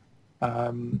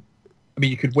 I mean,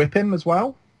 you could whip him as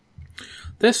well.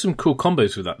 There's some cool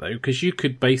combos with that, though, because you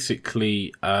could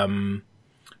basically...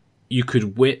 you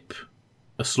could whip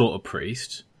a Slaughter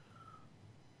Priest.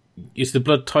 Is the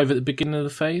Blood Tithe at the beginning of the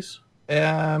phase?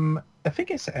 I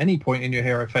think it's at any point in your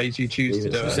hero phase you choose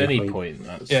to do It's it. any point.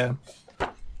 That's... Yeah.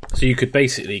 So you could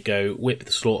basically go whip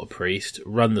the Slaughter Priest,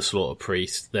 run the Slaughter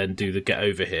Priest, then do the get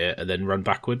over here, and then run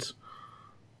backwards.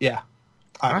 Yeah.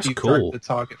 That's After you cool. drag the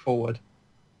target forward.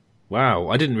 Wow,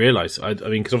 I didn't realise. I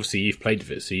mean, because obviously you've played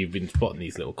with it, so you've been spotting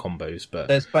these little combos. But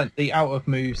The out of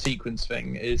move sequence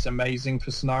thing is amazing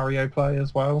for scenario play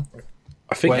as well.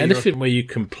 I think where anything where you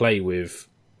can play with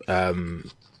out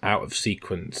of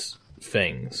sequence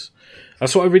things,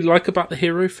 that's what I really like about the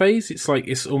hero phase.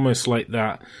 It's almost like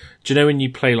that. Do you know when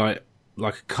you play like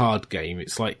a card game?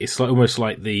 It's almost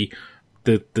like the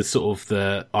sort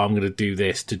of I'm going to do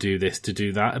this to do this to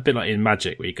do that. A bit like in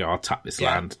Magic where you go, I'll tap this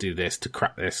land to do this, to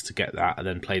crack this, to get that, and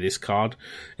then play this card.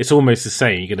 It's almost the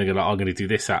same. You're going to go like, I'm going to do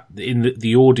this. In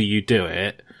the order you do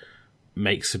it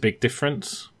makes a big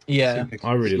difference. Yeah.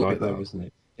 I really like that, that. isn't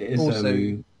it? It is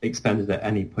Also- expanded at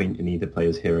any point in either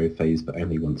player's hero phase, but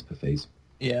only once per phase.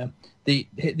 Yeah. The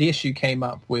issue came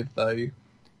up with, though,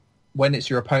 when it's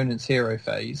your opponent's hero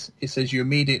phase, it says you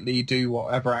immediately do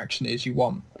whatever action it is you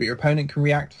want, but your opponent can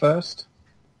react first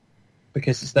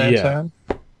because it's their turn,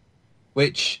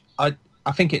 which I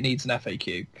think it needs an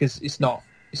FAQ because it's not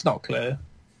clear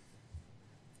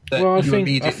that Well, I you think-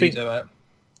 immediately do it.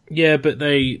 Yeah, but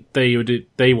they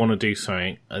want to do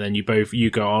something, and then you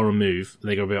go on a move, and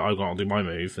they go, I'll do my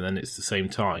move, and then it's the same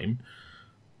time,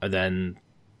 and then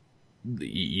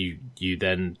you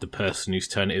then the person whose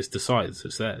turn it is decides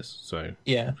it's theirs. So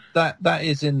Yeah, that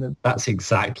is in the... That's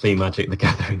exactly Magic the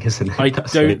Gathering, isn't it? I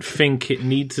That's don't it. think it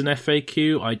needs an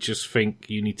FAQ. I just think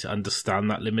you need to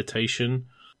understand that limitation.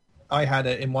 I had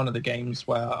it in one of the games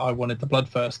where I wanted the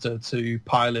Bloodthirster to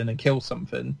pile in and kill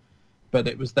something, but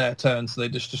it was their turn, so they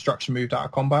just destruction moved out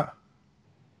of combat.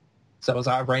 So I was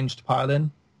out of range to pile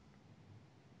in,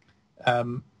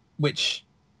 which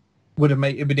would have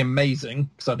made it would be amazing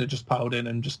because I'd have just piled in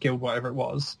and just killed whatever it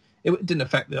was. It didn't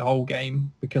affect the whole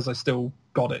game because I still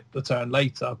got it the turn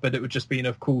later, but it would just be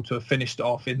enough cool to have finished it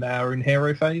off in their own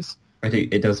hero phase.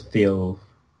 It does feel...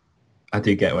 I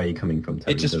do get where you're coming from,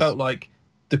 Tony. It just felt like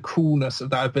the coolness of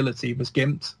that ability was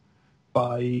gimped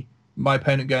by my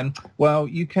opponent going, well,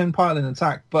 you can pile in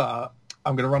attack, but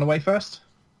I'm going to run away first.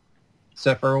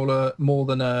 So if I roll more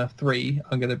than a 3,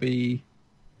 I'm going to be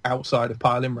outside of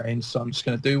pile-in range, so I'm just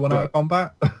going to do one out of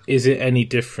combat. Is it any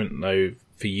different, though,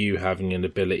 for you having an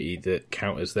ability that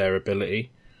counters their ability?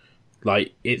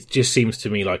 Like, it just seems to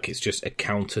me like it's just a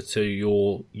counter to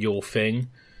your thing.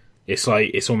 It's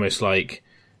almost like,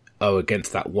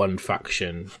 against that one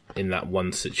faction in that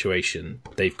one situation,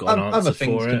 they've got an answer Other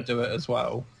things for can it. do it as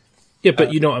well. Yeah,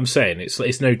 but you know what I'm saying?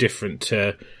 It's no different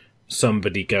to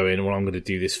somebody going, well, I'm going to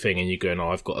do this thing, and you going,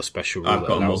 I've got a special rule I've that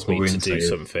got allows me to multiple do runes save.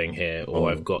 something here,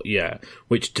 or I've got,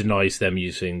 which denies them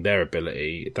using their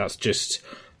ability.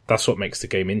 That's what makes the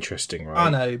game interesting, right? I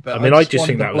know, but I just wanted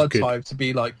think the that was Blood good. Tithe to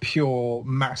be like pure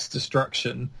mass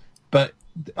destruction, but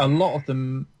a lot of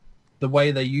them, the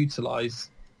way they utilise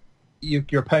your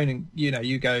opponent,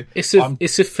 you go... It's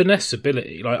a finesse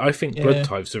ability. Like, I think Blood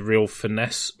Tithe's a real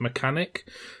finesse mechanic.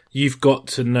 You've got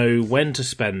to know when to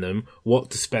spend them, what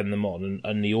to spend them on,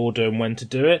 and the order and when to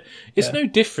do it. It's no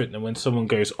different than when someone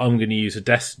goes, I'm going to use a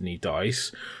Destiny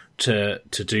dice to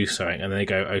do something, and they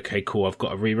go, okay, cool, I've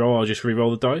got a reroll, I'll just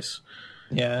reroll the dice.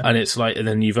 Yeah. And it's like, and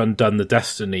then you've undone the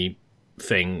Destiny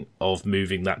thing of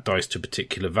moving that dice to a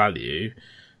particular value,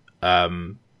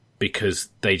 because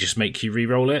they just make you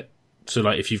reroll it. So,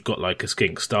 like, if you've got, like, a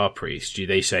Skink Star Priest,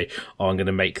 they say, I'm going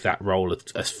to make that roll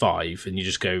as 5, and you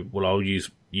just go, well, I'll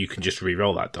use you can just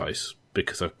re-roll that dice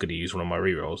because I'm going to use one of my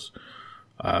re-rolls.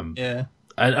 Yeah.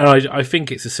 And I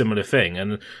think it's a similar thing.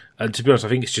 And to be honest, I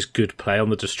think it's just good play on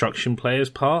the destruction player's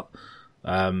part.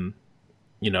 And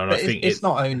I think it's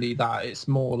not only that, it's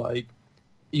more like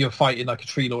you're fighting like a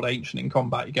Tree Lord Ancient in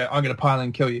combat. You go, I'm going to pile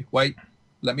and kill you. Wait,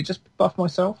 let me just buff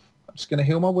myself. I'm just going to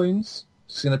heal my wounds.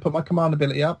 Just going to put my command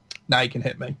ability up. Now you can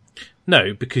hit me.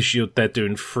 No, because they're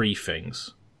doing free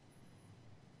things.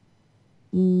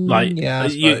 Like yeah,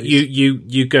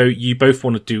 you both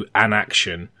want to do an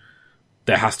action.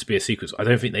 There has to be a sequence. I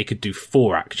don't think they could do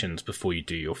 4 actions before you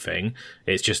do your thing.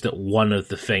 It's just that one of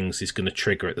the things is going to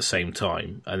trigger at the same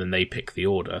time, and then they pick the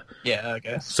order. Yeah, I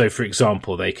guess. So, for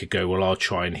example, they could go, well, I'll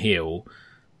try and heal,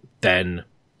 then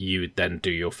you would then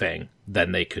do your thing.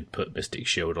 Then they could put Mystic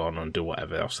Shield on and do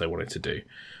whatever else they wanted to do.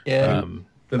 Yeah.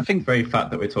 I think the very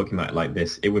fact that we're talking about it like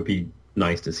this, it would be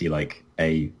nice to see like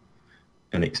an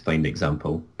explained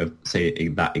example of, say,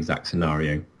 that exact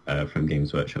scenario from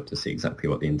Games Workshop to see exactly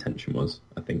what the intention was,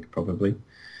 I think, probably.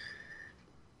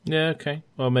 Yeah, okay.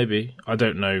 Well, maybe. I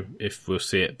don't know if we'll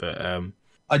see it, but...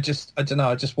 I don't know,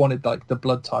 I just wanted like the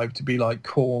blood type to be like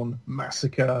Khorne,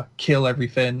 massacre, kill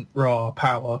everything, raw,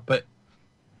 power, but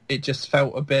it just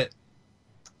felt a bit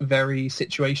very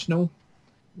situational.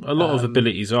 A lot of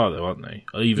abilities are, though, aren't they?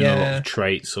 Even a lot of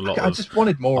traits, I just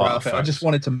wanted more out of it. I just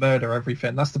wanted to murder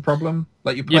everything. That's the problem.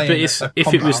 Like you're playing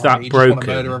if it was that broken,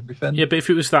 murder everything. Yeah, but if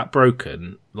it was that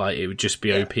broken, like it would just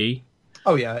be OP.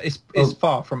 Oh yeah, it's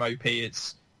far from OP.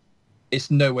 It's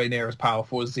nowhere near as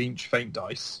powerful as Tzeentch Faint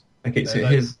Dice. Okay, so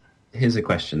here's a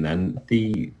question then: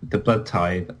 the Blood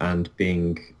Tithe and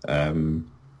being having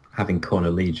Khorne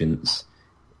allegiance.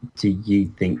 Do you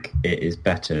think it is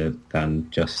better than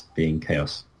just being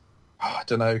Chaos? Oh, I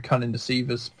don't know. Cunning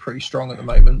Deceiver's pretty strong at the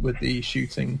moment with the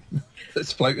shooting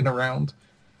that's floating around.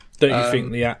 Don't you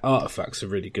think the artifacts are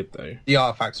really good, though? The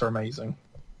artifacts are amazing.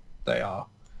 They are.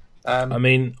 I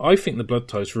mean, I think the Blood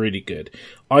Tithe is really good.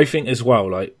 I think as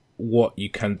well, like, what you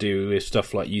can do is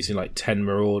stuff like using, like, 10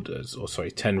 Marauders,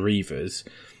 10 Reavers,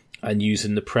 and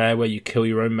using the prayer where you kill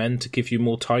your own men to give you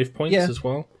more tithe points as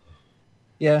well.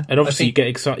 Yeah, and obviously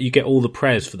you get all the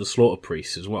prayers for the Slaughter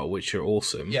Priests as well, which are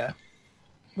awesome. Yeah,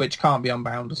 which can't be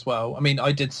unbound as well. I mean,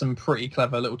 I did some pretty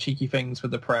clever little cheeky things with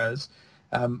the prayers.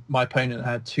 My opponent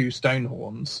had 2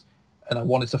 Stonehorns, and I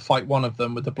wanted to fight one of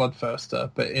them with the Bloodthirster,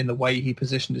 but in the way he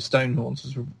positioned his Stonehorns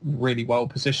was really well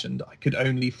positioned. I could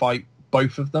only fight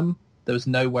both of them. There was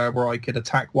nowhere where I could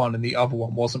attack one and the other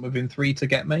one wasn't within 3 to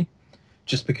get me,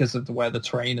 just because of where the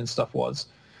terrain and stuff was.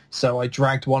 So I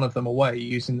dragged one of them away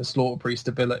using the Slaughter Priest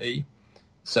ability,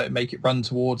 so it make it run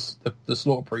towards the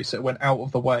Slaughter Priest. So it went out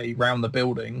of the way, round the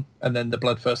building, and then the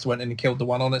Bloodthirster went in and killed the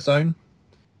one on its own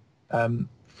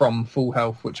from full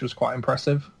health, which was quite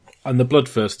impressive. And the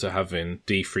Bloodthirster having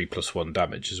D3+1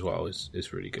 damage as well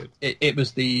is really good. It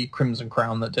was the Crimson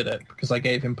Crown that did it, because I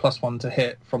gave him +1 to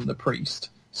hit from the Priest.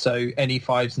 So any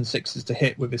 5s and 6s to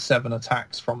hit with his 7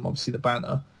 attacks from obviously the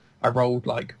banner. I rolled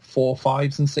like 4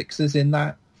 5s and 6s in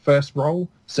that first roll,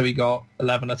 so he got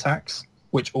 11 attacks,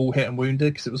 which all hit and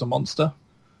wounded because it was a monster.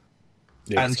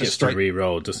 Yeah, and just straight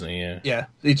re-roll, doesn't he? Yeah,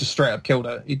 he just straight up killed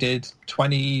it. He did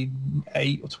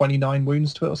 28 or 29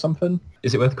 wounds to it or something.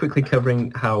 Is it worth quickly covering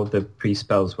how the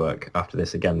pre-spells work after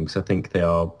this again? Because I think they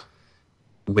are,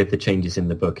 with the changes in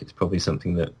the book, it's probably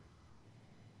something that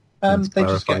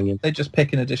they just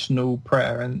pick an additional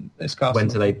prayer and it's cast. When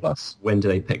do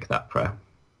they pick that prayer?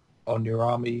 On your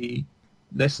army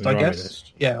list, I guess.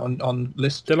 List. Yeah, on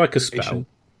list. They're like a spell.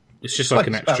 It's just like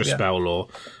an extra spell lore,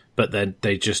 but then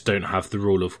they just don't have the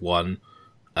rule of 1.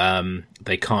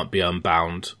 They can't be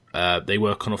unbound. They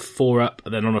work on a 4-up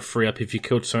and then on a 3-up if you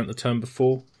killed something the turn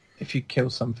before. If you kill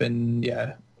something,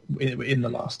 in the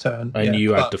last turn. And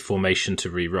you had the formation to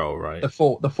re-roll, right? The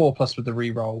 4+ with the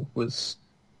re-roll was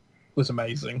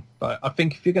amazing. But I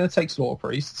think if you're going to take Slaughter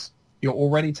Priests, you're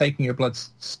already taking your Blood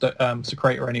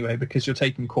Secretor anyway, because you're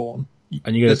taking Khorne.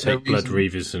 And you're going to take Blood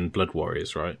Reavers and Blood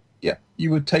Warriors, right? Yeah, you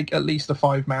would take at least a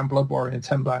 5-man Blood Warrior and a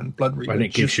 10-man Blood Reaver. And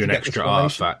it gives you an extra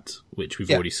artifact, which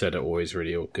we've already said are always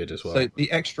really good as well. So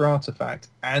the extra artifact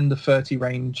and the 30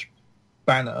 range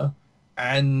banner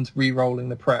and re-rolling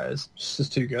the prayers,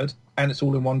 just too good. And it's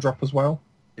all in one drop as well.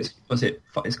 It's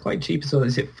quite cheap as well.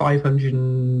 Is it 500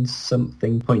 and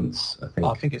something points, I think?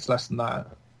 I think it's less than that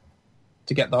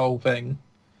to get the whole thing.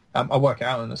 I'll work it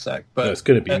out in a sec. But it's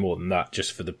going to be more than that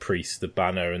just for the priest, the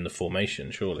banner, and the formation,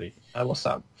 surely. What's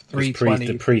that? 320.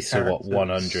 The priests are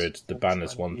 100, the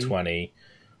banner's 120,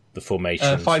 the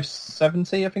formation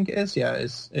 570, I think it is. Yeah,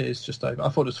 it is just over. I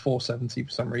thought it was 470 for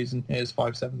some reason. It is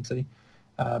 570.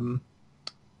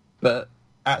 But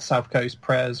at South Coast,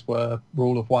 prayers were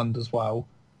rule of 1 as well.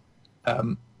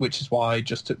 which is why I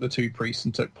just took the 2 priests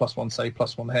and took +1 save,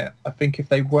 +1 hit. I think if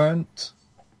they weren't,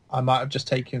 I might have just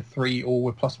taken 3 all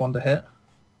with +1 to hit.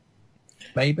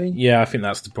 Maybe. Yeah, I think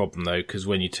that's the problem though, because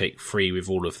when you take 3 with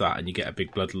all of that and you get a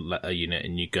big blood letter unit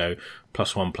and you go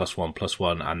 +1, +1,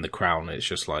 +1 and the crown, it's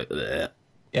just like, bleh.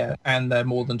 Yeah, and they're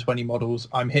more than 20 models.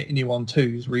 I'm hitting you on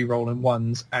 2s, re-rolling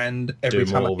 1s, and every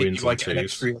time I hit you, I get an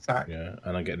extra attack. Yeah,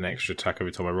 and I get an extra attack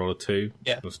every time I roll a 2.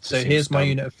 Yeah, so here's my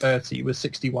unit of 30 with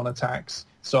 61 attacks.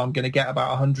 So I'm going to get about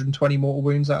 120 mortal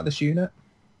wounds out of this unit.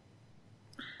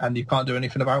 And you can't do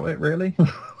anything about it, really.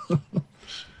 So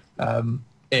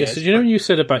do you know when you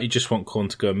said about you just want Khorne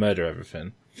to go and murder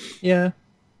everything? Yeah.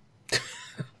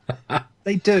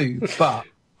 They do, but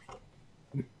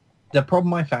the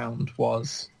problem I found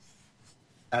was,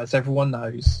 as everyone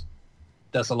knows,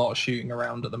 there's a lot of shooting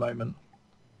around at the moment.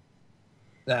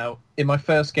 Now, in my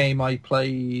first game, I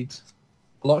played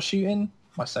a lot of shooting.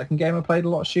 My second game, I played a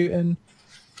lot of shooting.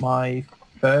 My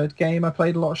third game, I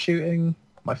played a lot of shooting.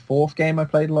 My fourth game, I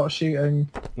played a lot of shooting.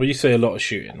 When you say a lot of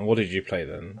shooting, what did you play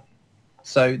then?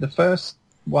 So the first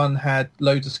one had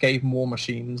loads of Skaven war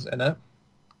machines in it.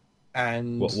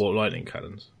 And what lightning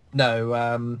cannons?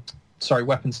 No,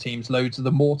 weapons teams. Loads of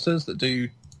the mortars that do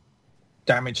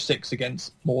damage 6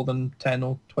 against more than 10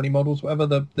 or 20 models, whatever.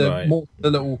 The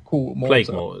little cool mortar.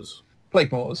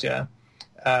 Plague mortars, yeah.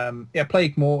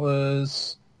 Plague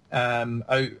mortars,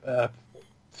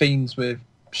 fiends with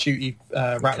shooty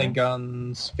rattling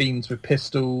guns, fiends with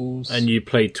pistols. And you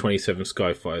played 27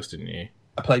 Skyfires, didn't you?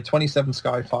 I played 27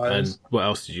 Skyfires. And what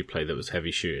else did you play that was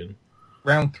heavy shooting?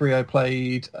 Round 3 I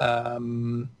played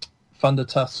Thunder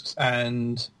Tusks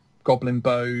and Goblin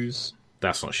Bows.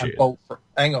 That's not shooting.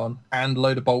 And a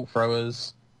load of bolt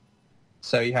throwers.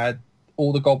 So you had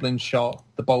all the goblins shot,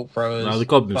 the bolt throwers. No, the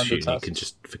goblins shooting, Tusks. You can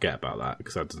just forget about that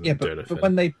because that doesn't do anything. But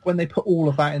when they put all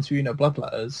of that into unit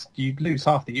bloodletters, you'd lose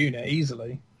half the unit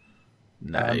easily.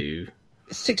 No.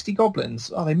 60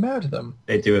 goblins. Oh, they murder them.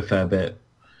 They do a fair bit.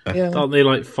 Yeah. Aren't they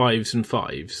like 5s and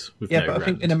 5s? With no but I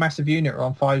think in a massive unit are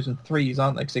on 5s and 3s,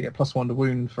 aren't they? Because they get +1 to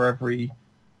wound for every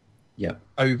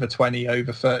over 20,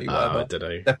 over 30, whatever. I don't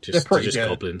know. They're pretty good.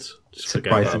 Goblins. Just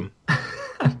forget about them.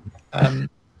 I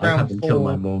haven't killed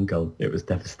my Morgul. It was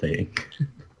devastating.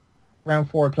 Round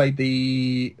 4, I played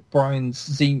the Brian's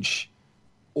Tzeentch.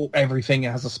 Everything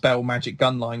has a spell magic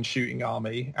gunline shooting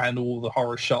army and all the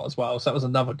horror shot as well. So that was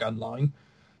another gunline.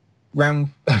 Round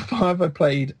 5, I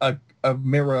played a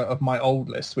mirror of my old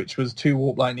list, which was 2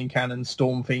 Warp Lightning Cannons,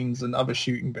 Storm Fiends, and other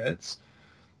shooting bits.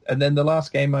 And then the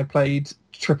last game, I played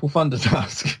triple Thunder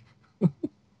Tusk.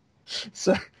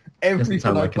 So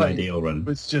everything I played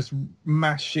was just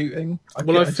mass shooting.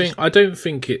 I don't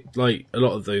think it, like, a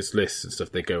lot of those lists and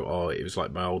stuff, they go, it was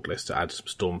like my old list to add some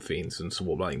Storm Fiends and some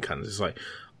Warp Lightning Cannons. It's like,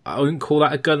 I wouldn't call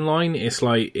that a gun line. It's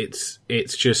like, it's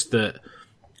just that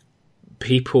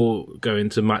people going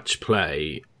to match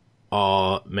play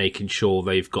are making sure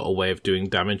they've got a way of doing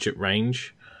damage at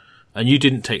range. And you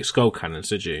didn't take Skull Cannons,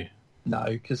 did you? No,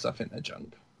 because I think they're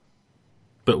junk.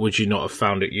 But would you not have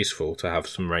found it useful to have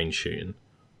some range shooting?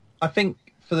 I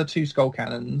think for the 2 Skull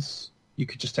Cannons, you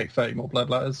could just take 30 more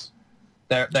Bloodletters.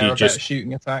 They're a better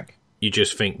shooting attack. You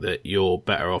just think that you're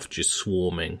better off just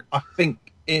swarming? I think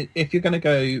if you're going to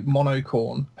go mono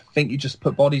Khorne, I think you just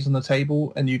put bodies on the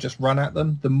table and you just run at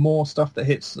them. The more stuff that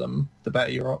hits them, the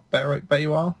better you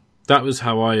are. That was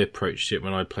how I approached it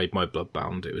when I played my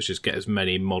Bloodbound. It was just get as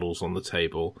many models on the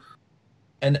table.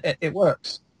 And it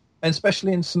works. And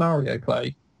especially in scenario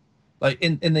play. Like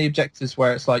in the objectives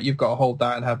where it's like you've got to hold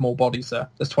that and have more bodies there.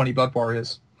 There's 20 Blood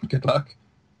Warriors. Good luck.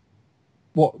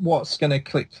 What's going to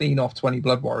clean off 20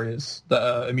 Blood Warriors that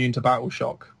are immune to battle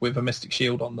shock with a Mystic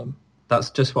Shield on them?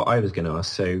 That's just what I was going to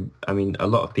ask. So, I mean, a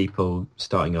lot of people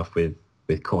starting off with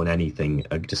Khorne anything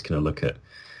are just going to look at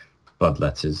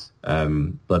Bloodletters.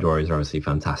 Blood Warriors are obviously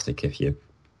fantastic if you've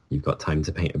got time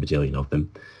to paint a bajillion of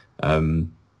them.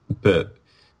 But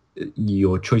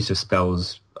your choice of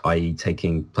spells, i.e.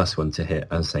 taking +1 to hit,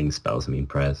 and saying spells, I mean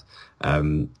prayers,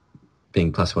 being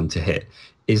 +1 to hit,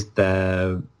 is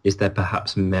there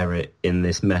perhaps merit in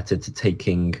this meta to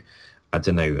taking, I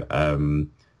don't know,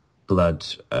 blood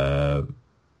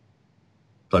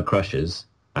crushers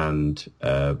and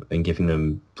giving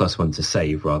them +1 to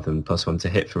save rather than +1 to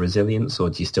hit for resilience, or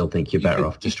do you still think you're better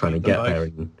off just trying to get there?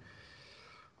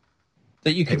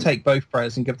 That you could take both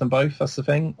prayers and give them both. That's the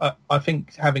thing. I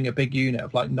think having a big unit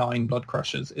of like 9 blood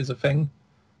crushers is a thing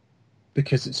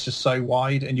because it's just so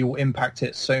wide and you'll impact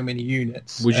it so many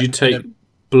units. Would you take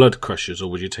blood crushers or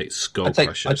would you take skull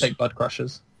crushers? I'd take blood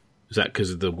crushers. Is that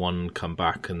because of the 1 come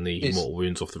back and the mortal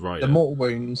wounds off the right? The mortal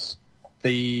wounds,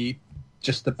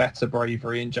 just the better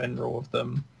bravery in general of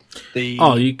them.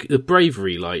 The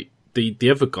bravery, like the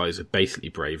other guys are basically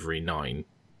bravery 9.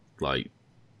 Like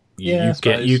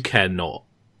you cannot,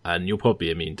 and you're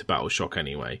probably immune to battle shock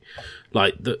anyway.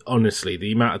 Like honestly,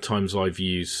 the amount of times I've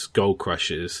used Skull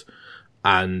Crushers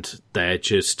and they're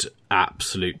just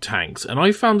absolute tanks. And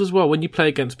I found as well, when you play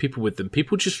against people with them,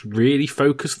 people just really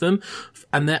focus them,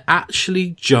 and they're actually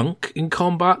junk in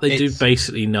combat. They do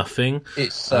basically nothing.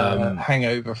 It's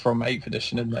hangover from 8th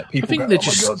edition, isn't it? People I think they're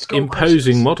just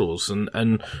imposing models, and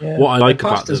what I like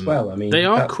about them, as well. I mean, they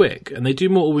are quick, and they do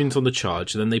mortal wounds on the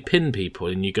charge, and then they pin people,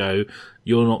 and you go,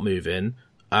 you're not moving.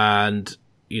 And,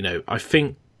 you know, I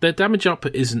think their damage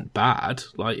output isn't bad.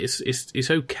 Like, it's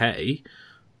okay.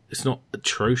 It's not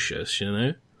atrocious, you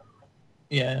know?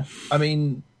 Yeah. I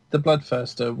mean, the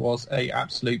Bloodthirster was a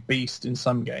absolute beast in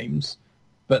some games,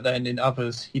 but then in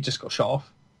others, he just got shot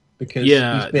off. Because he's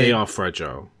big. They are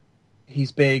fragile.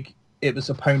 He's big. It was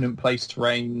opponent-placed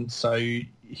terrain, so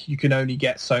you can only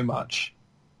get so much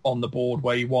on the board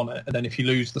where you want it. And then if you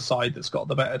lose the side that's got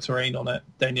the better terrain on it,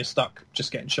 then you're stuck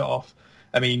just getting shot off.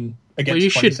 I mean, against you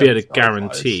should be able to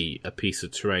guarantee a piece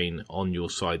of terrain on your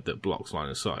side that blocks line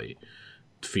of sight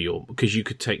because you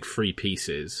could take 3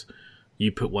 pieces,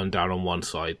 you put one down on one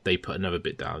side, they put another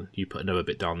bit down, you put another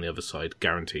bit down on the other side,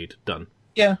 guaranteed, done.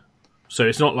 Yeah. So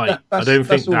it's not like I don't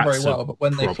think all that's very well, but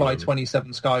when they fly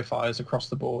 27 Skyfires across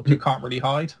the board, you can't really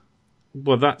hide.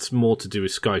 Well, that's more to do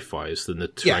with Skyfires than the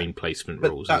terrain placement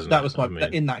rules. That was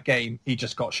in that game. He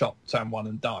just got shot turn 1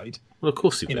 and died. Well, of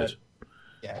course he would.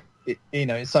 Yeah.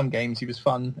 In some games he was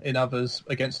fun. In others,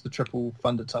 against the triple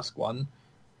Thunder Tusk one,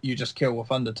 you just kill a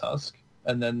Thunder Tusk,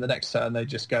 and then the next turn they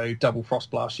just go double Frost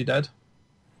Blast, you're dead.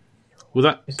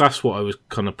 Well, that's what I was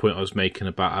kind of point I was making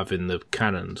about having the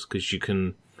cannons, because you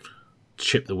can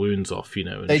chip the wounds off, you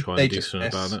know, and try and do something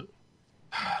about it.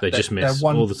 They just miss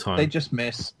all the time. They just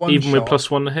miss. Even with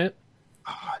 +1 to hit?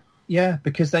 Yeah,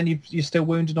 because then you're still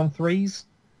wounded on 3s.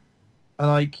 And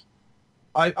like,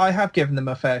 I have given them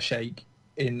a fair shake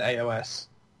in AOS,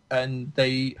 and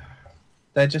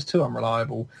they're just too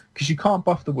unreliable, because you can't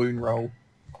buff the wound roll.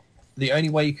 The only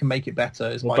way you can make it better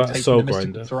is by taking the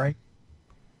mystical terrain.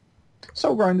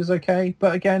 Soul Grinder's okay,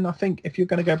 but again, I think if you're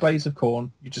going to go Blaze of Khorne,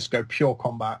 you just go pure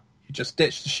combat. You just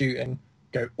ditch the shooting,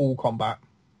 go all combat.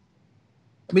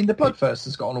 I mean, the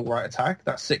Bloodthirster's got an all right attack.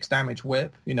 That's 6 damage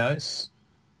whip. You know,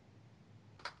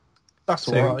 that's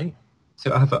all right.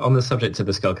 So on the subject of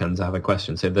the Skull Cannons, I have a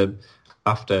question. So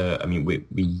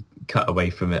we cut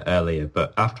away from it earlier,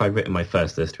 but after I'd written my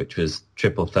first list, which was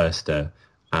Triple Thirster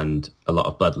and a lot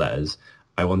of Bloodletters,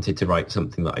 I wanted to write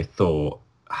something that I thought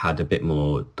had a bit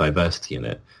more diversity in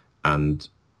it. And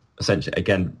essentially,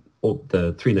 again, all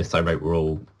the 3 lists I wrote were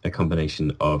all a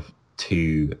combination of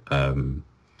two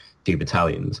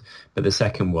battalions. But the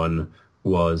second one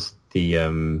was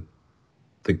the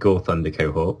Gore Thunder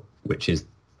cohort, which is,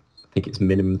 I think it's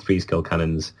minimum 3 Skull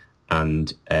Cannons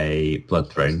and a Blood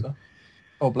Throne.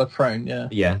 Oh, Blood Throne, yeah.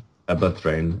 Yeah, a Blood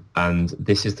Throne. And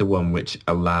this is the one which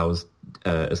allows,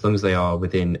 as long as they are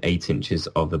within 8 inches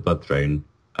of the Blood Throne,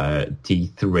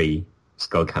 D3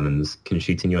 Skull Cannons can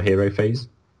shoot in your hero phase.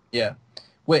 Yeah,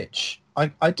 which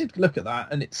I did look at that,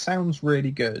 and it sounds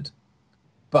really good,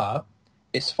 but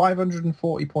it's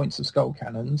 540 points of Skull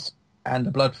Cannons and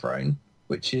a Blood Throne,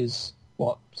 which is,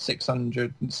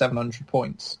 600, 700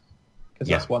 points? Because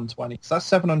that's 120. So that's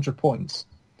 700 points.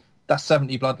 That's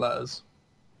 70 Bloodletters.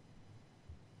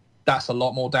 That's a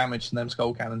lot more damage than them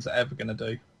Skull Cannons are ever going to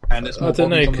do. And it's more I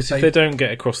don't know, because if they don't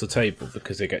get across the table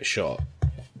because they get shot...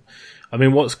 I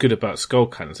mean, what's good about Skull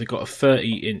Cannons, they've got a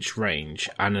 30-inch range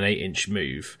and an 8-inch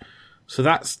move. So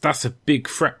that's a big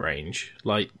threat range.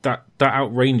 Like, that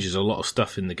outranges a lot of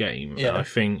stuff in the game. Yeah. And I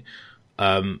think...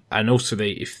 and also,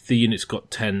 if the unit's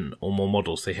got 10 or more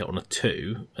models, they hit on a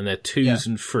 2, and they're 2s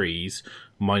and 3s,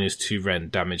 -2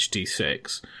 rend, damage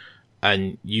D6.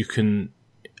 And you can...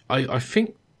 I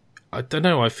think... I don't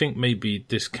know, I think maybe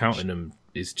discounting them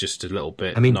is just a little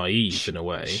bit naive in a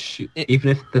way.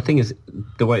 Even if the thing is,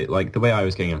 the way I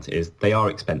was going at it is, they are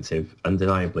expensive,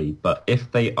 undeniably, but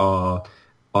if they are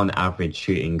on average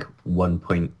shooting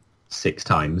 1.6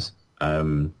 times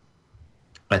a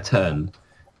turn,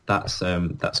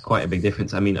 that's quite a big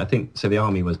difference. I mean, I think so. The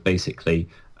army was basically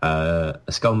a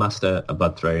Skullmaster, a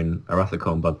Blood Throne, a Wrath of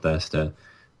Khorne Bloodthirster,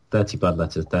 30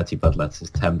 Bloodletters, 30 Bloodletters,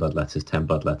 10 Bloodletters, 10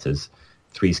 Bloodletters,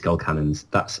 3 Skull Cannons.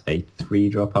 That's a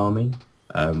 3-drop army.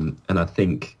 And I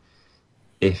think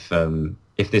if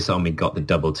this army got the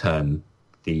double turn,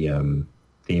 the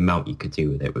amount you could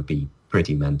do with it would be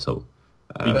pretty mental.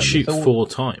 You can shoot 4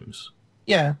 times.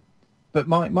 Yeah, but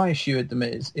my issue with them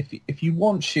is if you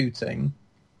want shooting,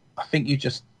 I think you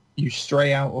you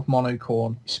stray out of mono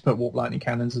Khorne, you just put warp lightning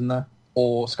cannons in there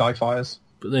or Skyfires.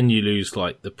 But then you lose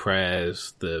like the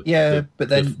prayers, then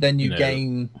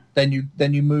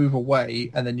you move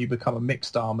away, and then you become a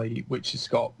mixed army, which has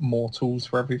got more tools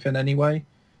for everything anyway.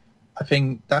 I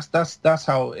think that's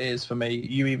how it is for me.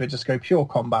 You either just go pure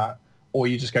combat, or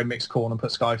you just go mixed Khorne and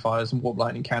put Skyfires and warp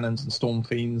lightning cannons and storm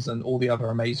fiends and all the other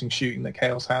amazing shooting that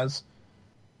Chaos has.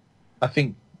 I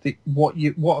think what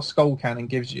a Skull Cannon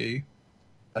gives you,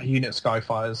 a unit of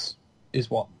Skyfires is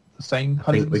what, the same 160?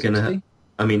 I think we're gonna.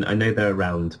 I mean, I know they're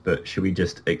around, but should we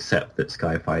just accept that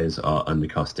Skyfires are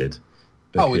undercosted?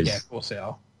 Oh, yeah, of course they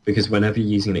are. Because whenever you're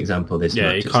using an example of this,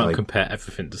 yeah, you can't compare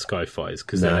everything to Skyfires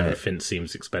because then everything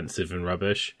seems expensive and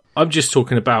rubbish. I'm just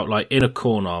talking about like in a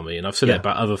Khorne army, and I've said it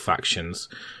about other factions.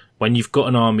 When you've got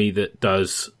an army that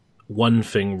does one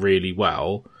thing really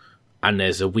well, and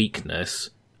there's a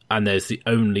weakness, and there's the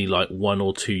only like 1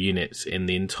 or 2 units in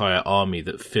the entire army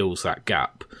that fills that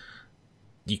gap.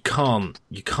 You can't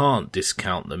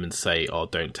discount them and say, "Oh,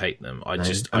 don't take them." I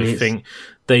think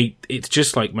it's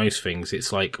just like most things.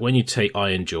 It's like when you take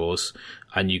Iron Jaws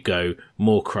and you go,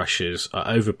 more Crushers are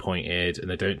overpointed and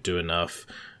they don't do enough,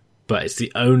 but it's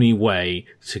the only way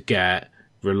to get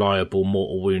reliable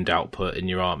mortal wound output in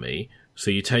your army. So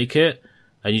you take it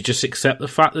and you just accept the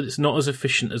fact that it's not as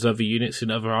efficient as other units in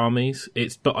other armies.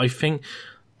 But I think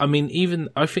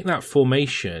that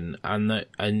formation and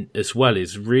as well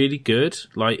is really good.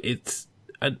 Like it's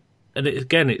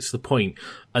it's the point.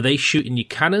 Are they shooting your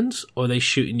cannons or are they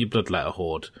shooting your Bloodletter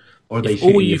Horde? Or are they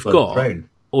shooting your Blood Throne?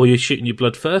 Or you're shooting your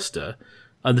Bloodthirster.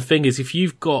 And the thing is, if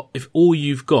all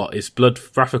you've got is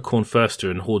Wrath of Khorne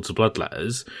and Hordes of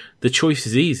Bloodletters, the choice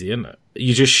is easy, isn't it?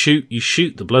 You just shoot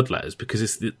the Bloodletters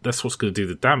because that's what's going to do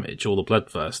the damage, or the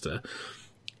Bloodthirster.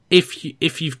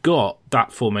 If you've got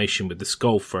that formation with the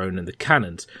Skull Throne and the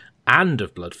cannons and a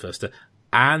Bloodthirster,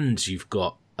 and you've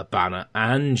got a banner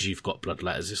and you've got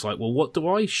Bloodletters, it's like, well, what do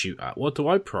I shoot at? What do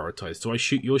I prioritise? Do I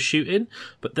shoot your shooting?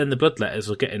 But then the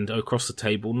Bloodletters are getting across the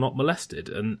table not molested,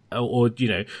 or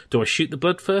do I shoot the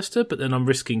Bloodthirster? But then I'm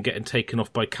risking getting taken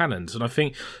off by cannons. And I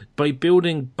think by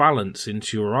building balance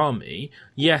into your army,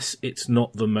 yes, it's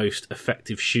not the most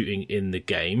effective shooting in the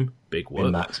game, big word,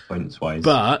 in max points wise,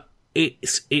 but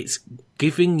it's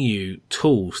giving you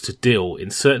tools to deal in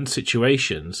certain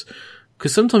situations.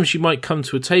 Because sometimes you might come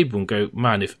to a table and go,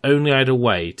 man, if only I had a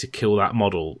way to kill that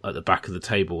model at the back of the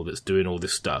table that's doing all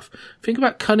this stuff. Think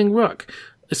about Cunning Ruck.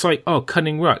 It's like, oh,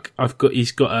 Cunning Ruck,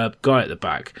 he's got a guy at the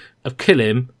back. I kill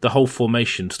him, the whole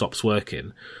formation stops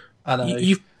working. I know.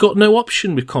 You've got no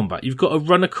option with combat. You've got to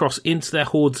run across into their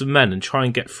hordes of men and try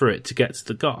and get through it to get to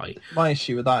the guy. My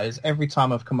issue with that is every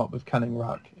time I've come up with Cunning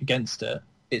Ruck against it,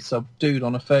 it's a dude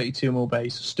on a 32mm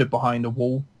base stood behind a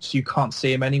wall, so you can't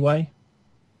see him anyway.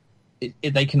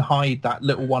 They can hide that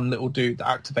little dude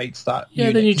that activates that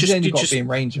unit. Then he's only got to be in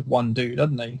range of one dude,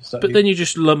 doesn't he? So, but then you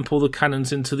just lump all the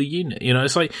cannons into the unit.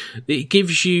 It's like it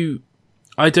gives you.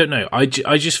 I don't know. I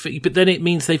just think, but then it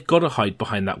means they've got to hide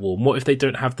behind that wall. And what if they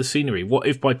don't have the scenery? What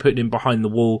if by putting him behind the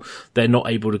wall, they're not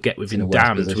able to get within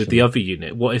damned with the other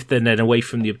unit? What if they're then away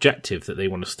from the objective that they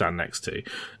want to stand next to?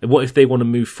 And what if they want to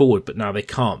move forward, but now they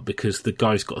can't because the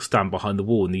guy's got to stand behind the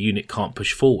wall and the unit can't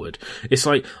push forward? It's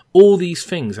like all these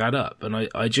things add up. And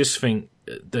I just think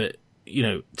that,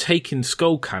 taking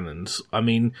skull cannons, I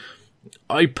mean,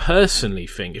 I personally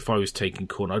think if I was taking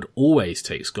Khorne, I'd always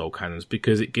take Skull Cannons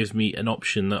because it gives me an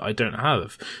option that I don't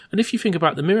have. And if you think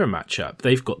about the mirror matchup,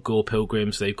 they've got Gore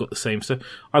Pilgrims, they've got the same stuff.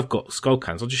 I've got Skull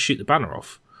Cannons, I'll just shoot the banner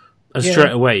off. And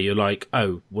straight away you're like,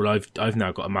 oh, well, I've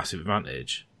now got a massive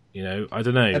advantage. I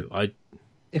don't know.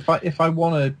 If I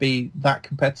want to be that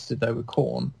competitive though with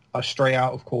Khorne, I stray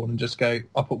out of Khorne and just go,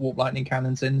 I'll put Warp Lightning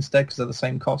Cannons in instead because they're the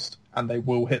same cost and they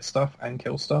will hit stuff and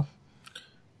kill stuff.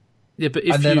 Yeah, but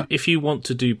if you want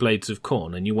to do Blades of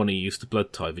Khorne and you want to use the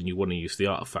Blood Tithe and you want to use the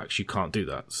artifacts, you can't do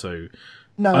that. So,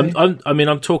 no,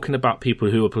 I'm talking about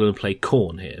people who are going to play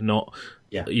Khorne here, not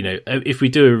if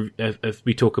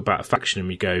we talk about a faction and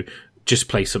we go just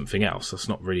play something else, that's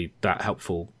not really that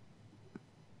helpful.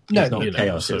 No, it's not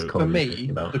chaos. So for me,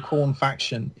 the Khorne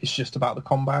faction is just about the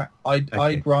combat.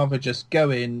 I'd rather just go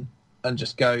in and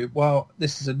just go, well,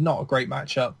 this is not a great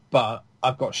matchup, but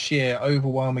I've got sheer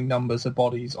overwhelming numbers of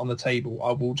bodies on the table.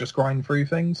 I will just grind through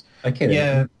things. Okay.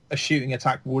 Yeah, a shooting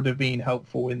attack would have been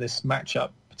helpful in this matchup,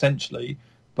 potentially,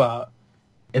 but...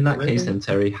 In that case then,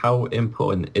 Terry, how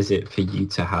important is it for you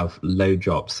to have low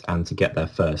drops and to get there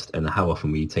first, and how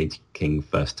often were you taking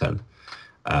first turn?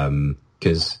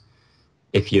 Because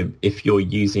if you're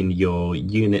using your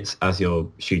units as you're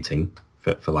shooting,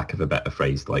 for lack of a better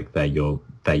phrase, like they're your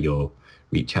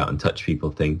reach out and touch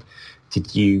people thing.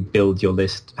 Did you build your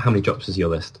list? How many drops was your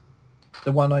list?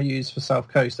 The one I used for South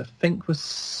Coast, I think, was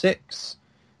 6.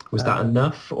 Was that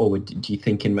enough, or do you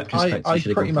think in retrospect you should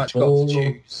have pretty gone much for got 4? to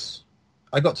choose.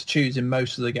 I got to choose in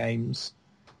most of the games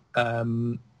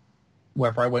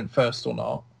whether I went first or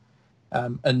not.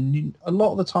 And a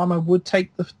lot of the time I would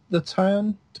take the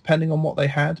turn, depending on what they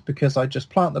had, because I just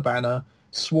plant the banner,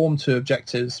 swarm 2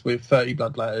 objectives with 30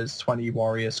 Bloodletters, 20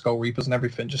 Warriors, Skull Reapers and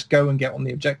everything. Just go and get on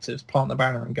the objectives, plant the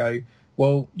banner and go,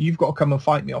 well, you've got to come and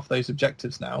fight me off those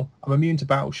objectives now. I'm immune to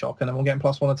Battle Shock and I'm getting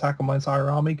 +1 attack on my entire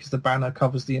army because the banner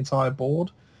covers the entire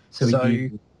board. So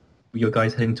your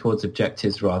guys heading towards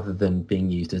objectives rather than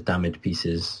being used as damage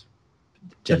pieces?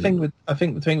 I think the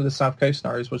thing with the South Coast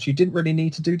scenarios was you didn't really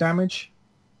need to do damage.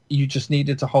 You just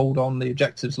needed to hold on the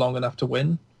objectives long enough to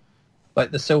win.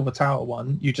 Like the Silver Tower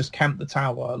one, you just camped the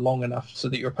tower long enough so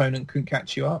that your opponent couldn't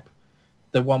catch you up.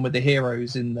 The one with the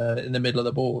heroes in the middle of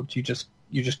the board, you just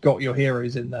got your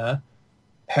heroes in there,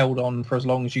 held on for as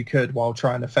long as you could while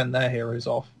trying to fend their heroes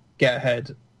off, get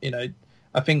ahead.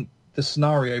 I think the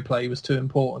scenario play was too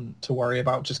important to worry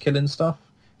about just killing stuff,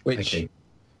 which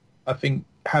I think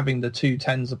having the 2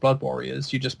 10s of Blood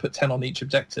Warriors, you just put 10 on each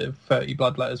objective, 30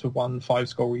 Bloodletters with 1, 5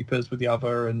 Skull Reapers with the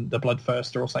other, and the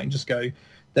Bloodthirster or something. Just go,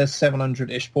 there's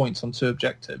 700-ish points on 2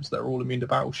 objectives that are all immune to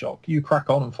Battle Shock. You crack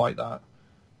on and fight that.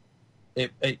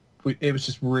 It was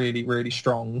just really, really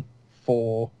strong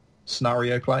for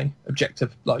scenario play,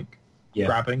 objective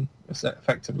grabbing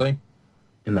effectively.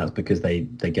 And that's because they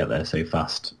get there so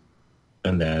fast,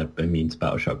 and they're immune to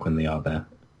Battle Shock when they are there.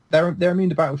 They're immune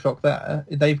to Battle Shock there.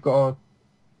 They've got to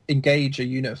engage a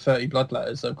unit of 30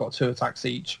 Bloodletters that have got 2 attacks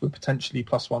each with potentially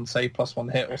 +1 save,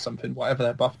 +1 hit or something, whatever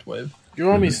they're buffed with.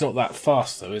 Your army's not that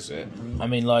fast though, is it? I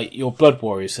mean, like, your Blood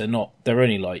Warriors, they're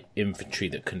only like infantry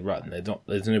that can run.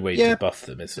 There's no way to buff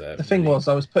them, is there? The thing was,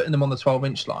 I was putting them on the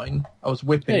 12-inch line. I was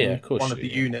whipping one of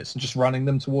the units and just running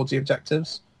them towards the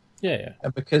objectives. Yeah.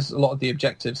 And because a lot of the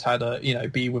objectives had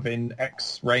be within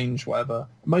X range, whatever,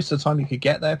 most of the time you could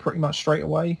get there pretty much straight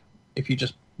away if you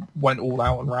just went all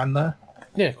out and ran there.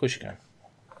 Yeah, of course you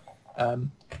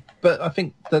can. But I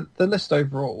think the list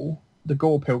overall, the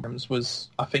Gore Pilgrims was,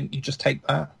 I think you just take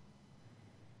that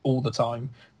all the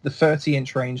time. The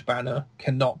 30-inch range banner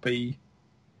cannot be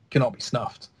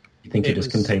snuffed. You think it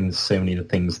just contains so many of the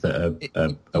things that are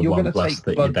you're 1+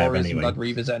 that you're there anyway. And Blood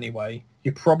Reavers anyway.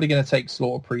 You're probably going to take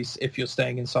Slaughter Priests if you're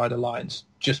staying inside Alliance,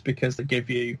 just because they give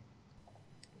you...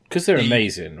 Because they're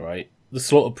amazing, right? The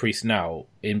Slaughter Priests now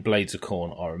in Blades of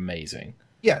Khorne are amazing.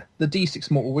 Yeah, the D6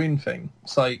 mortal wound thing.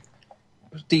 It's like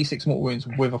D6 mortal wounds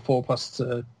with a 4+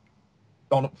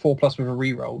 with a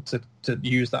reroll to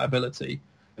use that ability.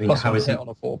 I mean, +1 hit on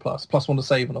a 4+, +1 to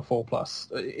save on a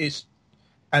 4+.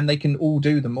 And they can all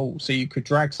do them all. So you could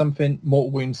drag something,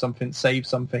 mortal wound something, save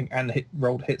something, and hit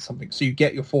something. So you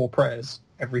get your 4 prayers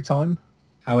every time.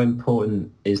 How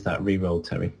important is that reroll,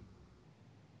 Terry?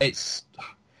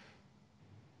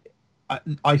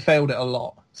 I failed it a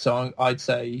lot, so I'd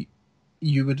say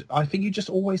I think you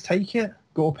just always take it.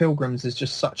 Gore Pilgrims is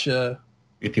just such a...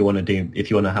 If you want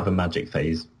to have a magic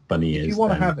phase, Bunny is... If you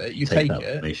want to have it, you take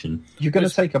it. Formation. You're going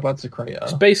to take a Bloodsecrator.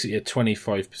 It's basically a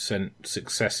 25%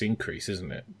 success increase,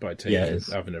 isn't it? By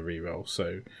having a reroll.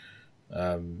 So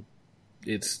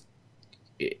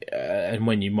and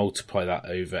when you multiply that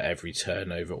over every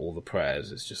turn, over all the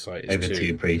prayers, it's just like... It's over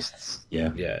 2 priests,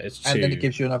 yeah. Yeah, it's 2. And then it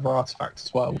gives you another artifact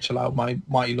as well, which allowed my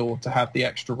Mighty Lord to have the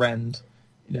extra rend.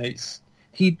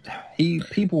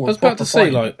 People were... I was about to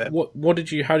say, like,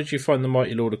 how did you find the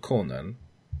Mighty Lord of Khorne then?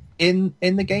 In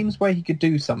the games where he could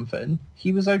do something,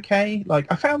 he was okay.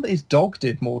 Like, I found that his dog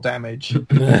did more damage.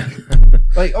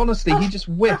 Like, honestly, he just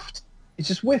whiffed. He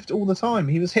just whiffed all the time.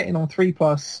 He was hitting on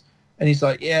 3+, and he's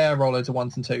like, yeah, roll loads of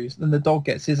 1s and 2s. Then the dog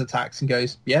gets his attacks and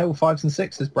goes, yeah, well, 5s and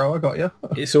 6s, bro, I got you.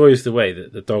 It's always the way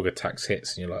that the dog attacks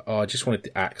hits, and you're like, oh, I just wanted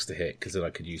the axe to hit, because then I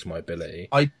could use my ability.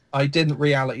 I didn't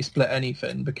reality split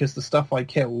anything, because the stuff I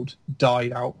killed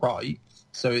died outright,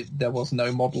 so there was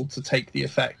no model to take the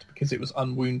effect, because it was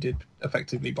unwounded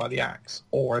effectively by the axe,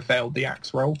 or I failed the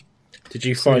axe roll. Did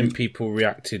you find people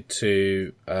reacted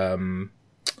to...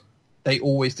 They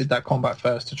always did that combat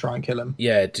first to try and kill him.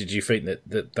 Yeah, did you think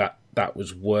that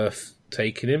was worth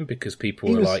taking him, because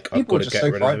people were like, I've got to get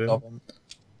rid of him?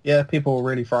 Yeah, people were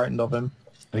really frightened of him.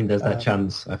 I mean, there's that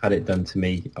chance. I've had it done to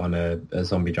me on a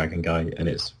zombie dragon guy, and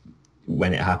it's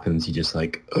when it happens, you just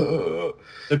like, ugh.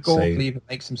 The Gore Cleaver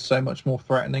makes him so much more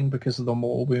threatening because of the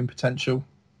mortal wound potential.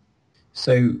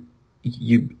 So,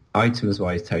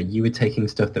 items-wise, Terry, you were taking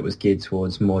stuff that was geared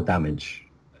towards more damage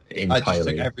entirely. I just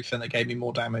took everything that gave me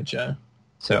more damage, yeah.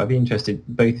 So I'd be interested,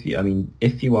 both of you. I mean,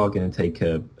 if you are going to take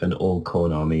an all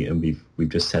Khorne army, and we've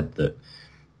just said that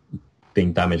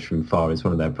being damaged from far is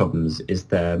one of their problems, is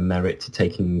there merit to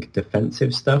taking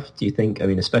defensive stuff? Do you think? I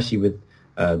mean, especially with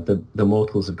the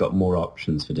Mortals have got more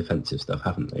options for defensive stuff,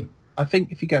 haven't they? I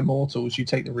think if you go Mortals, you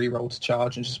take the reroll to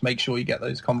charge and just make sure you get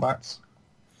those combats.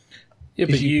 Yeah,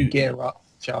 but you can gear up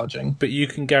charging. But you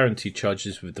can guarantee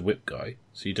charges with the whip guy,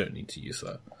 so you don't need to use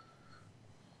that.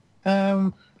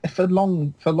 For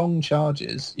long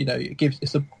charges,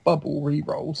 it's a bubble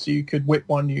reroll, so you could whip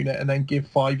one unit and then give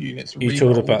 5 units. You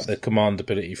talked about the command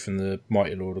ability from the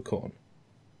Mighty Lord of Khorne.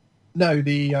 No,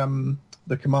 the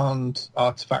command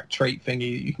artifact trait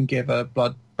thingy. You can give a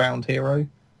blood-bound hero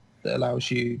that allows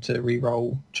you to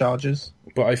reroll charges.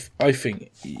 But I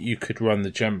think you could run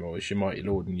the general as your Mighty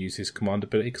Lord and use his command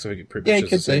ability, because I think it pretty much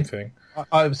does the same thing. I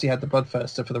obviously had the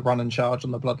Bloodthirster for the run and charge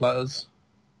on the Bloodletters,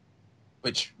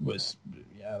 which was,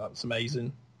 that was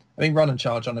amazing. I mean, run and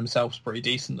charge on himself's pretty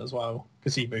decent as well,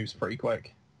 because he moves pretty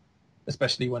quick,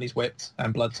 especially when he's whipped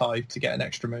and blood tithe to get an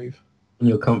extra move. And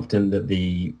you're confident that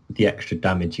the extra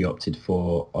damage you opted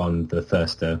for on the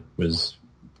Thirster was...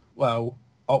 Well,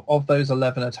 of those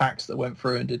 11 attacks that went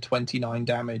through and did 29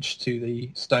 damage to the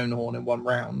Stonehorn in one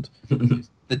round, the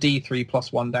D3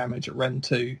 plus 1 damage at Ren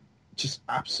 2 just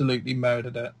absolutely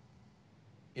murdered it.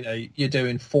 You're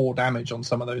doing 4 damage on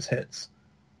some of those hits.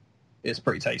 It's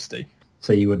pretty tasty.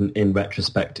 So you wouldn't, in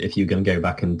retrospect, if you're going to go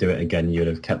back and do it again, you'd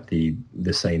have kept the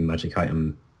same magic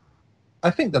item? I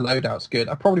think the loadout's good.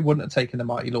 I probably wouldn't have taken the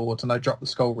Mighty Lords, and I dropped the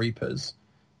Skull Reapers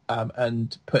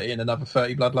and put in another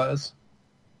 30 Bloodletters.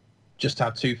 Just to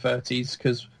have 2 30s,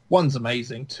 because 1's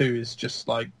amazing, 2 is just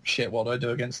like, shit, what do I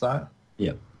do against that?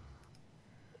 Yeah.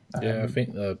 I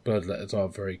think the Bloodletters are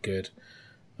very good.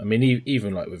 I mean,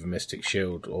 even like with a Mystic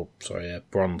Shield,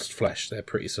 Bronzed Flesh, they're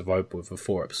pretty survivable with a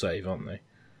 4-up save, aren't they?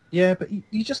 Yeah, but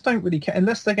you just don't really care.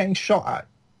 Unless they're getting shot at,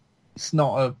 it's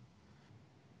not a...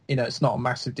 it's not a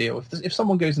massive deal. If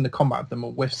someone goes into combat with them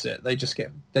or whiffs it, they just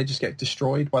get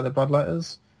destroyed by the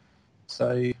Bloodletters.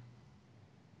 So...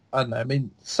 I don't know. I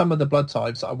mean, some of the blood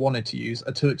types that I wanted to use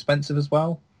are too expensive as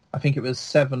well. I think it was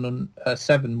 7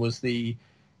 was the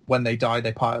when they die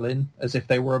they pile in as if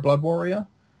they were a blood warrior.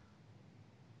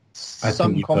 I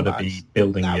think you've got to be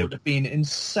building that would have been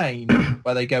insane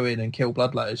where they go in and kill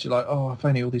bloodletters. You're like, oh, if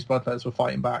only all these bloodletters were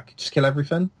fighting back, just kill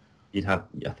everything.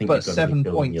 But 7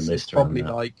 points is probably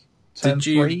like turn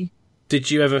 3.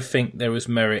 Did you ever think there was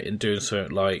merit in doing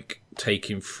something like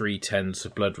taking 3 10s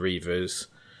of Blood Reavers?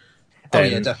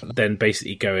 Definitely. Then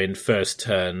basically go in first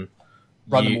turn,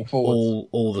 run them all forwards.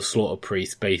 All the Slaughter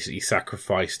Priests basically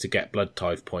sacrifice to get blood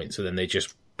tithe points, and then they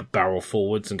just barrel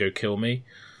forwards and go kill me.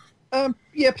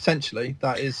 Yeah, potentially.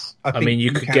 That is. I mean,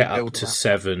 you could get up to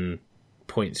 7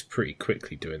 points pretty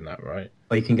quickly doing that, right?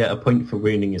 Or you can get a point for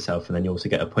wounding yourself, and then you also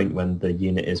get a point when the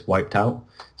unit is wiped out.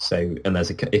 So, and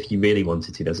if you really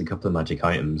wanted to, there's a couple of magic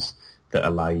items that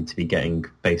allow you to be getting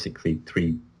basically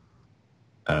 3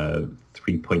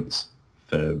 points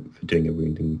for doing a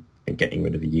wounding and getting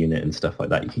rid of a unit and stuff like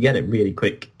that. You can get it really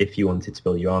quick if you wanted to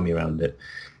build your army around it.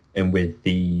 And with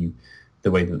the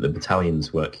way that the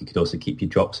battalions work, you could also keep your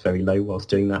drops very low whilst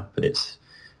doing that. But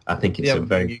I think it's the other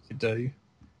thing you could do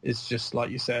is just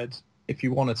like you said, if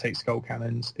you want to take skull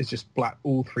cannons, is just black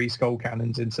all 3 skull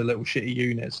cannons into little shitty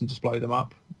units and just blow them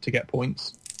up to get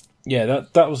points. Yeah,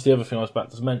 that was the other thing I was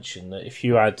about to mention, that if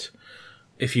you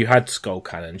had skull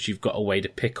cannons, you've got a way to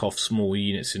pick off small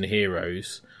units and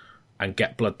heroes and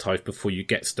get blood tithe before you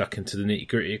get stuck into the nitty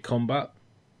gritty of combat.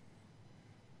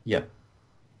 Yeah.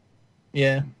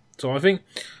 Yeah. So I think,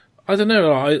 I don't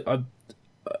know,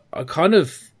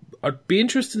 I'd be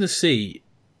interested to see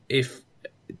if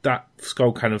that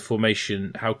skull cannon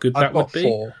formation, how good that would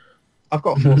be. I've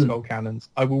got 4 skull cannons.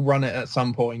 I will run it at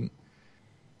some point.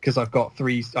 Because I've got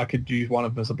 3, I could use one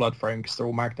of them as a blood throne because they're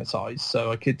all magnetized.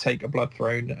 So I could take a blood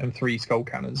throne and 3 skull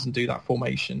cannons and do that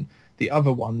formation. The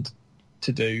other one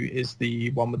to do is the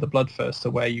one with the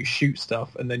Bloodthirster, where you shoot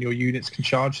stuff and then your units can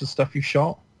charge the stuff you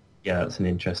shot. Yeah, that's an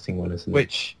interesting one, isn't it?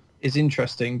 Which is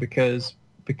interesting because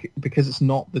it's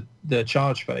not the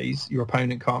charge phase. Your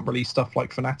opponent can't release stuff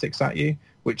like Fanatics at you,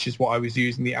 which is what I was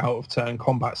using the out of turn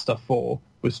combat stuff for,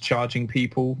 was charging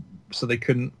people so they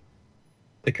couldn't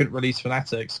release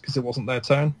Fanatics because it wasn't their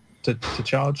turn to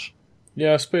charge.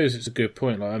 Yeah, I suppose it's a good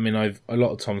point. Like, I mean, a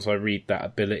lot of times I read that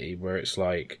ability where it's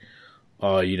like,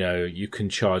 you can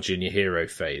charge in your hero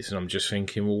phase, and I'm just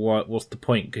thinking, well, what's the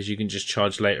point? Because you can just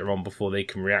charge later on before they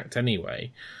can react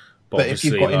anyway. But if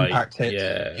you've got impact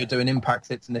hits, you're doing impact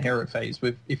hits in the hero phase.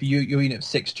 If your unit of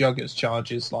 6 Juggers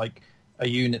charges like a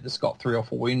unit that's got 3 or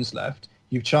 4 wounds left,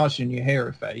 you've charged in your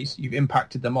hero phase, you've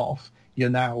impacted them off. you're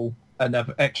now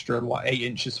another extra 8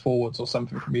 inches forwards or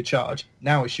something from your charge.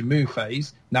 Now it's your move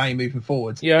phase. Now you're moving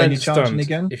forwards. Yeah, then I you're charging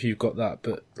understand again. if you've got that,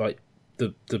 but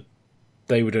the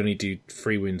they would only do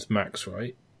 3 wounds max,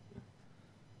 right?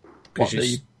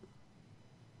 Because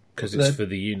it's for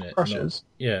the unit. Crushers.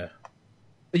 Yeah.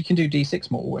 But you can do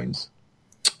D6 mortal wounds.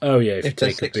 Oh yeah, if you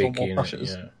there's take a 6 or big more unit.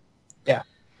 crushers. Yeah.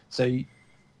 So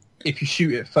if you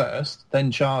shoot it first,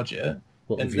 then charge it.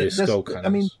 What then with your skull cannons? I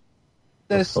mean,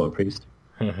 there's Priest.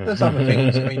 there's other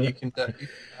things. I mean, you can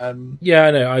do. Yeah,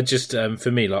 I know. I just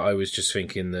for me, I was just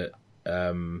thinking that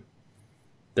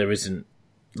there isn't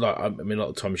I mean, a lot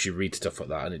of times you read stuff like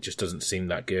that and it just doesn't seem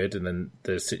that good, and then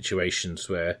there's situations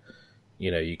where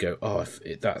you go, oh,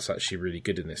 that's actually really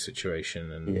good in this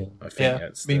situation, and I think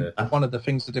that's one of the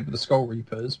things I did with the Skull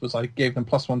Reapers was I gave them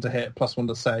 +1 to hit, +1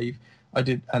 to save.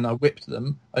 I whipped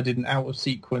them. I did an out of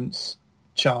sequence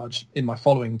charge in my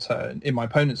following turn, in my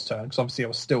opponent's turn, because obviously I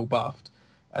was still buffed,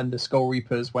 and the Skull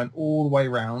Reapers went all the way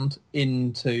around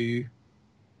into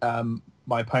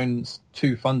my opponent's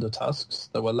 2 Thunder Tusks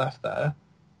that were left there.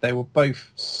 They were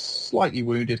both slightly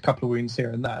wounded, a couple of wounds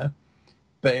here and there,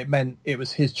 but it meant it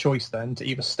was his choice then to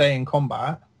either stay in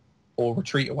combat or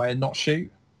retreat away and not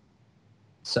shoot.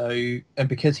 So, and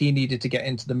because he needed to get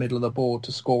into the middle of the board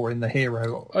to score in the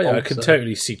hero. Oh yeah, I could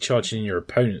totally see charging your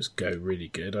opponents go really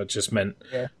good. I just meant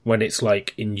when it's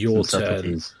in your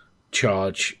turn,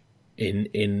 charge in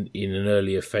an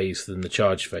earlier phase than the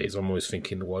charge phase. I'm always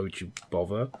thinking, why would you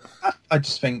bother? I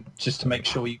just think just to make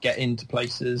sure you get into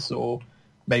places, or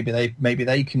maybe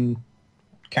they can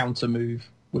counter move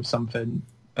with something.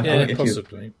 Yeah,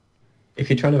 possibly. If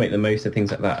you're trying to make the most of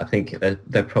things like that, I think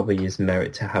there probably is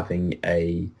merit to having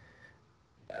a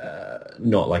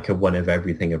not like a one of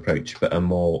everything approach, but a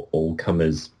more all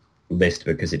comers list,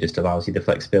 because it just allows you the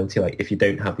flexibility. Like if you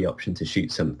don't have the option to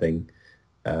shoot something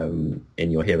in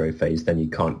your hero phase, then you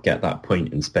can't get that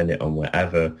point and spend it on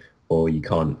wherever, or you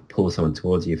can't pull someone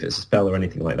towards you if it's a spell or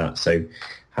anything like that. So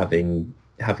having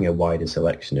a wider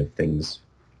selection of things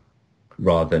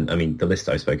rather than, I mean, the list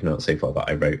I've spoken about so far that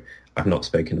I wrote, I've not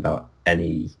spoken about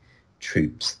any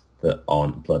troops that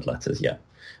aren't bloodletters yet.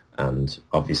 And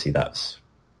obviously that's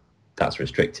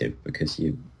restrictive because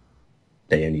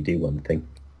they only do one thing.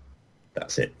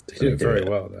 That's it. They do it very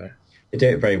well, though. They do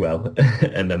it very well,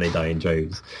 and then they die in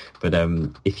droves. But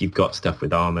if you've got stuff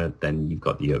with armor, then you've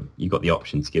got the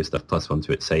option to give stuff +1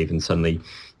 to its save, and suddenly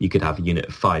you could have a unit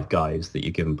of 5 guys that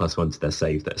you give them +1 to their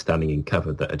save that are standing in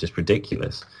cover that are just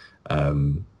ridiculous.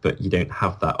 But you don't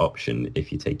have that option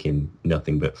if you take in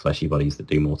nothing but fleshy bodies that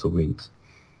do mortal wounds.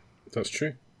 That's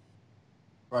true.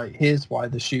 Right, here's why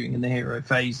the shooting in the hero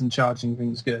phase and charging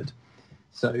things good.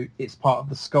 So it's part of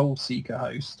the Skull Seeker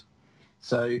host.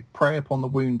 So prey upon the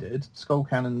wounded, skull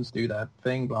cannons do their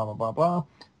thing, blah, blah, blah, blah.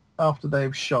 After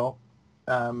they've shot,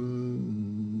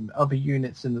 other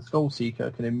units in the Skull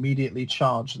Seeker can immediately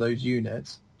charge those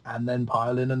units and then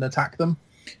pile in and attack them.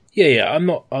 Yeah,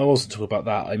 I wasn't talking about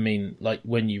that. I mean,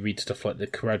 when you read stuff like the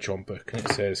Kharadron book and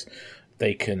it says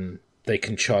they can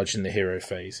charge in the hero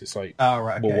phase. It's like, oh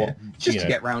right, okay, well, just to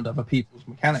get round other people's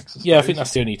mechanics. Yeah, I think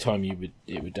that's the only time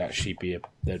it would actually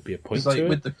there'd be a point to it.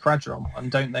 With the Kharadron one,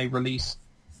 don't they release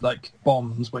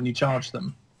bombs when you charge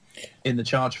them in the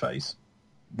charge phase?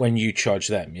 When you charge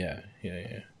them, yeah.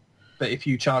 But if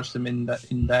you charge them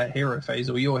in their hero phase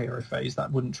or your hero phase,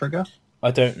 that wouldn't trigger. I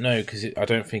don't know because I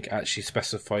don't think it actually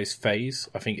specifies phase.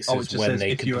 I think it says when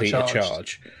they complete a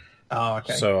charge. Oh,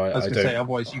 okay. So I was going to say,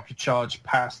 otherwise you could charge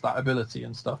past that ability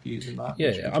and stuff using that.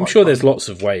 Yeah, I'm sure there's lots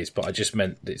of ways, but I just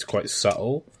meant that it's quite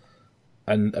subtle.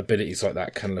 And abilities like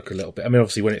that can look a little bit... I mean,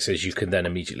 obviously, when it says you can then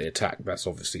immediately attack, that's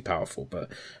obviously powerful.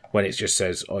 But when it just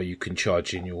says, oh, you can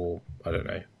charge in your... I don't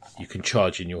know. You can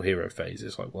charge in your hero phase.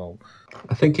 It's like, well...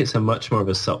 I think it's a much more of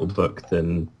a subtle book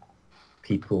than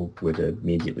people would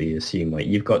immediately assume.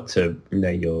 You've got to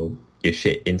know your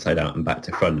shit inside out and back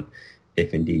to front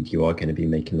if indeed you are going to be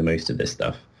making the most of this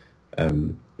stuff.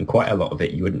 And quite a lot of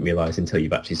it you wouldn't realise until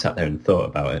you've actually sat there and thought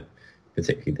about it,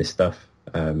 particularly this stuff.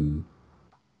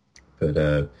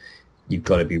 But you've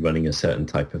got to be running a certain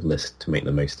type of list to make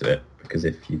the most of it, because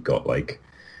if you've got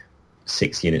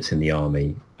 6 units in the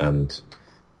army and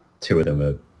 2 of them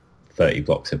are 30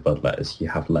 blocks of bloodletters, you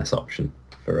have less option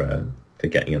for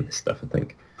getting on this stuff, I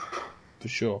think. For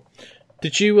sure.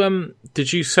 Did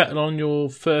you settle on your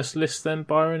first list then,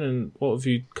 Byron? And what have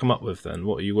you come up with then?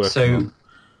 What are you working on?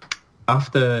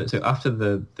 After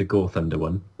the Gore Thunder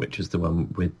one, which was the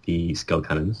one with the skull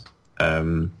cannons,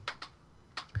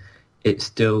 it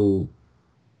still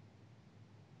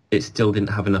didn't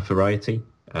have enough variety.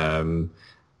 And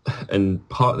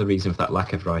part of the reason for that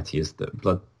lack of variety is that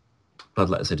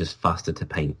bloodletters are just faster to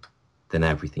paint than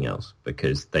everything else,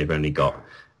 because they've only got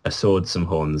a sword, some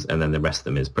horns, and then the rest of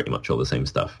them is pretty much all the same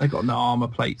stuff. They've got no armor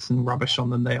plates and rubbish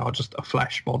on them. They are just a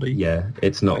flesh body. Yeah,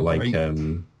 it's not like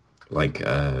the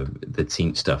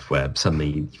Tzeentch stuff where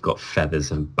suddenly you've got feathers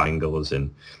and bangles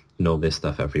and all this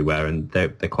stuff everywhere, and they're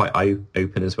quite eye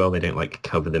open as well. They don't like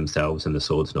cover themselves, and the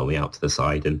sword's normally out to the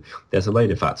side, and there's a load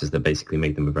of factors that basically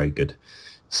made them a very good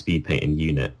speed painting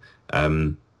unit.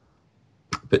 But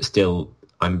still,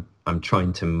 I'm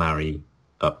trying to marry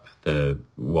up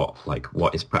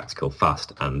what is practical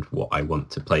fast and what I want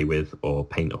to play with or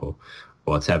paint or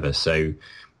whatever. So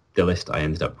the list I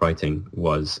ended up writing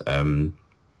was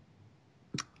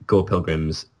Gore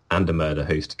Pilgrims and a Murder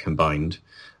Host combined,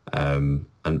 and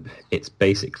it's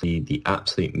basically the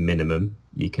absolute minimum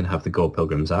you can have the Gore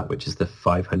Pilgrims at, which is the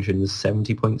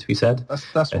 570 points we said.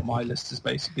 That's what my list is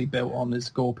basically built on, is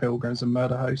Gore Pilgrims and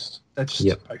Murder Host. They're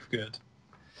just both good.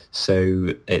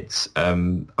 So it's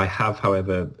I have,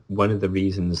 however, one of the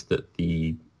reasons that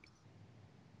the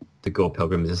Gore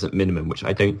Pilgrims is at minimum, which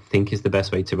I don't think is the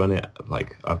best way to run it.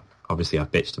 Like, I've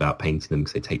bitched about painting them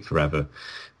because they take forever,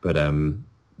 but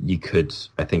you could,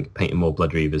 I think, painting more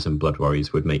Blood Reavers and Blood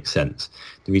Warriors would make sense.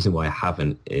 The reason why I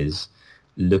haven't is,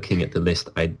 looking at the list,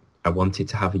 I wanted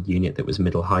to have a unit that was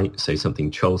middle height, so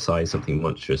something troll size, something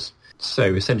monstrous. So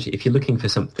essentially, if you're looking for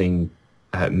something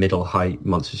middle height,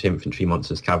 monstrous infantry,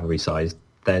 monstrous cavalry size,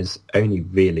 there's only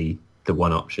really the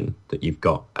one option that you've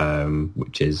got,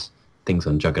 which is things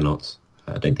on Juggernauts.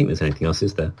 I don't think there's anything else,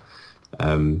 is there,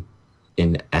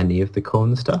 in any of the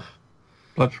Khorne stuff?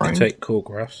 Bloodframe? Take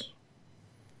Khorgoraths.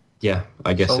 Yeah,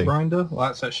 I guess so. Soulgrinder? Well,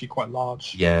 that's actually quite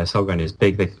large. Yeah, Soulgrinder is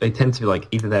big. They tend to be like,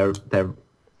 either they're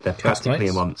practically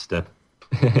a monster.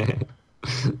 Yeah,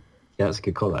 that's a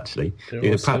good call, actually.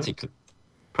 They're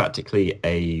practically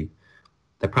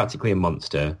a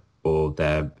monster, or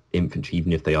they're infantry,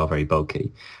 even if they are very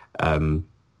bulky.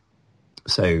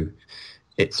 So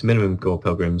it's minimum Gore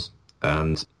Pilgrims,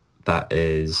 and that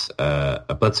is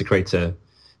a Blood Secretor,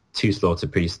 2 Slaughter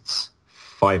Priests,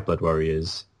 5 Blood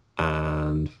Warriors,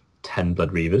 and 10 Blood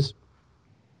Reavers.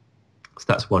 So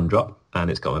that's 1 drop,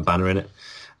 and it's got my banner in it.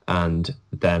 And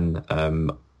then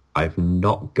I've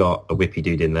not got a Whippy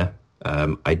Dude in there.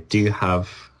 I do have,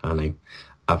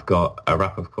 I've got a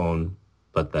Wrath of Khorne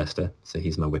Bloodthirster, so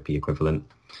he's my Whippy equivalent,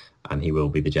 and he will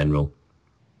be the general.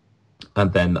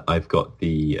 And then I've got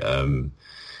the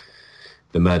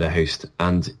Murder Host,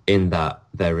 and in that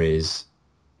there is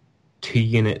 2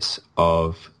 units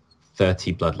of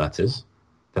 30 Bloodletters.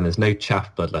 Then there's no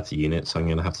Chaff Bloodletter unit, so I'm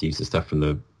going to have to use the stuff from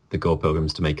the Gore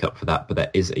Pilgrims to make up for that. But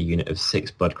there is a unit of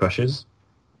 6 Blood Crushers.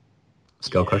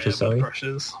 Skull Crushers, sorry. Blood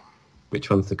Crushers. Which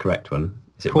one's the correct one?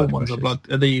 Is it Blood Crushers?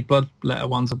 The Bloodletter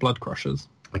ones are Blood Crushers.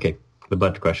 Okay, the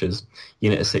Blood Crushers.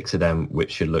 Unit of 6 of them,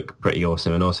 which should look pretty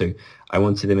awesome. And also, I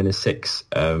wanted them in a 6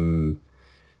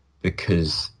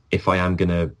 because if I am going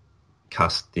to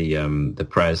cast the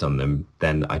prayers on them,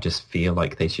 then I just feel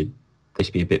like they should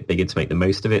be a bit bigger to make the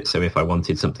most of it. So if I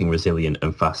wanted something resilient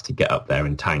and fast to get up there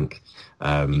and tank,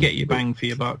 you get your bang for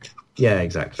your buck. Yeah,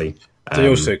 exactly. They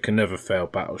also can never fail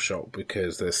Battle Shock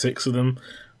because there's 6 of them.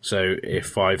 So if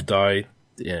 5 die,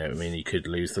 you could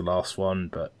lose the last one,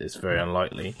 but it's very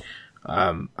unlikely.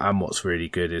 And what's really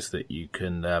good is that you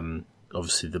can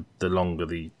obviously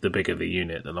the bigger the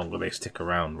unit, the longer they stick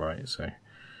around, right? So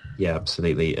yeah,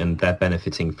 absolutely, and they're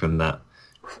benefiting from that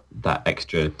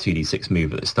extra 2d6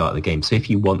 move at the start of the game. So if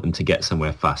you want them to get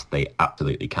somewhere fast, they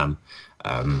absolutely can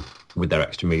with their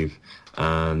extra move.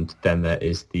 And then there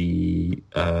is the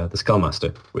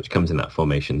Skullmaster, which comes in that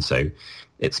formation. So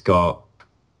it's got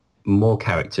more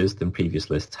characters than previous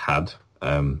lists had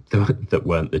that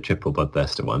weren't the triple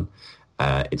Bloodthirster one.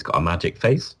 It's got a magic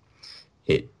phase.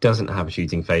 It doesn't have a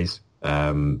shooting phase,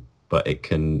 but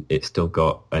it's still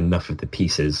got enough of the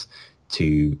pieces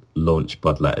to launch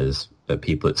Bloodletters at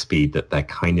people at speed that they're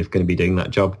kind of going to be doing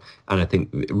that job. And I think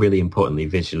really importantly,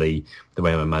 visually, the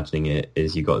way I'm imagining it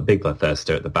is you've got a big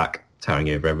Bloodthirster at the back towering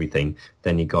over everything,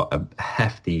 then you've got a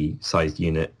hefty sized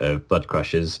unit of Blood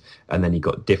Crushers, and then you've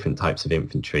got different types of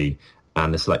infantry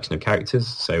and a selection of characters.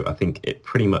 So I think it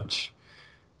pretty much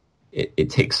it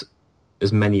ticks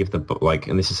as many of the,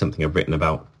 and this is something I've written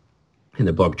about in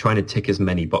the blog, trying to tick as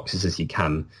many boxes as you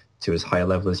can to as high a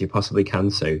level as you possibly can.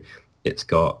 So it's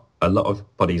got a lot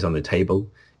of bodies on the table.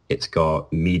 It's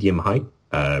got medium height,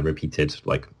 repeated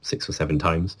like 6 or 7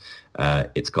 times.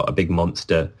 It's got a big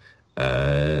monster.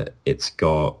 It's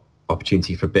got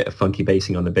opportunity for a bit of funky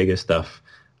basing on the bigger stuff.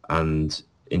 And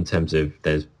in terms of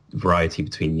there's variety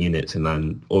between units, and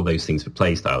then all those things for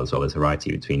play style as well as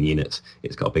variety between units.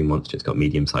 It's got a big monster. It's got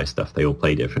medium-sized stuff. They all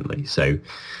play differently. So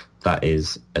that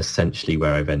is essentially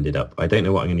where I've ended up. I don't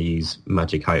know what I'm going to use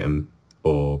magic item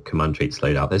or command traits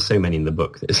load out. There's so many in the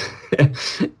book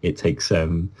that it takes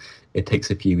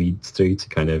a few reads through to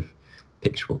kind of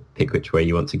pick which way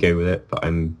you want to go with it. But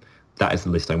that is the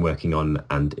list I'm working on,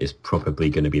 and is probably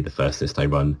going to be the first list I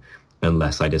run,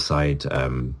 unless I decide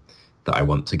that I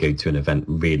want to go to an event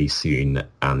really soon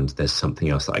and there's something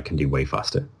else that I can do way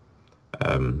faster.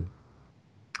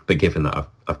 But given that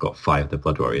I've got 5 of the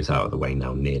Blood Warriors out of the way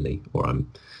now, nearly, or I'm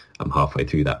halfway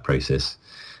through that process,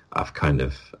 I've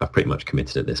pretty much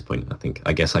committed at this point.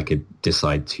 I guess I could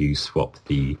decide to swap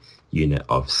the unit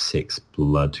of 6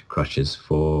 Blood Crushers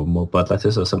for more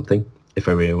Bloodletters or something if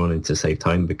I really wanted to save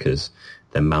time, because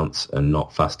their mounts are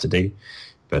not fast to do.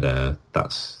 But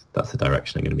that's the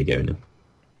direction I'm going to be going in.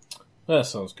 That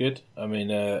sounds good. I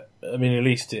mean, at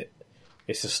least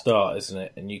it's a start, isn't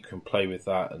it? And you can play with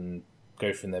that and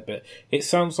go from there. But it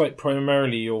sounds like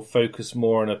primarily you'll focus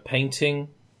more on a painting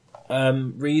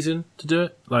reason to do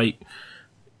it. Like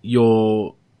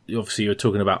you're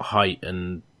talking about height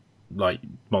and like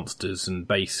monsters and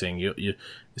basing. It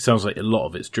sounds like a lot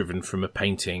of it's driven from a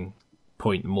painting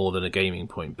point more than a gaming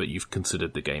point. But you've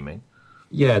considered the gaming.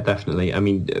 Yeah, definitely. I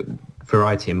mean,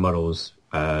 variety in models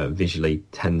visually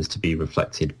tends to be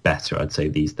reflected better, I'd say,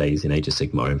 these days in Age of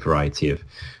Sigmar, in variety of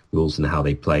rules and how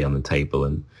they play on the table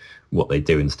and what they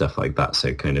do and stuff like that.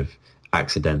 So kind of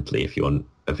accidentally, if you want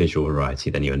a visual variety,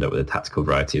 then you end up with a tactical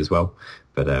variety as well.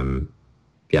 But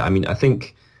yeah, I mean,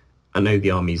 I know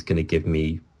the army's going to give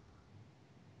me...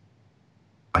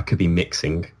 I could be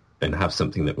mixing and have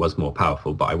something that was more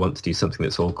powerful, but I want to do something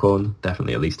that's all Khorne,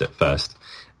 definitely, at least at first.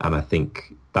 And I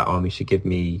think that army should give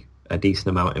me a decent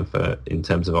amount in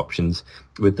terms of options.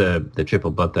 With the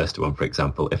triple Bloodthirster one, for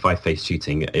example, if I faced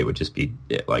shooting, it would just be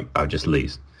like I would just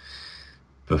lose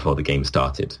before the game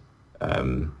started.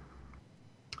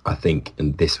 I think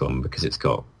in this one, because it's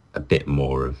got a bit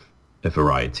more of a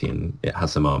variety and it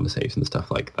has some armor saves and stuff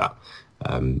like that,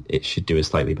 it should do a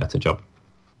slightly better job.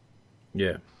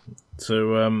 Yeah.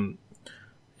 So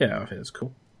yeah, I think that's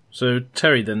cool. So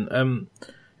Terry, then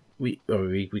we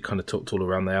kind of talked all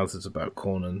around the houses about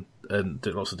Khorne and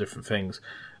did lots of different things,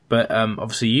 but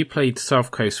obviously you played South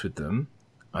Coast with them,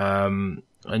 and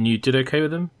you did okay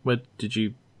with them. Where did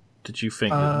you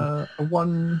think? I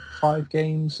won 5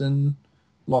 games and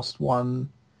lost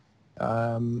 1.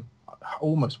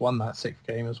 Almost won that 6th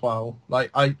game as well.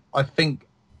 Like I think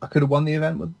I could have won the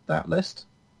event with that list.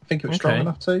 I think it was strong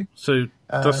enough to. So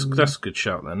that's a good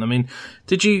shout then. I mean,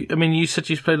 you said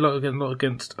you played a lot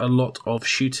against a lot of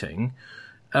shooting.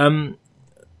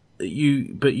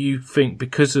 You think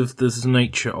because of the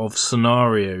nature of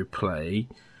scenario play,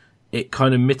 it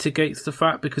kind of mitigates the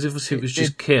fact, because if it was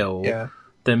just kill,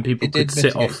 then people could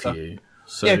sit off you.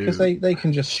 So... Yeah, because they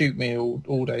can just shoot me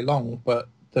all day long, but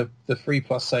the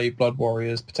 3+ save Blood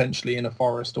Warriors potentially in a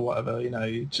forest or whatever,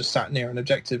 just sat near an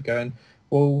objective going,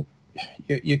 well,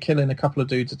 you're killing a couple of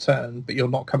dudes a turn, but you're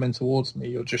not coming towards me,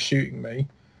 you're just shooting me.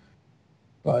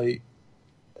 Like,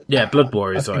 yeah, Blood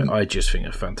Warriors I just think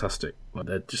are fantastic. Like,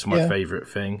 they're just my favourite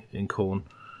thing in Khorne.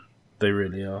 They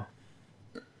really are.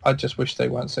 I just wish they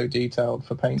weren't so detailed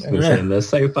for painting. They're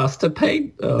so fast to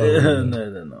paint. Oh.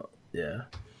 No, they're not. Yeah.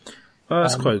 Well,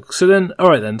 that's quite cool. So then, all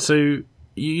right then. So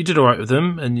you did all right with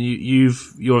them, and you're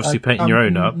obviously painting your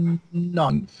own up.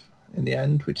 9th in the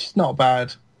end, which is not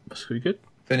bad. That's pretty good.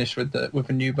 Finished with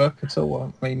a new book at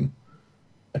all. I mean,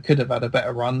 I could have had a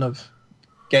better run of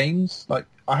games. Like,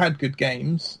 I had good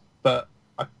games, but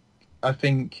I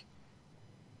think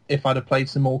if I'd have played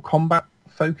some more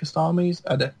combat-focused armies,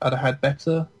 I'd have had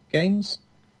better games.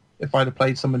 If I'd have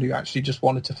played someone who actually just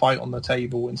wanted to fight on the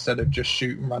table instead of just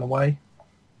shoot and run away.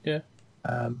 Yeah.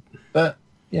 But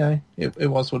it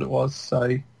was what it was.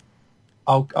 So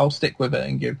I'll stick with it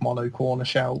and give Mono Khorne a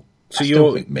shout. So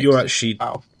you're actually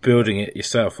building it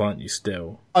yourself, aren't you?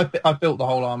 Still, I've built the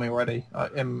whole army already.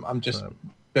 I'm just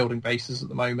building bases at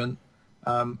the moment.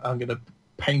 I'm going to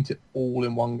paint it all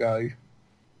in one go.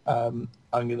 I'm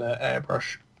going to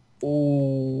airbrush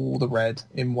all the red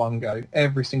in one go.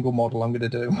 Every single model I'm going to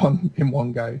do in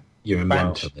one go. You're a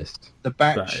mentalist. The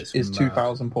batch is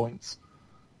 2,000 points.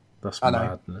 That's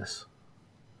madness.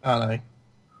 I know.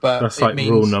 But that's like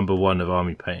rule number 1 of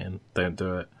army painting. Don't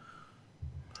do it.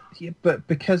 Yeah, but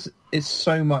because it's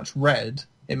so much red,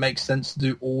 it makes sense to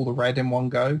do all the red in one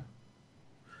go.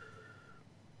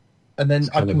 And then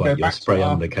I can go back to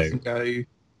armies and go,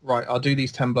 right, I'll do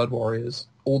these 10 Blood Warriors.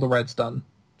 All the red's done.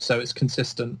 So it's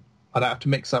consistent. I don't have to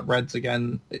mix up reds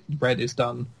again. Red is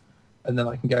done. And then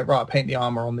I can go, right, I'll paint the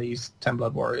armour on these 10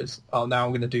 Blood Warriors. Oh, now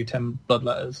I'm going to do 10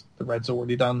 Bloodletters. The red's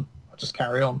already done. I'll just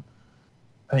carry on.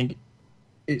 I think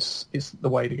it's the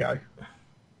way to go.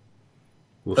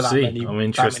 We'll see. I'm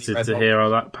interested to hear how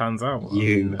that pans out.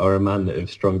 You are a man of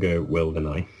stronger will than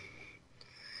I.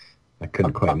 I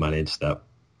couldn't quite manage that.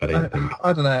 I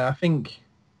don't know. I think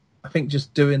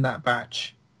just doing that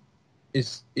batch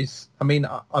is. I mean,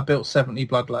 I built 70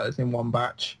 bloodletters in one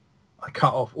batch. I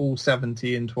cut off all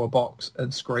 70 into a box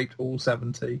and scraped all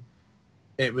 70.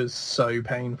 It was so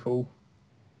painful.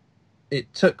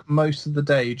 It took most of the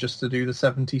day just to do the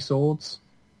 70 swords.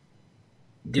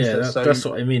 Yeah, that's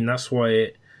what I mean. That's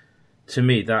why to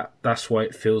me, that's why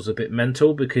it feels a bit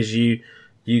mental, because you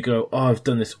go, oh, I've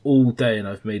done this all day and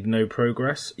I've made no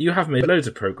progress. You have made loads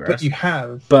of progress. But you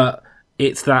have. But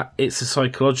it's a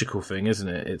psychological thing, isn't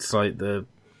it? It's like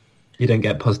you don't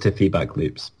get positive feedback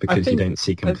loops because you don't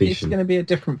see completion. It's going to be a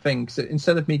different thing. So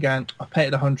instead of me going, I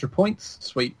paid 100 points,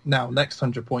 sweet, now next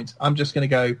 100 points, I'm just going to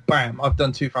go, bam, I've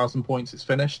done 2,000 points, it's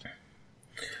finished.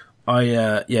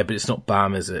 But it's not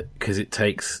bam, is it? Because it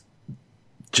takes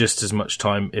just as much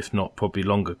time, if not probably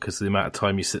longer, because the amount of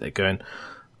time you sit there going,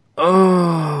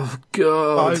 oh,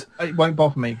 God. It won't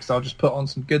bother me, because I'll just put on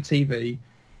some good TV,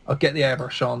 I'll get the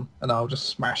airbrush on, and I'll just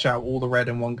smash out all the red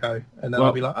in one go. And then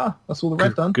I'll be like, that's all the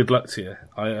red done. Good luck to you.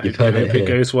 I hope it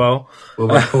goes well. We'll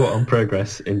report on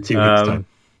progress in 2 weeks' time.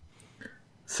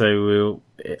 So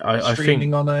I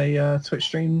think on a Twitch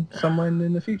stream somewhere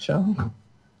in the future.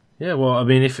 Yeah, well, I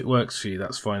mean, if it works for you,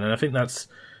 that's fine. And I think that's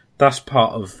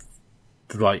part of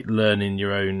like learning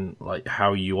your own, like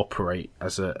how you operate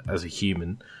as a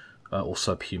human. Or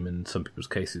subhuman in some people's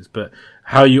cases, but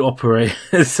how you operate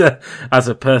as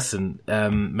a person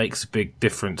makes a big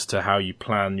difference to how you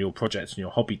plan your projects and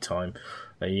your hobby time.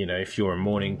 If you're a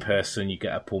morning person, you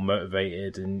get up all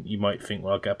motivated, and you might think,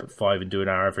 well, I'll get up at 5 and do an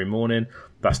hour every morning.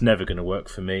 That's never going to work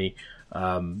for me.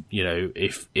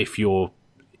 If you're,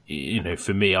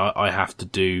 for me, I have to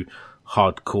do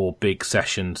hardcore big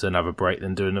sessions, then have a break,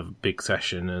 then do another big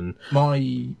session, and I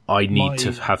need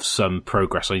to have some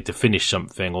progress. I need to finish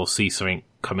something or see something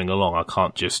coming along. I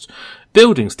can't just...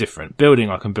 Building's different. Building,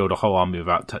 I can build a whole army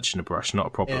without touching a brush, not a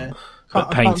problem. Yeah.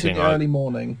 But painting, painting, I can't do the early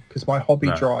morning because my hobby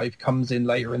drive comes in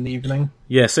later in the evening.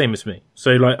 Yeah, same as me.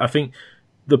 So, I think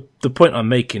the point I'm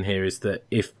making here is that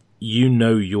if you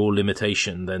know your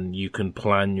limitation, then you can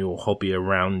plan your hobby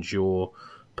around your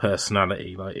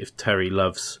personality. Like if Terry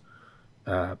loves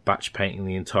batch painting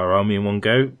the entire army in one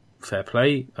go, fair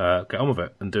play, get on with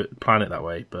it and plan it that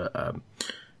way. But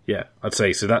I'd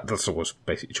say so. That's what I was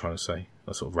basically trying to say.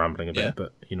 I'm sort of rambling a bit,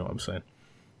 but you know what I'm saying.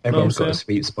 Everyone's got a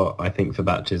sweet spot, I think, for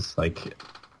batches. Like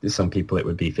some people it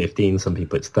would be 15, some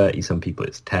people it's 30, some people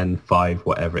it's 10, 5,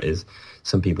 whatever it is.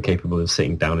 Some people are capable of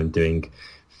sitting down and doing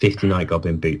 50 Night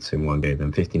Goblin boots in one go,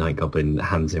 then 50 Night Goblin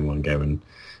hands in one go,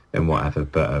 and whatever.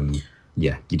 But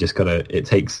you just gotta. It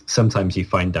takes. Sometimes you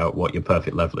find out what your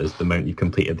perfect level is the moment you've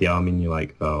completed the army, and you're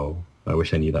like, oh, I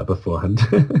wish I knew that beforehand.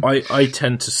 I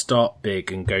tend to start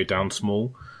big and go down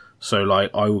small. So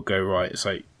I will go right.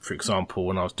 So for example,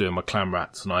 when I was doing my clan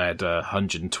rats and I had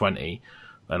 120,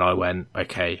 and I went,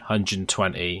 okay,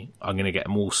 120. I'm gonna get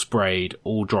them all sprayed,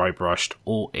 all dry brushed,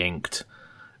 all inked.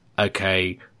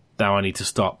 Okay, now I need to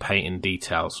start painting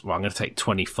details. Well, I'm gonna take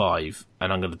 25,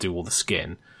 and I'm gonna do all the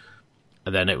skin.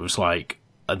 And then it was and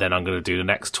then I'm going to do the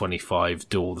next 25,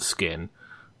 do all the skin.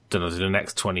 Then I'll do the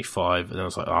next 25, and then I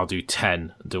was like, I'll do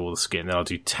 10 and do all the skin. Then I'll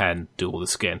do 10, do all the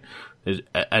skin.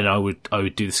 And I would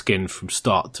do the skin from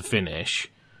start to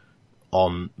finish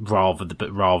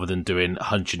rather than doing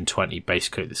 120 base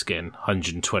coat the skin,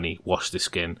 120 wash the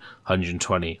skin,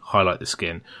 120 highlight the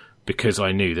skin, because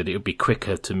I knew that it would be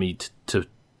quicker to me to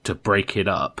break it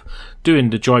up. Doing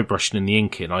the dry brushing and the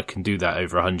inking, I can do that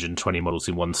over 120 models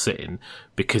in one sitting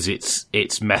because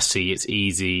it's messy, it's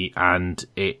easy, and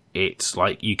it's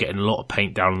like you're getting a lot of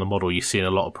paint down on the model. You're seeing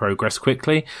a lot of progress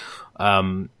quickly.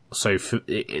 So for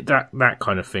that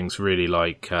kind of thing's really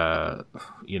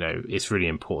it's really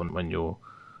important when you're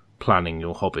planning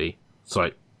your hobby. It's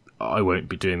like I won't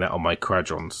be doing that on my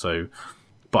Kharadron,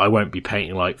 but I won't be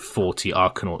painting like 40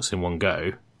 Arkanauts in one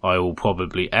go. I will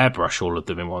probably airbrush all of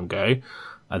them in one go,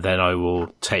 and then I will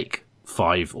take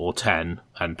 5 or 10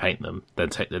 and paint them, then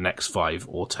take the next 5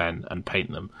 or 10 and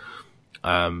paint them.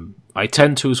 I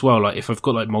tend to as well, like if I've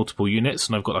got like multiple units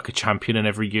and I've got like a champion in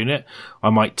every unit,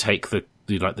 I might take the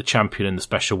champion and the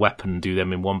special weapon and do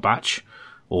them in one batch,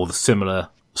 or the similar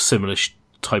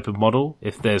type of model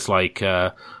if there's like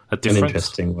a difference. An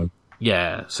interesting one.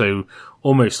 Yeah, so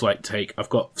almost like say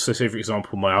for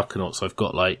example my Arkanauts, I've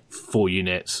got like 4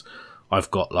 units.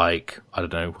 I've got like, I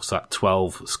don't know,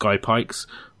 12 Sky Pikes.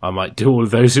 I might do all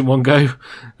of those in one go.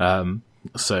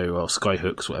 Or Sky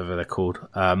Hooks, whatever they're called.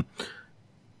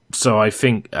 So I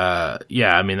think,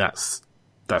 I mean, that's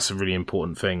that's a really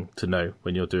important thing to know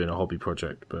when you're doing a hobby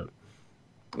project. But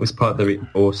as part of the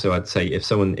also, I'd say if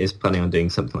someone is planning on doing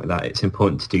something like that, it's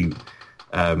important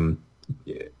to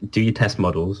do your test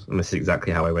models, and this is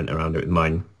exactly how I went around it with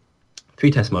mine. 3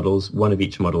 test models, one of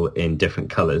each model in different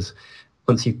colours.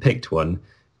 Once you've picked one,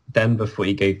 then before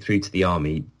you go through to the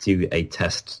army, do a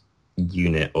test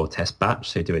unit or test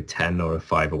batch. So do a 10 or a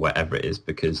 5 or whatever it is,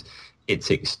 because it's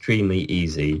extremely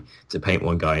easy to paint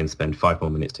one guy and spend 5 more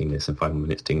minutes doing this and 5 more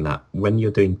minutes doing that. When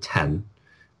you're doing 10,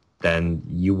 then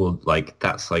you will,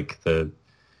 that's like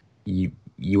you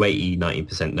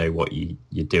 80-90% know what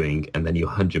you're doing, and then you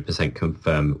 100%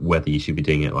 confirm whether you should be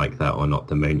doing it like that or not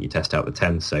the moment you test out the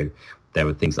 10. So there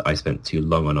were things that I spent too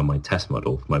long on my test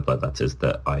model for my bloodletters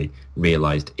that I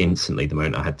realised instantly the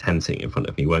moment I had 10 sitting in front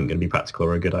of me weren't going to be practical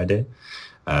or a good idea.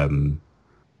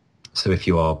 So if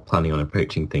you are planning on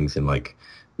approaching things in like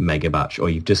mega batch, or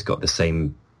you've just got the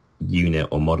same unit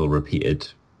or model repeated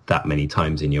that many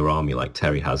times in your army like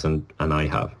Terry has and I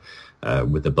have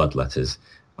with the bloodletters,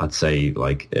 I'd say,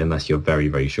 unless you're very,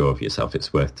 very sure of yourself,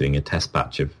 it's worth doing a test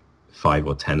batch of 5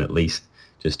 or 10 at least,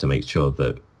 just to make sure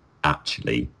that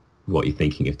actually what you're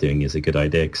thinking of doing is a good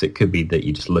idea. Because it could be that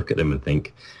you just look at them and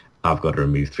think, I've got to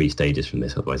remove 3 stages from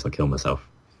this, otherwise I'll kill myself.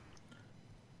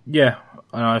 Yeah,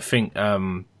 and I think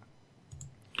that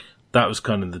was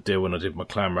kind of the deal when I did my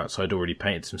clan rats. I'd already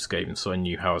painted some Skaven, so I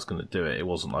knew how I was going to do it. It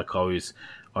wasn't like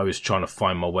I was trying to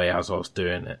find my way as I was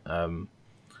doing it.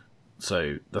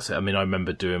 So that's it. I mean, I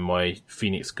remember doing my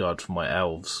Phoenix Guard for my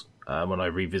elves when I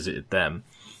revisited them.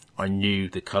 I knew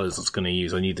the colours I was going to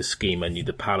use. I knew the scheme. I knew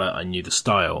the palette. I knew the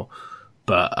style.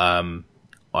 But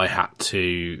I had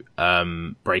to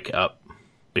break it up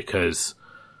because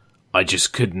I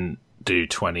just couldn't do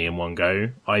 20 in one go.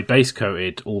 I base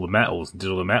coated all the metals and did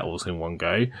all the metals in one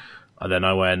go. And then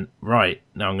I went, right,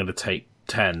 now I'm going to take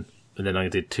 10. And then I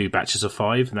did 2 batches of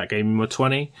 5, and that gave me my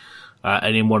 20.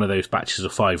 And in one of those batches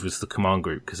of 5 was the command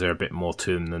group, because they're a bit more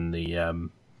to them than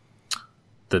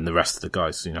the rest of the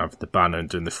guys, having the banner and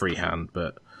doing the freehand.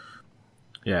 But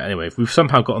yeah, anyway, we've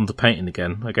somehow got onto painting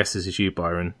again. I guess this is you,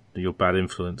 Byron, your bad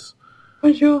influence.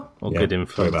 Bonjour. Or good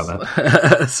influence. Sorry about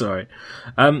that. Sorry.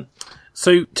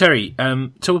 So Terry,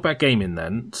 talk about gaming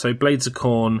then. So Blades of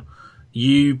Khorne,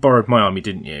 you borrowed my army,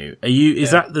 didn't you?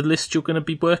 Is that the list you're going to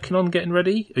be working on, getting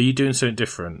ready? Are you doing something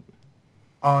different?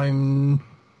 I'm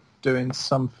doing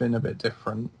something a bit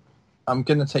different. I'm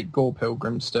going to take Gore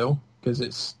Pilgrim still, because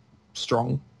it's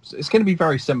strong. It's going to be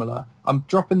very similar. I'm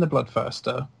dropping the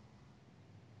Bloodthirster,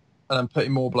 and I'm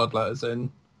putting more Bloodletters in,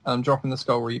 and I'm dropping the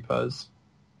Skull Reapers,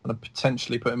 and I'm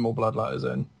potentially putting more Bloodletters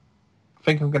in. I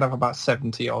think I'm going to have about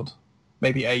 70 odd,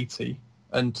 maybe 80,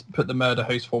 and put the Murder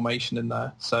Host formation in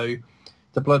there. So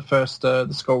the Bloodthirster,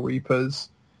 the Skull Reapers,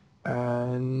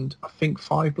 and I think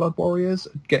 5 Blood Warriors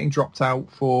getting dropped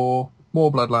out for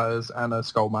more Bloodletters and a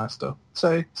Skullmaster.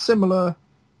 So similar.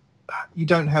 You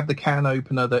don't have the can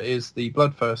opener that is the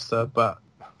Bloodthirster, but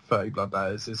 30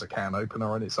 Bloodletters is a can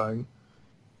opener on its own.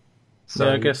 So,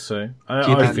 yeah, I guess so.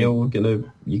 Do you think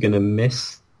you're gonna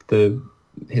miss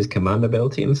his command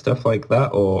ability and stuff like that,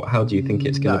 or how do you think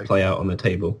it's going to play out on the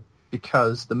table?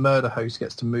 Because the Murder Host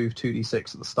gets to move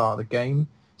 2d6 at the start of the game,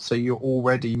 so you're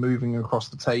already moving across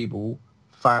the table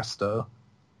faster,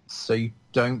 so you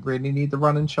don't really need the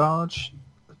run and charge.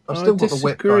 I've still got the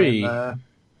whip guy in there.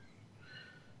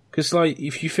 Because,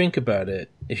 if you think about it,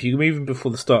 if you're moving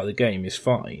before the start of the game, it's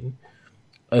fine.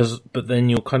 But then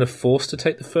you're kind of forced to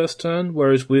take the first turn,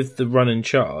 whereas with the run and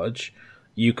charge,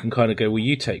 you can kind of go, well,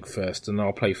 you take first, and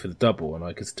I'll play for the double, and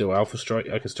I can still alpha strike.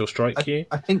 I can still strike you.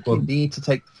 I think you need to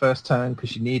take the first turn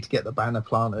because you need to get the banner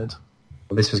planted.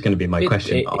 Well, this was going to be my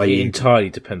question. It entirely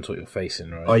depends what you're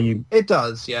facing, right? It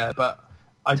does, yeah, but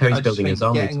I just building think his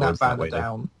army getting that banner way,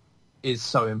 down is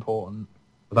so important.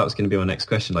 Well, that was going to be my next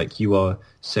question.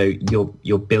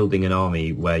 You're building an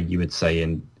army where you would say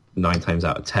in 9 times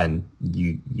out of 10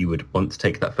 you would want to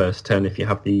take that first turn if you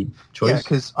have the choice. Yeah,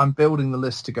 because I'm building the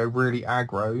list to go really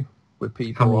aggro with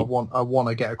people. I want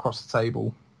to get across the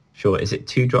table. Sure. Is it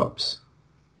 2 drops?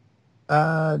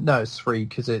 No, it's 3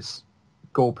 because it's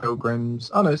Gore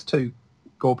Pilgrims. Oh no, it's 2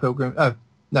 Gore Pilgrims. Oh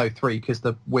no, 3 because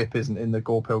the whip isn't in the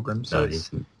Gore Pilgrims. So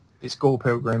it's Gore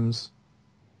Pilgrims,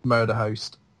 Murder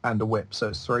Host, and a whip. So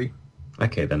it's 3.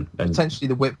 Okay then. Potentially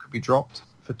the whip could be dropped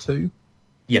for 2.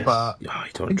 Yes. But you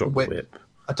don't drop the whip.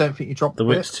 I don't think you drop the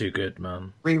whip. Whip's too good,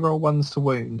 man. Reroll 1s to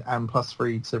wound and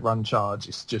 +3 to run charge.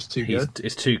 It's just too good.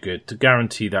 It's too good. To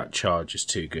guarantee that charge is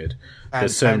too good.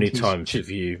 There's so many times of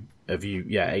you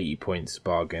 80 points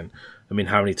bargain. I mean,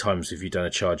 how many times have you done a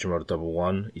charge and rolled a double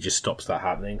 1? It just stops that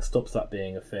happening, stops that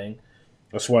being a thing.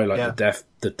 That's why, like,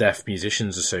 the deaf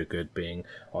musicians are so good, being,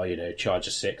 charge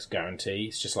a 6 guarantee.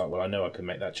 It's just like, well, I know I can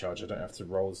make that charge. I don't have to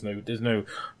roll. There's no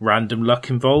random luck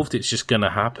involved. It's just going to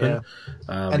happen.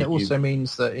 Yeah. And it also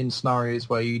means that in scenarios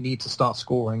where you need to start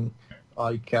scoring,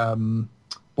 like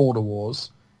Border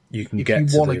Wars, if you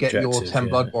want to get your 10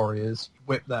 Blood Warriors,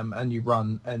 whip them and you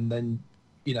run, and then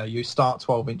you start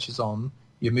 12 inches on,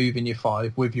 you move in your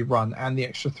 5 with your run and the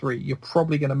extra 3, you're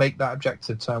probably going to make that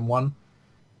objective turn 1.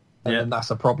 And then that's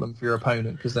a problem for your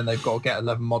opponent, because then they've got to get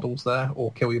 11 models there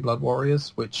or kill your Blood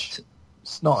Warriors, which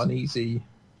is not an easy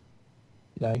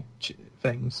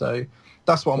thing. So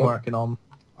that's what I'm working on.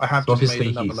 I have just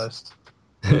made another list.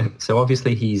 So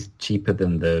obviously he's cheaper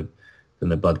than the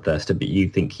Bloodthirster, but you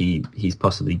think he's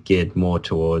possibly geared more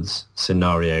towards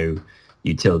scenario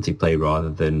utility play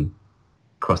rather than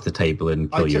cross the table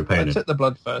and kill your opponent. I took the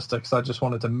Bloodthirster because I just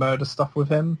wanted to murder stuff with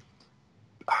him.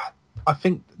 I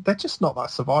think they're just not that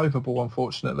survivable,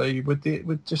 unfortunately.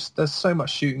 There's so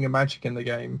much shooting and magic in the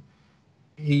game.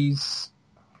 He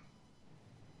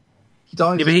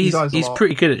dies. Yeah, but he's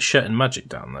pretty good at shutting magic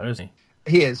down, though, isn't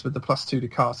he? He is, with the +2 to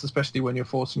cast, especially when you're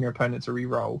forcing your opponent to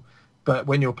re-roll. But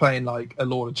when you're playing like a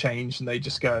Lord of Change and they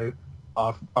just go,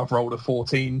 "I've rolled a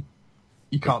 14,"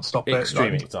 you can't stop it.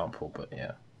 Extreme example, but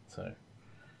yeah. So,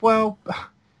 well.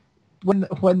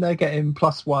 When they're getting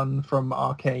 +1 from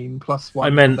Arcane, +1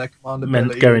 from their command ability... I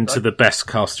meant going to the best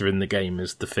caster in the game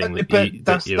is the thing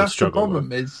that you'll struggle with. The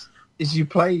problem is you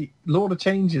play... Lord of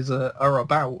Changes are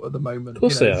about at the moment. Of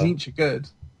course they are. Tzeentch are good.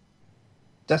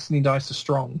 Destiny dice are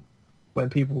strong. When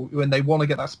they want to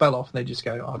get that spell off, and they just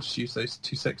go, I'll just use those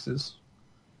 2 6s.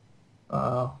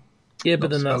 Yeah,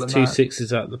 but then that's 2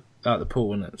 6s out the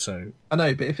pool, isn't it? So I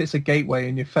know, but if it's a gateway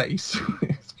in your face...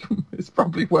 It's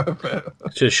probably worth it.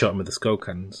 Should have shot him with the skull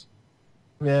cannons.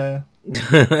 Yeah.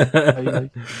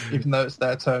 Even though it's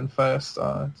their turn first.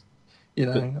 I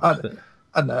don't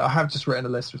know. I have just written a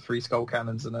list with 3 skull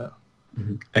cannons in it.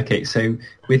 Mm-hmm. Okay, so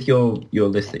with your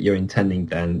list that you're intending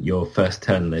then, your first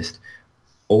turn list,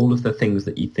 all of the things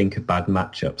that you think are bad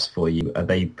matchups for you, are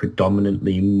they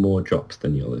predominantly more drops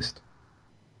than your list?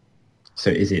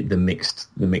 So is it the mixed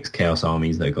Chaos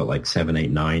armies that got like 7, 8,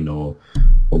 9 or...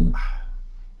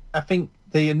 I think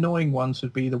the annoying ones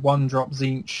would be the 1-drop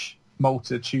Tzeentch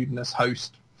multitudinous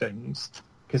host things,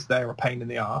 because they're a pain in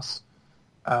the arse.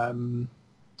 Or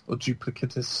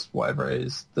duplicitous, whatever it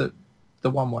is. The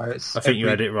one where it's... I think you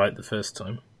had it right the first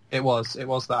time. It was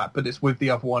that, but it's with the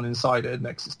other one inside it.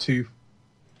 Next it's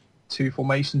two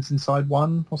formations inside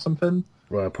one or something.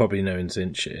 Well, probably knowing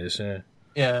Tzeentch it is, yeah.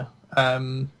 Yeah.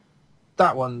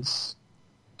 That one's...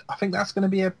 I think that's going to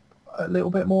be a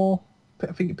little bit more...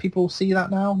 I think people see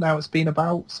that now. Now it's been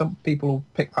about. Some people will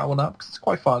pick that one up because it's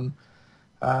quite fun.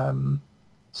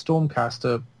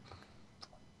 Stormcaster,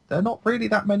 they're not really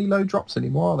that many low drops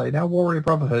anymore, are they? Now Warrior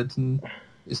Brotherhood and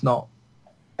it's not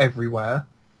everywhere.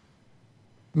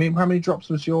 I mean, how many drops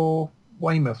was your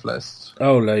Weymouth list?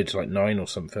 Oh, loads, like 9 or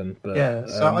something. But, yeah,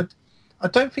 so I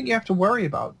don't think you have to worry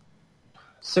about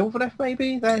Sylvaneth,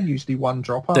 maybe? They're usually 1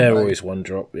 drop, aren't they? They're always 1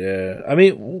 drop, yeah. I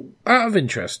mean, out of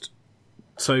interest...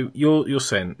 So you're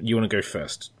saying you want to go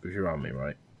first with your army,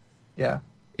 right? Yeah.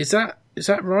 Is that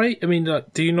right? I mean,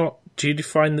 like, do you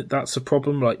find that that's a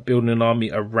problem, like building an army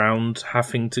around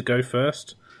having to go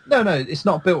first? No, it's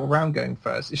not built around going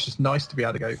first. It's just nice to be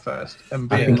able to go first, and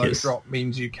being low drop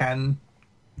means you can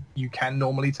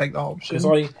normally take that option.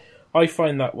 Because I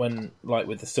find that when, like,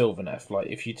 with the Sylvaneth, like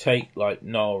if you take like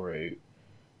Gnarlroot,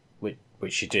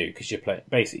 which you do because you're playing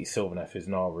basically Sylvaneth is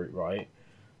Gnarlroot, right?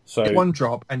 So 1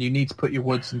 drop, and you need to put your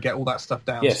woods and get all that stuff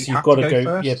down. Yes, so you've got to go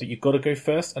first. Yeah, but you've got to go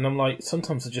first. And I'm like,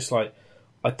 sometimes I'm just like,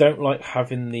 I don't like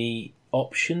having the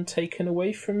option taken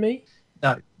away from me.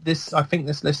 No, I think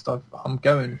this list I'm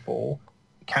going for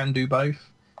can do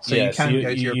both. So yeah,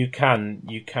 you can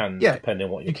depending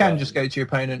on what you're playing. Just go to your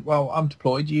opponent. Well, I'm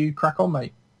deployed. You crack on,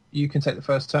 mate. You can take the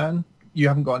first turn. You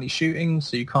haven't got any shooting,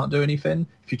 so you can't do anything.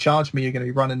 If you charge me, you're going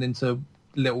to be running into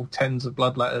little 10s of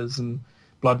Bloodletters and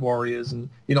Blood Warriors, and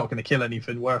you're not going to kill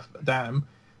anything worth a damn.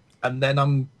 And then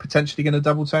I'm potentially going to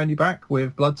double turn you back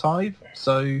with Blood Tithe,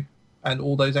 and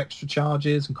all those extra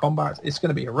charges and combats. It's going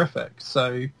to be horrific.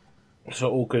 So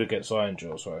all good against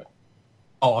Ironjawz, right?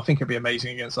 Oh, I think it'd be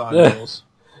amazing against Ironjawz.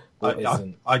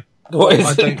 I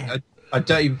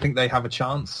don't even think they have a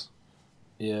chance.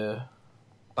 Yeah.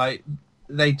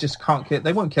 They just can't kill.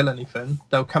 They won't kill anything.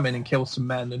 They'll come in and kill some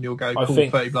men, and you'll go, cool,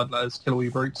 30 Bloodletters, kill all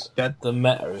your brutes, dead. The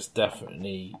meta has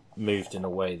definitely moved in a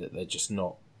way that they're just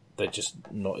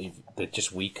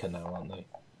weaker now, aren't they?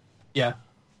 Yeah.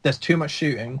 There's too much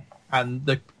shooting, and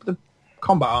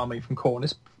combat army from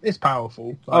Khorne is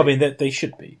powerful. I mean, they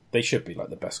should be. They should be like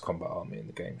the best combat army in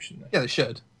the game, shouldn't they? Yeah, they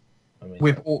should. I mean,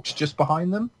 with orcs just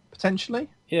behind them, potentially.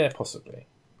 Yeah, possibly.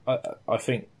 I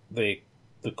think the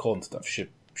Khorne stuff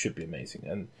should be amazing.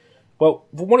 And well,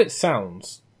 from what it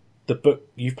sounds, the book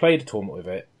you've played a tournament with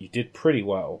it, you did pretty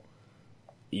well.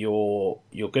 You're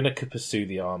going to pursue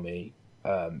the army.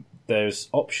 There's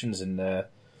options in there.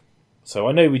 So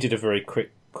I know we did a very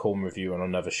quick Khorne review on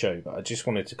another show, but I just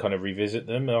wanted to kind of revisit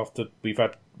them after we've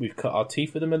cut our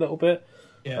teeth with them a little bit.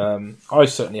 Yeah. I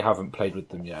certainly haven't played with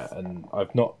them yet, and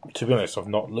I've not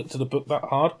looked at the book that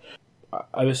hard.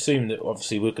 I assume that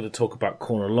obviously we're going to talk about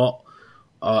Khorne a lot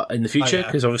in the future,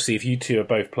 because obviously if you two are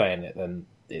both playing it, then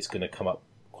it's going to come up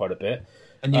quite a bit.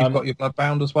 And you've got your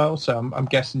Bloodbound as well, so I'm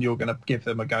guessing you're going to give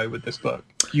them a go with this book.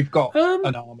 You've got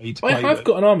an army to play with. I have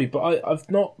got an army, but I've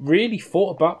not really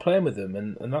thought about playing with them,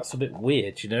 and that's a bit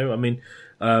weird, you know? I mean,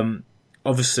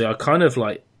 obviously I kind of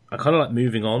like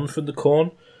moving on from the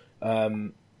Khorne,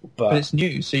 but it's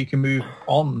new, so you can move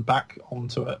back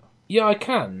onto it. Yeah, I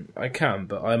can,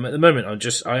 but at the moment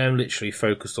I am literally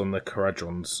focused on the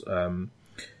Kharadrons.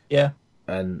 Yeah.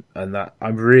 And that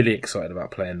I'm really excited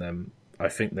about playing them. I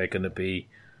think they're going to be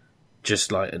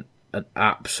just like an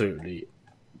absolutely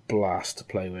blast to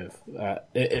play with.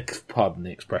 Pardon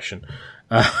the expression.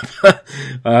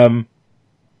 I'm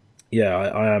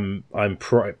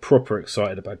proper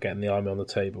excited about getting the army on the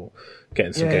table,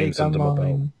 getting some games under my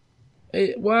belt.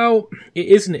 It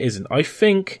isn't. I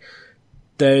think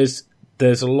there's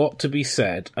a lot to be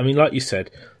said. I mean, like you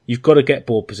said, you've got to get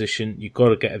board position, you've got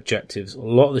to get objectives. A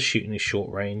lot of the shooting is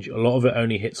short range. A lot of it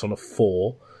only hits on a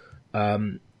 4.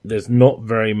 There's not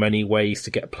very many ways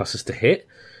to get pluses to hit.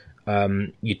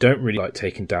 You don't really like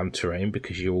taking down terrain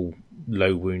because you're all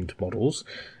low wound models.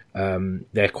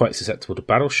 They're quite susceptible to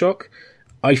battle shock.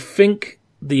 I think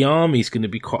the army's going to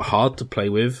be quite hard to play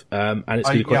with, and it's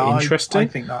going to be quite interesting. I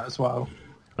think that as well.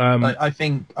 I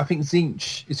think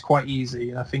Tzeentch is quite easy,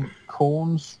 and I think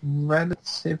Khorne's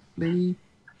relatively.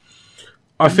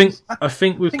 I think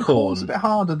with Khorne, a bit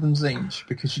harder than Tzeentch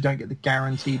because you don't get the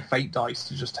guaranteed fate dice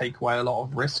to just take away a lot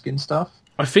of risk and stuff.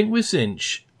 I think with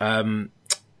Tzeentch,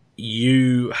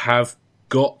 you have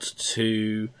got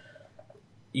to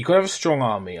have a strong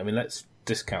army. I mean, let's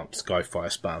discount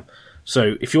Skyfire spam.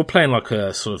 So if you're playing like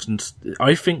a sort of,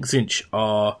 I think Tzeentch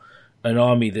are an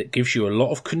army that gives you a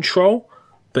lot of control,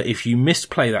 but if you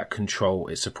misplay that control,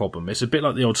 it's a problem. It's a bit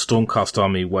like the old Stormcast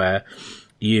army where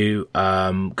you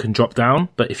can drop down,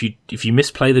 but if you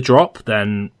misplay the drop,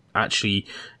 then actually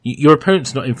your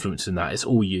opponent's not influencing that. It's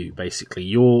all you, basically.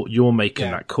 You're making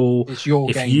that call. It's your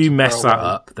if game you mess that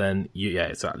up, then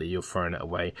exactly, you're throwing it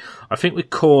away. I think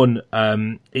with Khorne,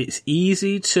 it's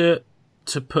easy to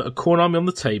put a Khorne army on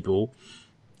the table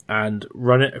and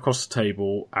run it across the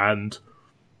table, and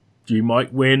you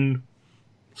might win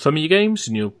some of your games,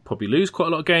 and you'll probably lose quite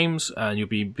a lot of games, and you'll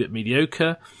be a bit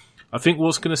mediocre. I think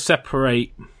what's going to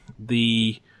separate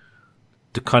the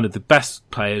kind of the best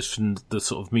players from the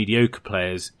sort of mediocre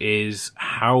players is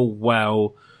how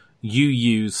well you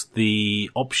use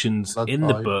the options in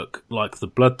the book, like the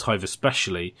Blood Tithe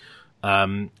especially,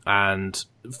 and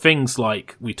things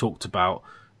like we talked about,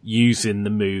 using the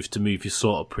move to move your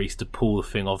Sorter Priest to pull the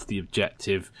thing off the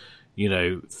objective, you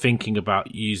know, thinking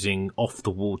about using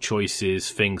off-the-wall choices,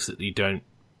 things that you don't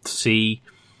see,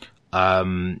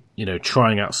 you know,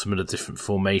 trying out some of the different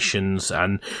formations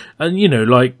and you know,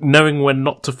 like knowing when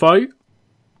not to fight.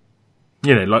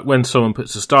 You know, like when someone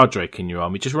puts a Star Drake in your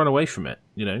army, just run away from it,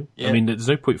 you know? Yeah. I mean, there's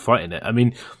no point fighting it. I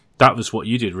mean, that was what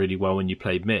you did really well when you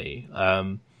played me.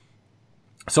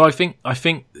 So I think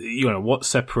you know, what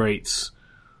separates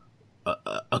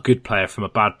a good player from a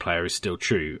bad player is still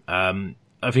true. I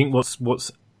think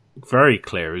what's very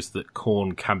clear is that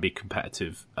Khorne can be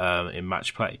competitive in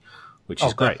match play, which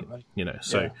is great. Definitely. You know,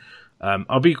 so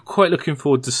I'll be quite looking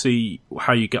forward to see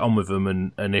how you get on with them,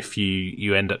 and if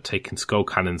you end up taking skull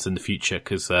cannons in the future,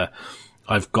 because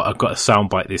I've got to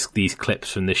soundbite these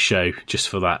clips from this show just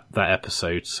for that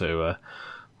episode. So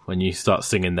when you start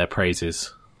singing their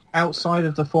praises, outside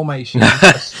of the formations,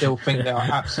 I still think they are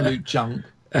absolute junk.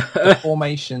 The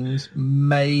formations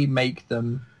may make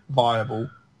them viable.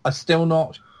 I'm still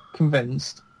not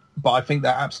convinced, but I think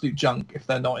they're absolute junk if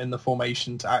they're not in the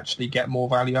formation to actually get more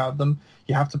value out of them.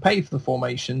 You have to pay for the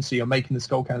formation, so you're making the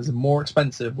skull cannons more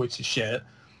expensive, which is shit.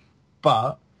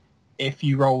 But if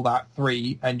you roll that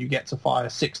 3 and you get to fire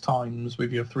 6 times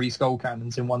with your 3 skull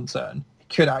cannons in one turn, it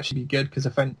could actually be good, because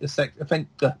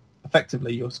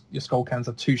effectively your skull cannons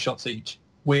have 2 shots each,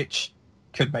 which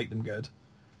could make them good.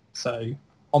 So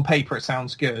on paper it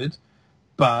sounds good,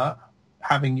 but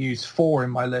having used 4 in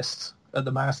my list at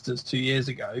the Masters 2 years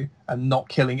ago and not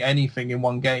killing anything in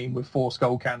one game with 4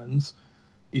 skull cannons,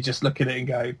 you just look at it and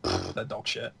go, they're dog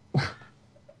shit.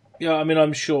 Yeah, I mean,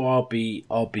 I'm sure I'll be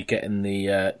getting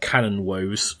the cannon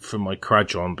woes from my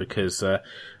Kradron because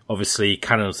obviously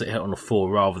cannons that hit on a 4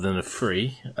 rather than a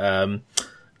 3.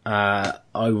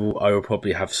 I will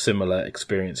probably have similar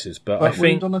experiences, but I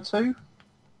think on a 2.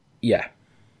 Yeah,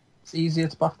 it's easier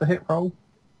to buff the hit roll.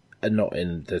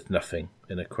 And there's nothing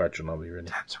in a Kradron army really.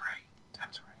 Damn terrain.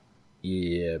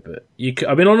 Yeah, but you can,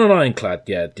 I mean, on an Ironclad,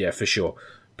 yeah, for sure,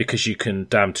 because you can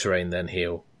damn terrain then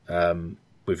heal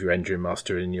with your Endrin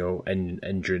Master and your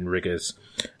Endrin Riggers.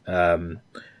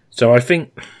 So I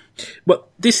think, well,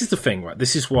 this is the thing, right?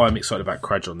 This is why I'm excited about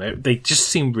Kradron. They just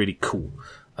seem really cool,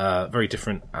 very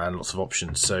different, and lots of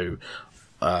options. So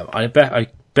I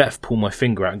better pull my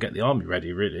finger out and get the army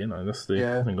ready. Really, I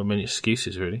haven't got many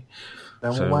excuses really.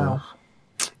 Wow.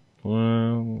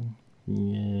 Well,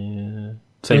 yeah.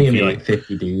 Only gonna be like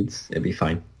 50 dudes. It'd be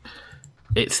fine.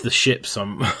 It's the ships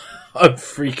I'm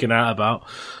freaking out about.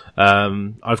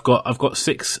 I've got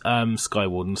 6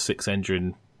 Skywardens, 6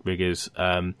 Endrin Riggers,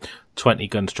 20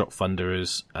 Gunstrop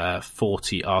Thunderers,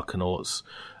 40 Arcanauts,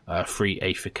 3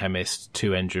 Aether Chemists,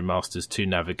 2 Endrin Masters, 2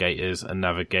 Navigators,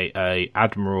 a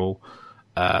Admiral,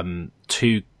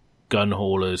 2 Gun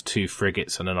Haulers, 2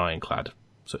 Frigates, and an Ironclad.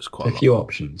 So it's quite a few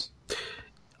options.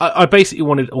 I basically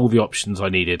wanted all the options I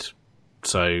needed,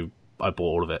 so I bought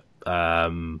all of it.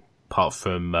 Apart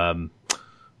from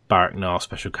Barak Nar,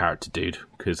 special character dude,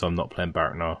 because I'm not playing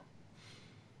Barak Nar.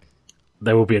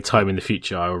 There will be a time in the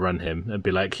future I will run him and be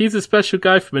like, he's a special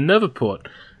guy from another port.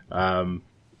 And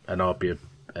I'll be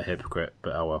a hypocrite,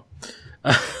 but oh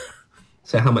well.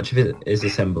 So how much of it is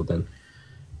assembled then?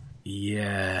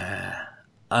 Yeah.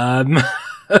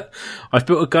 I've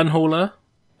built a gun hauler.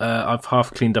 I've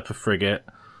half cleaned up a frigate.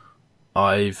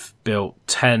 I've built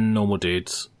 10 normal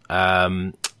dudes.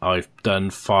 I've done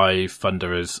 5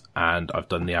 Thunderers, and I've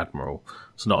done the Admiral.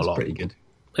 It's not a lot. Pretty good.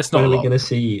 It's not a lot. When are we going to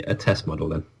see a test model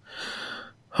then?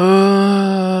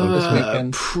 This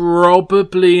weekend?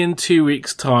 Probably in 2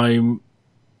 weeks' time,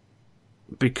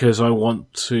 because I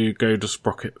want to go to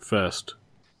Sprocket first.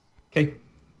 Okay.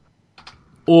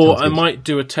 Or I might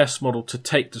do a test model to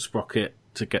take to Sprocket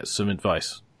to get some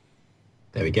advice.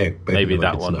 There we go. Maybe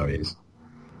that one. Scenarios.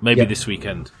 Maybe this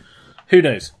weekend. Who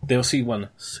knows? They'll see one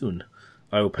soon.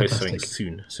 I will post something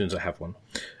soon, as soon as I have one.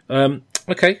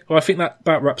 Okay, well, I think that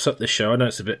about wraps up this show. I know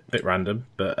it's a bit random,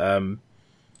 but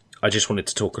I just wanted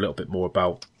to talk a little bit more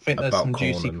about I think there's some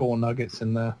juicy corn nuggets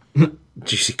in there.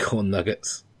 Juicy corn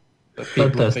nuggets.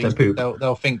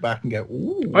 They'll think back and go,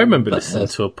 ooh. I remember listening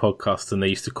to a podcast and they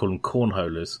used to call them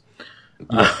cornholers.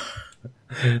 Yeah.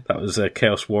 That was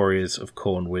Chaos Warriors of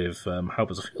Khorne with I think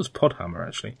it was Podhammer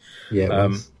actually. Yeah,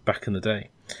 back in the day.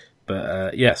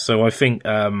 But so I think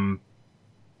I'm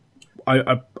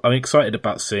excited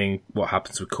about seeing what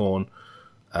happens with Khorne.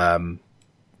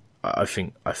 I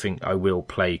think I will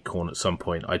play Khorne at some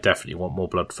point. I definitely want more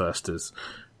Bloodthirsters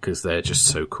because they're just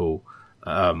so cool.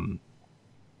 But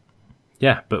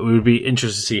it would be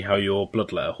interesting to see how your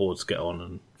Bloodletter hordes get on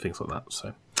and things like that.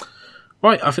 So,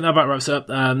 right, I think that about wraps it up.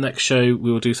 Next show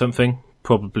we will do something.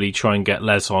 Probably try and get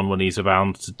Les on when he's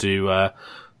around to do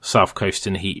South Coast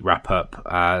and Heat wrap up,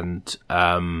 and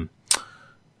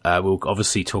we'll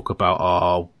obviously talk about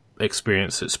our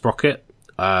experience at Sprocket.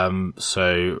 And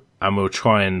we'll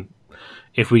try and,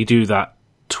 if we do that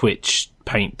Twitch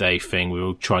Paint Day thing, we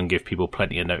will try and give people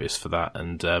plenty of notice for that.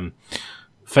 And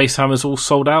Facehammer's all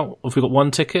sold out. Have we got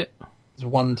one ticket? There's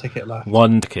one ticket left.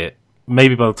 One ticket.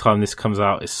 Maybe by the time this comes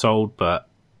out, it's sold, but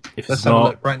if Let's it's have not... a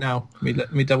look right now.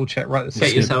 Let me double check right this second.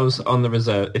 Get yourselves on the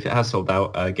reserve. If it has sold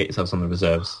out, get yourselves on the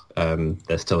reserves.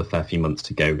 There's still a fair few months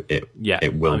to go. It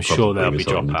will. I'm sure there'll be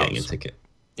dropouts. Getting a ticket.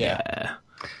 Yeah.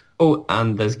 Oh,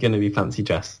 and there's going to be fancy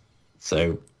dress,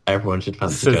 so everyone should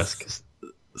fancy dress.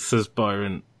 Says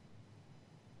Byron.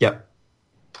 Yep.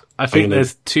 I think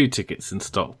there's 2 tickets in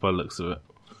stock by the looks of it.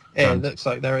 Yeah, it looks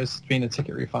like there has been a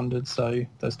ticket refunded, so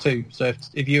there's 2. So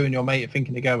if you and your mate are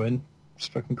thinking of going,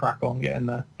 just fucking crack on, get in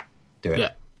there. Do it.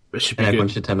 Yeah, it should be and everyone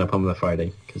good. should turn up on the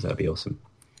Friday, because that'd be awesome.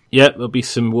 Yeah, there'll be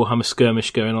some Warhammer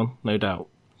skirmish going on, no doubt.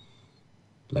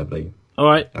 Lovely. All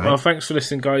right. Well, thanks for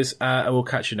listening, guys, and we'll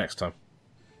catch you next time.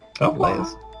 Oh,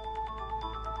 players.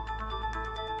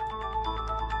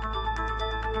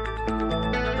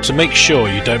 To make sure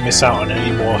you don't miss out on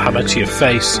any more Hammer to Your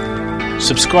Face,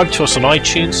 subscribe to us on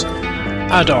iTunes,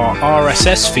 add our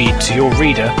RSS feed to your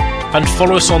reader, and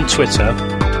follow us on Twitter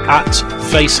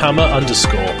 @Facehammer_.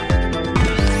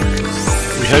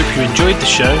 We hope you enjoyed the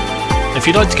show. If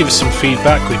you'd like to give us some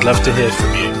feedback, we'd love to hear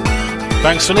from you.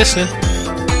 Thanks for listening.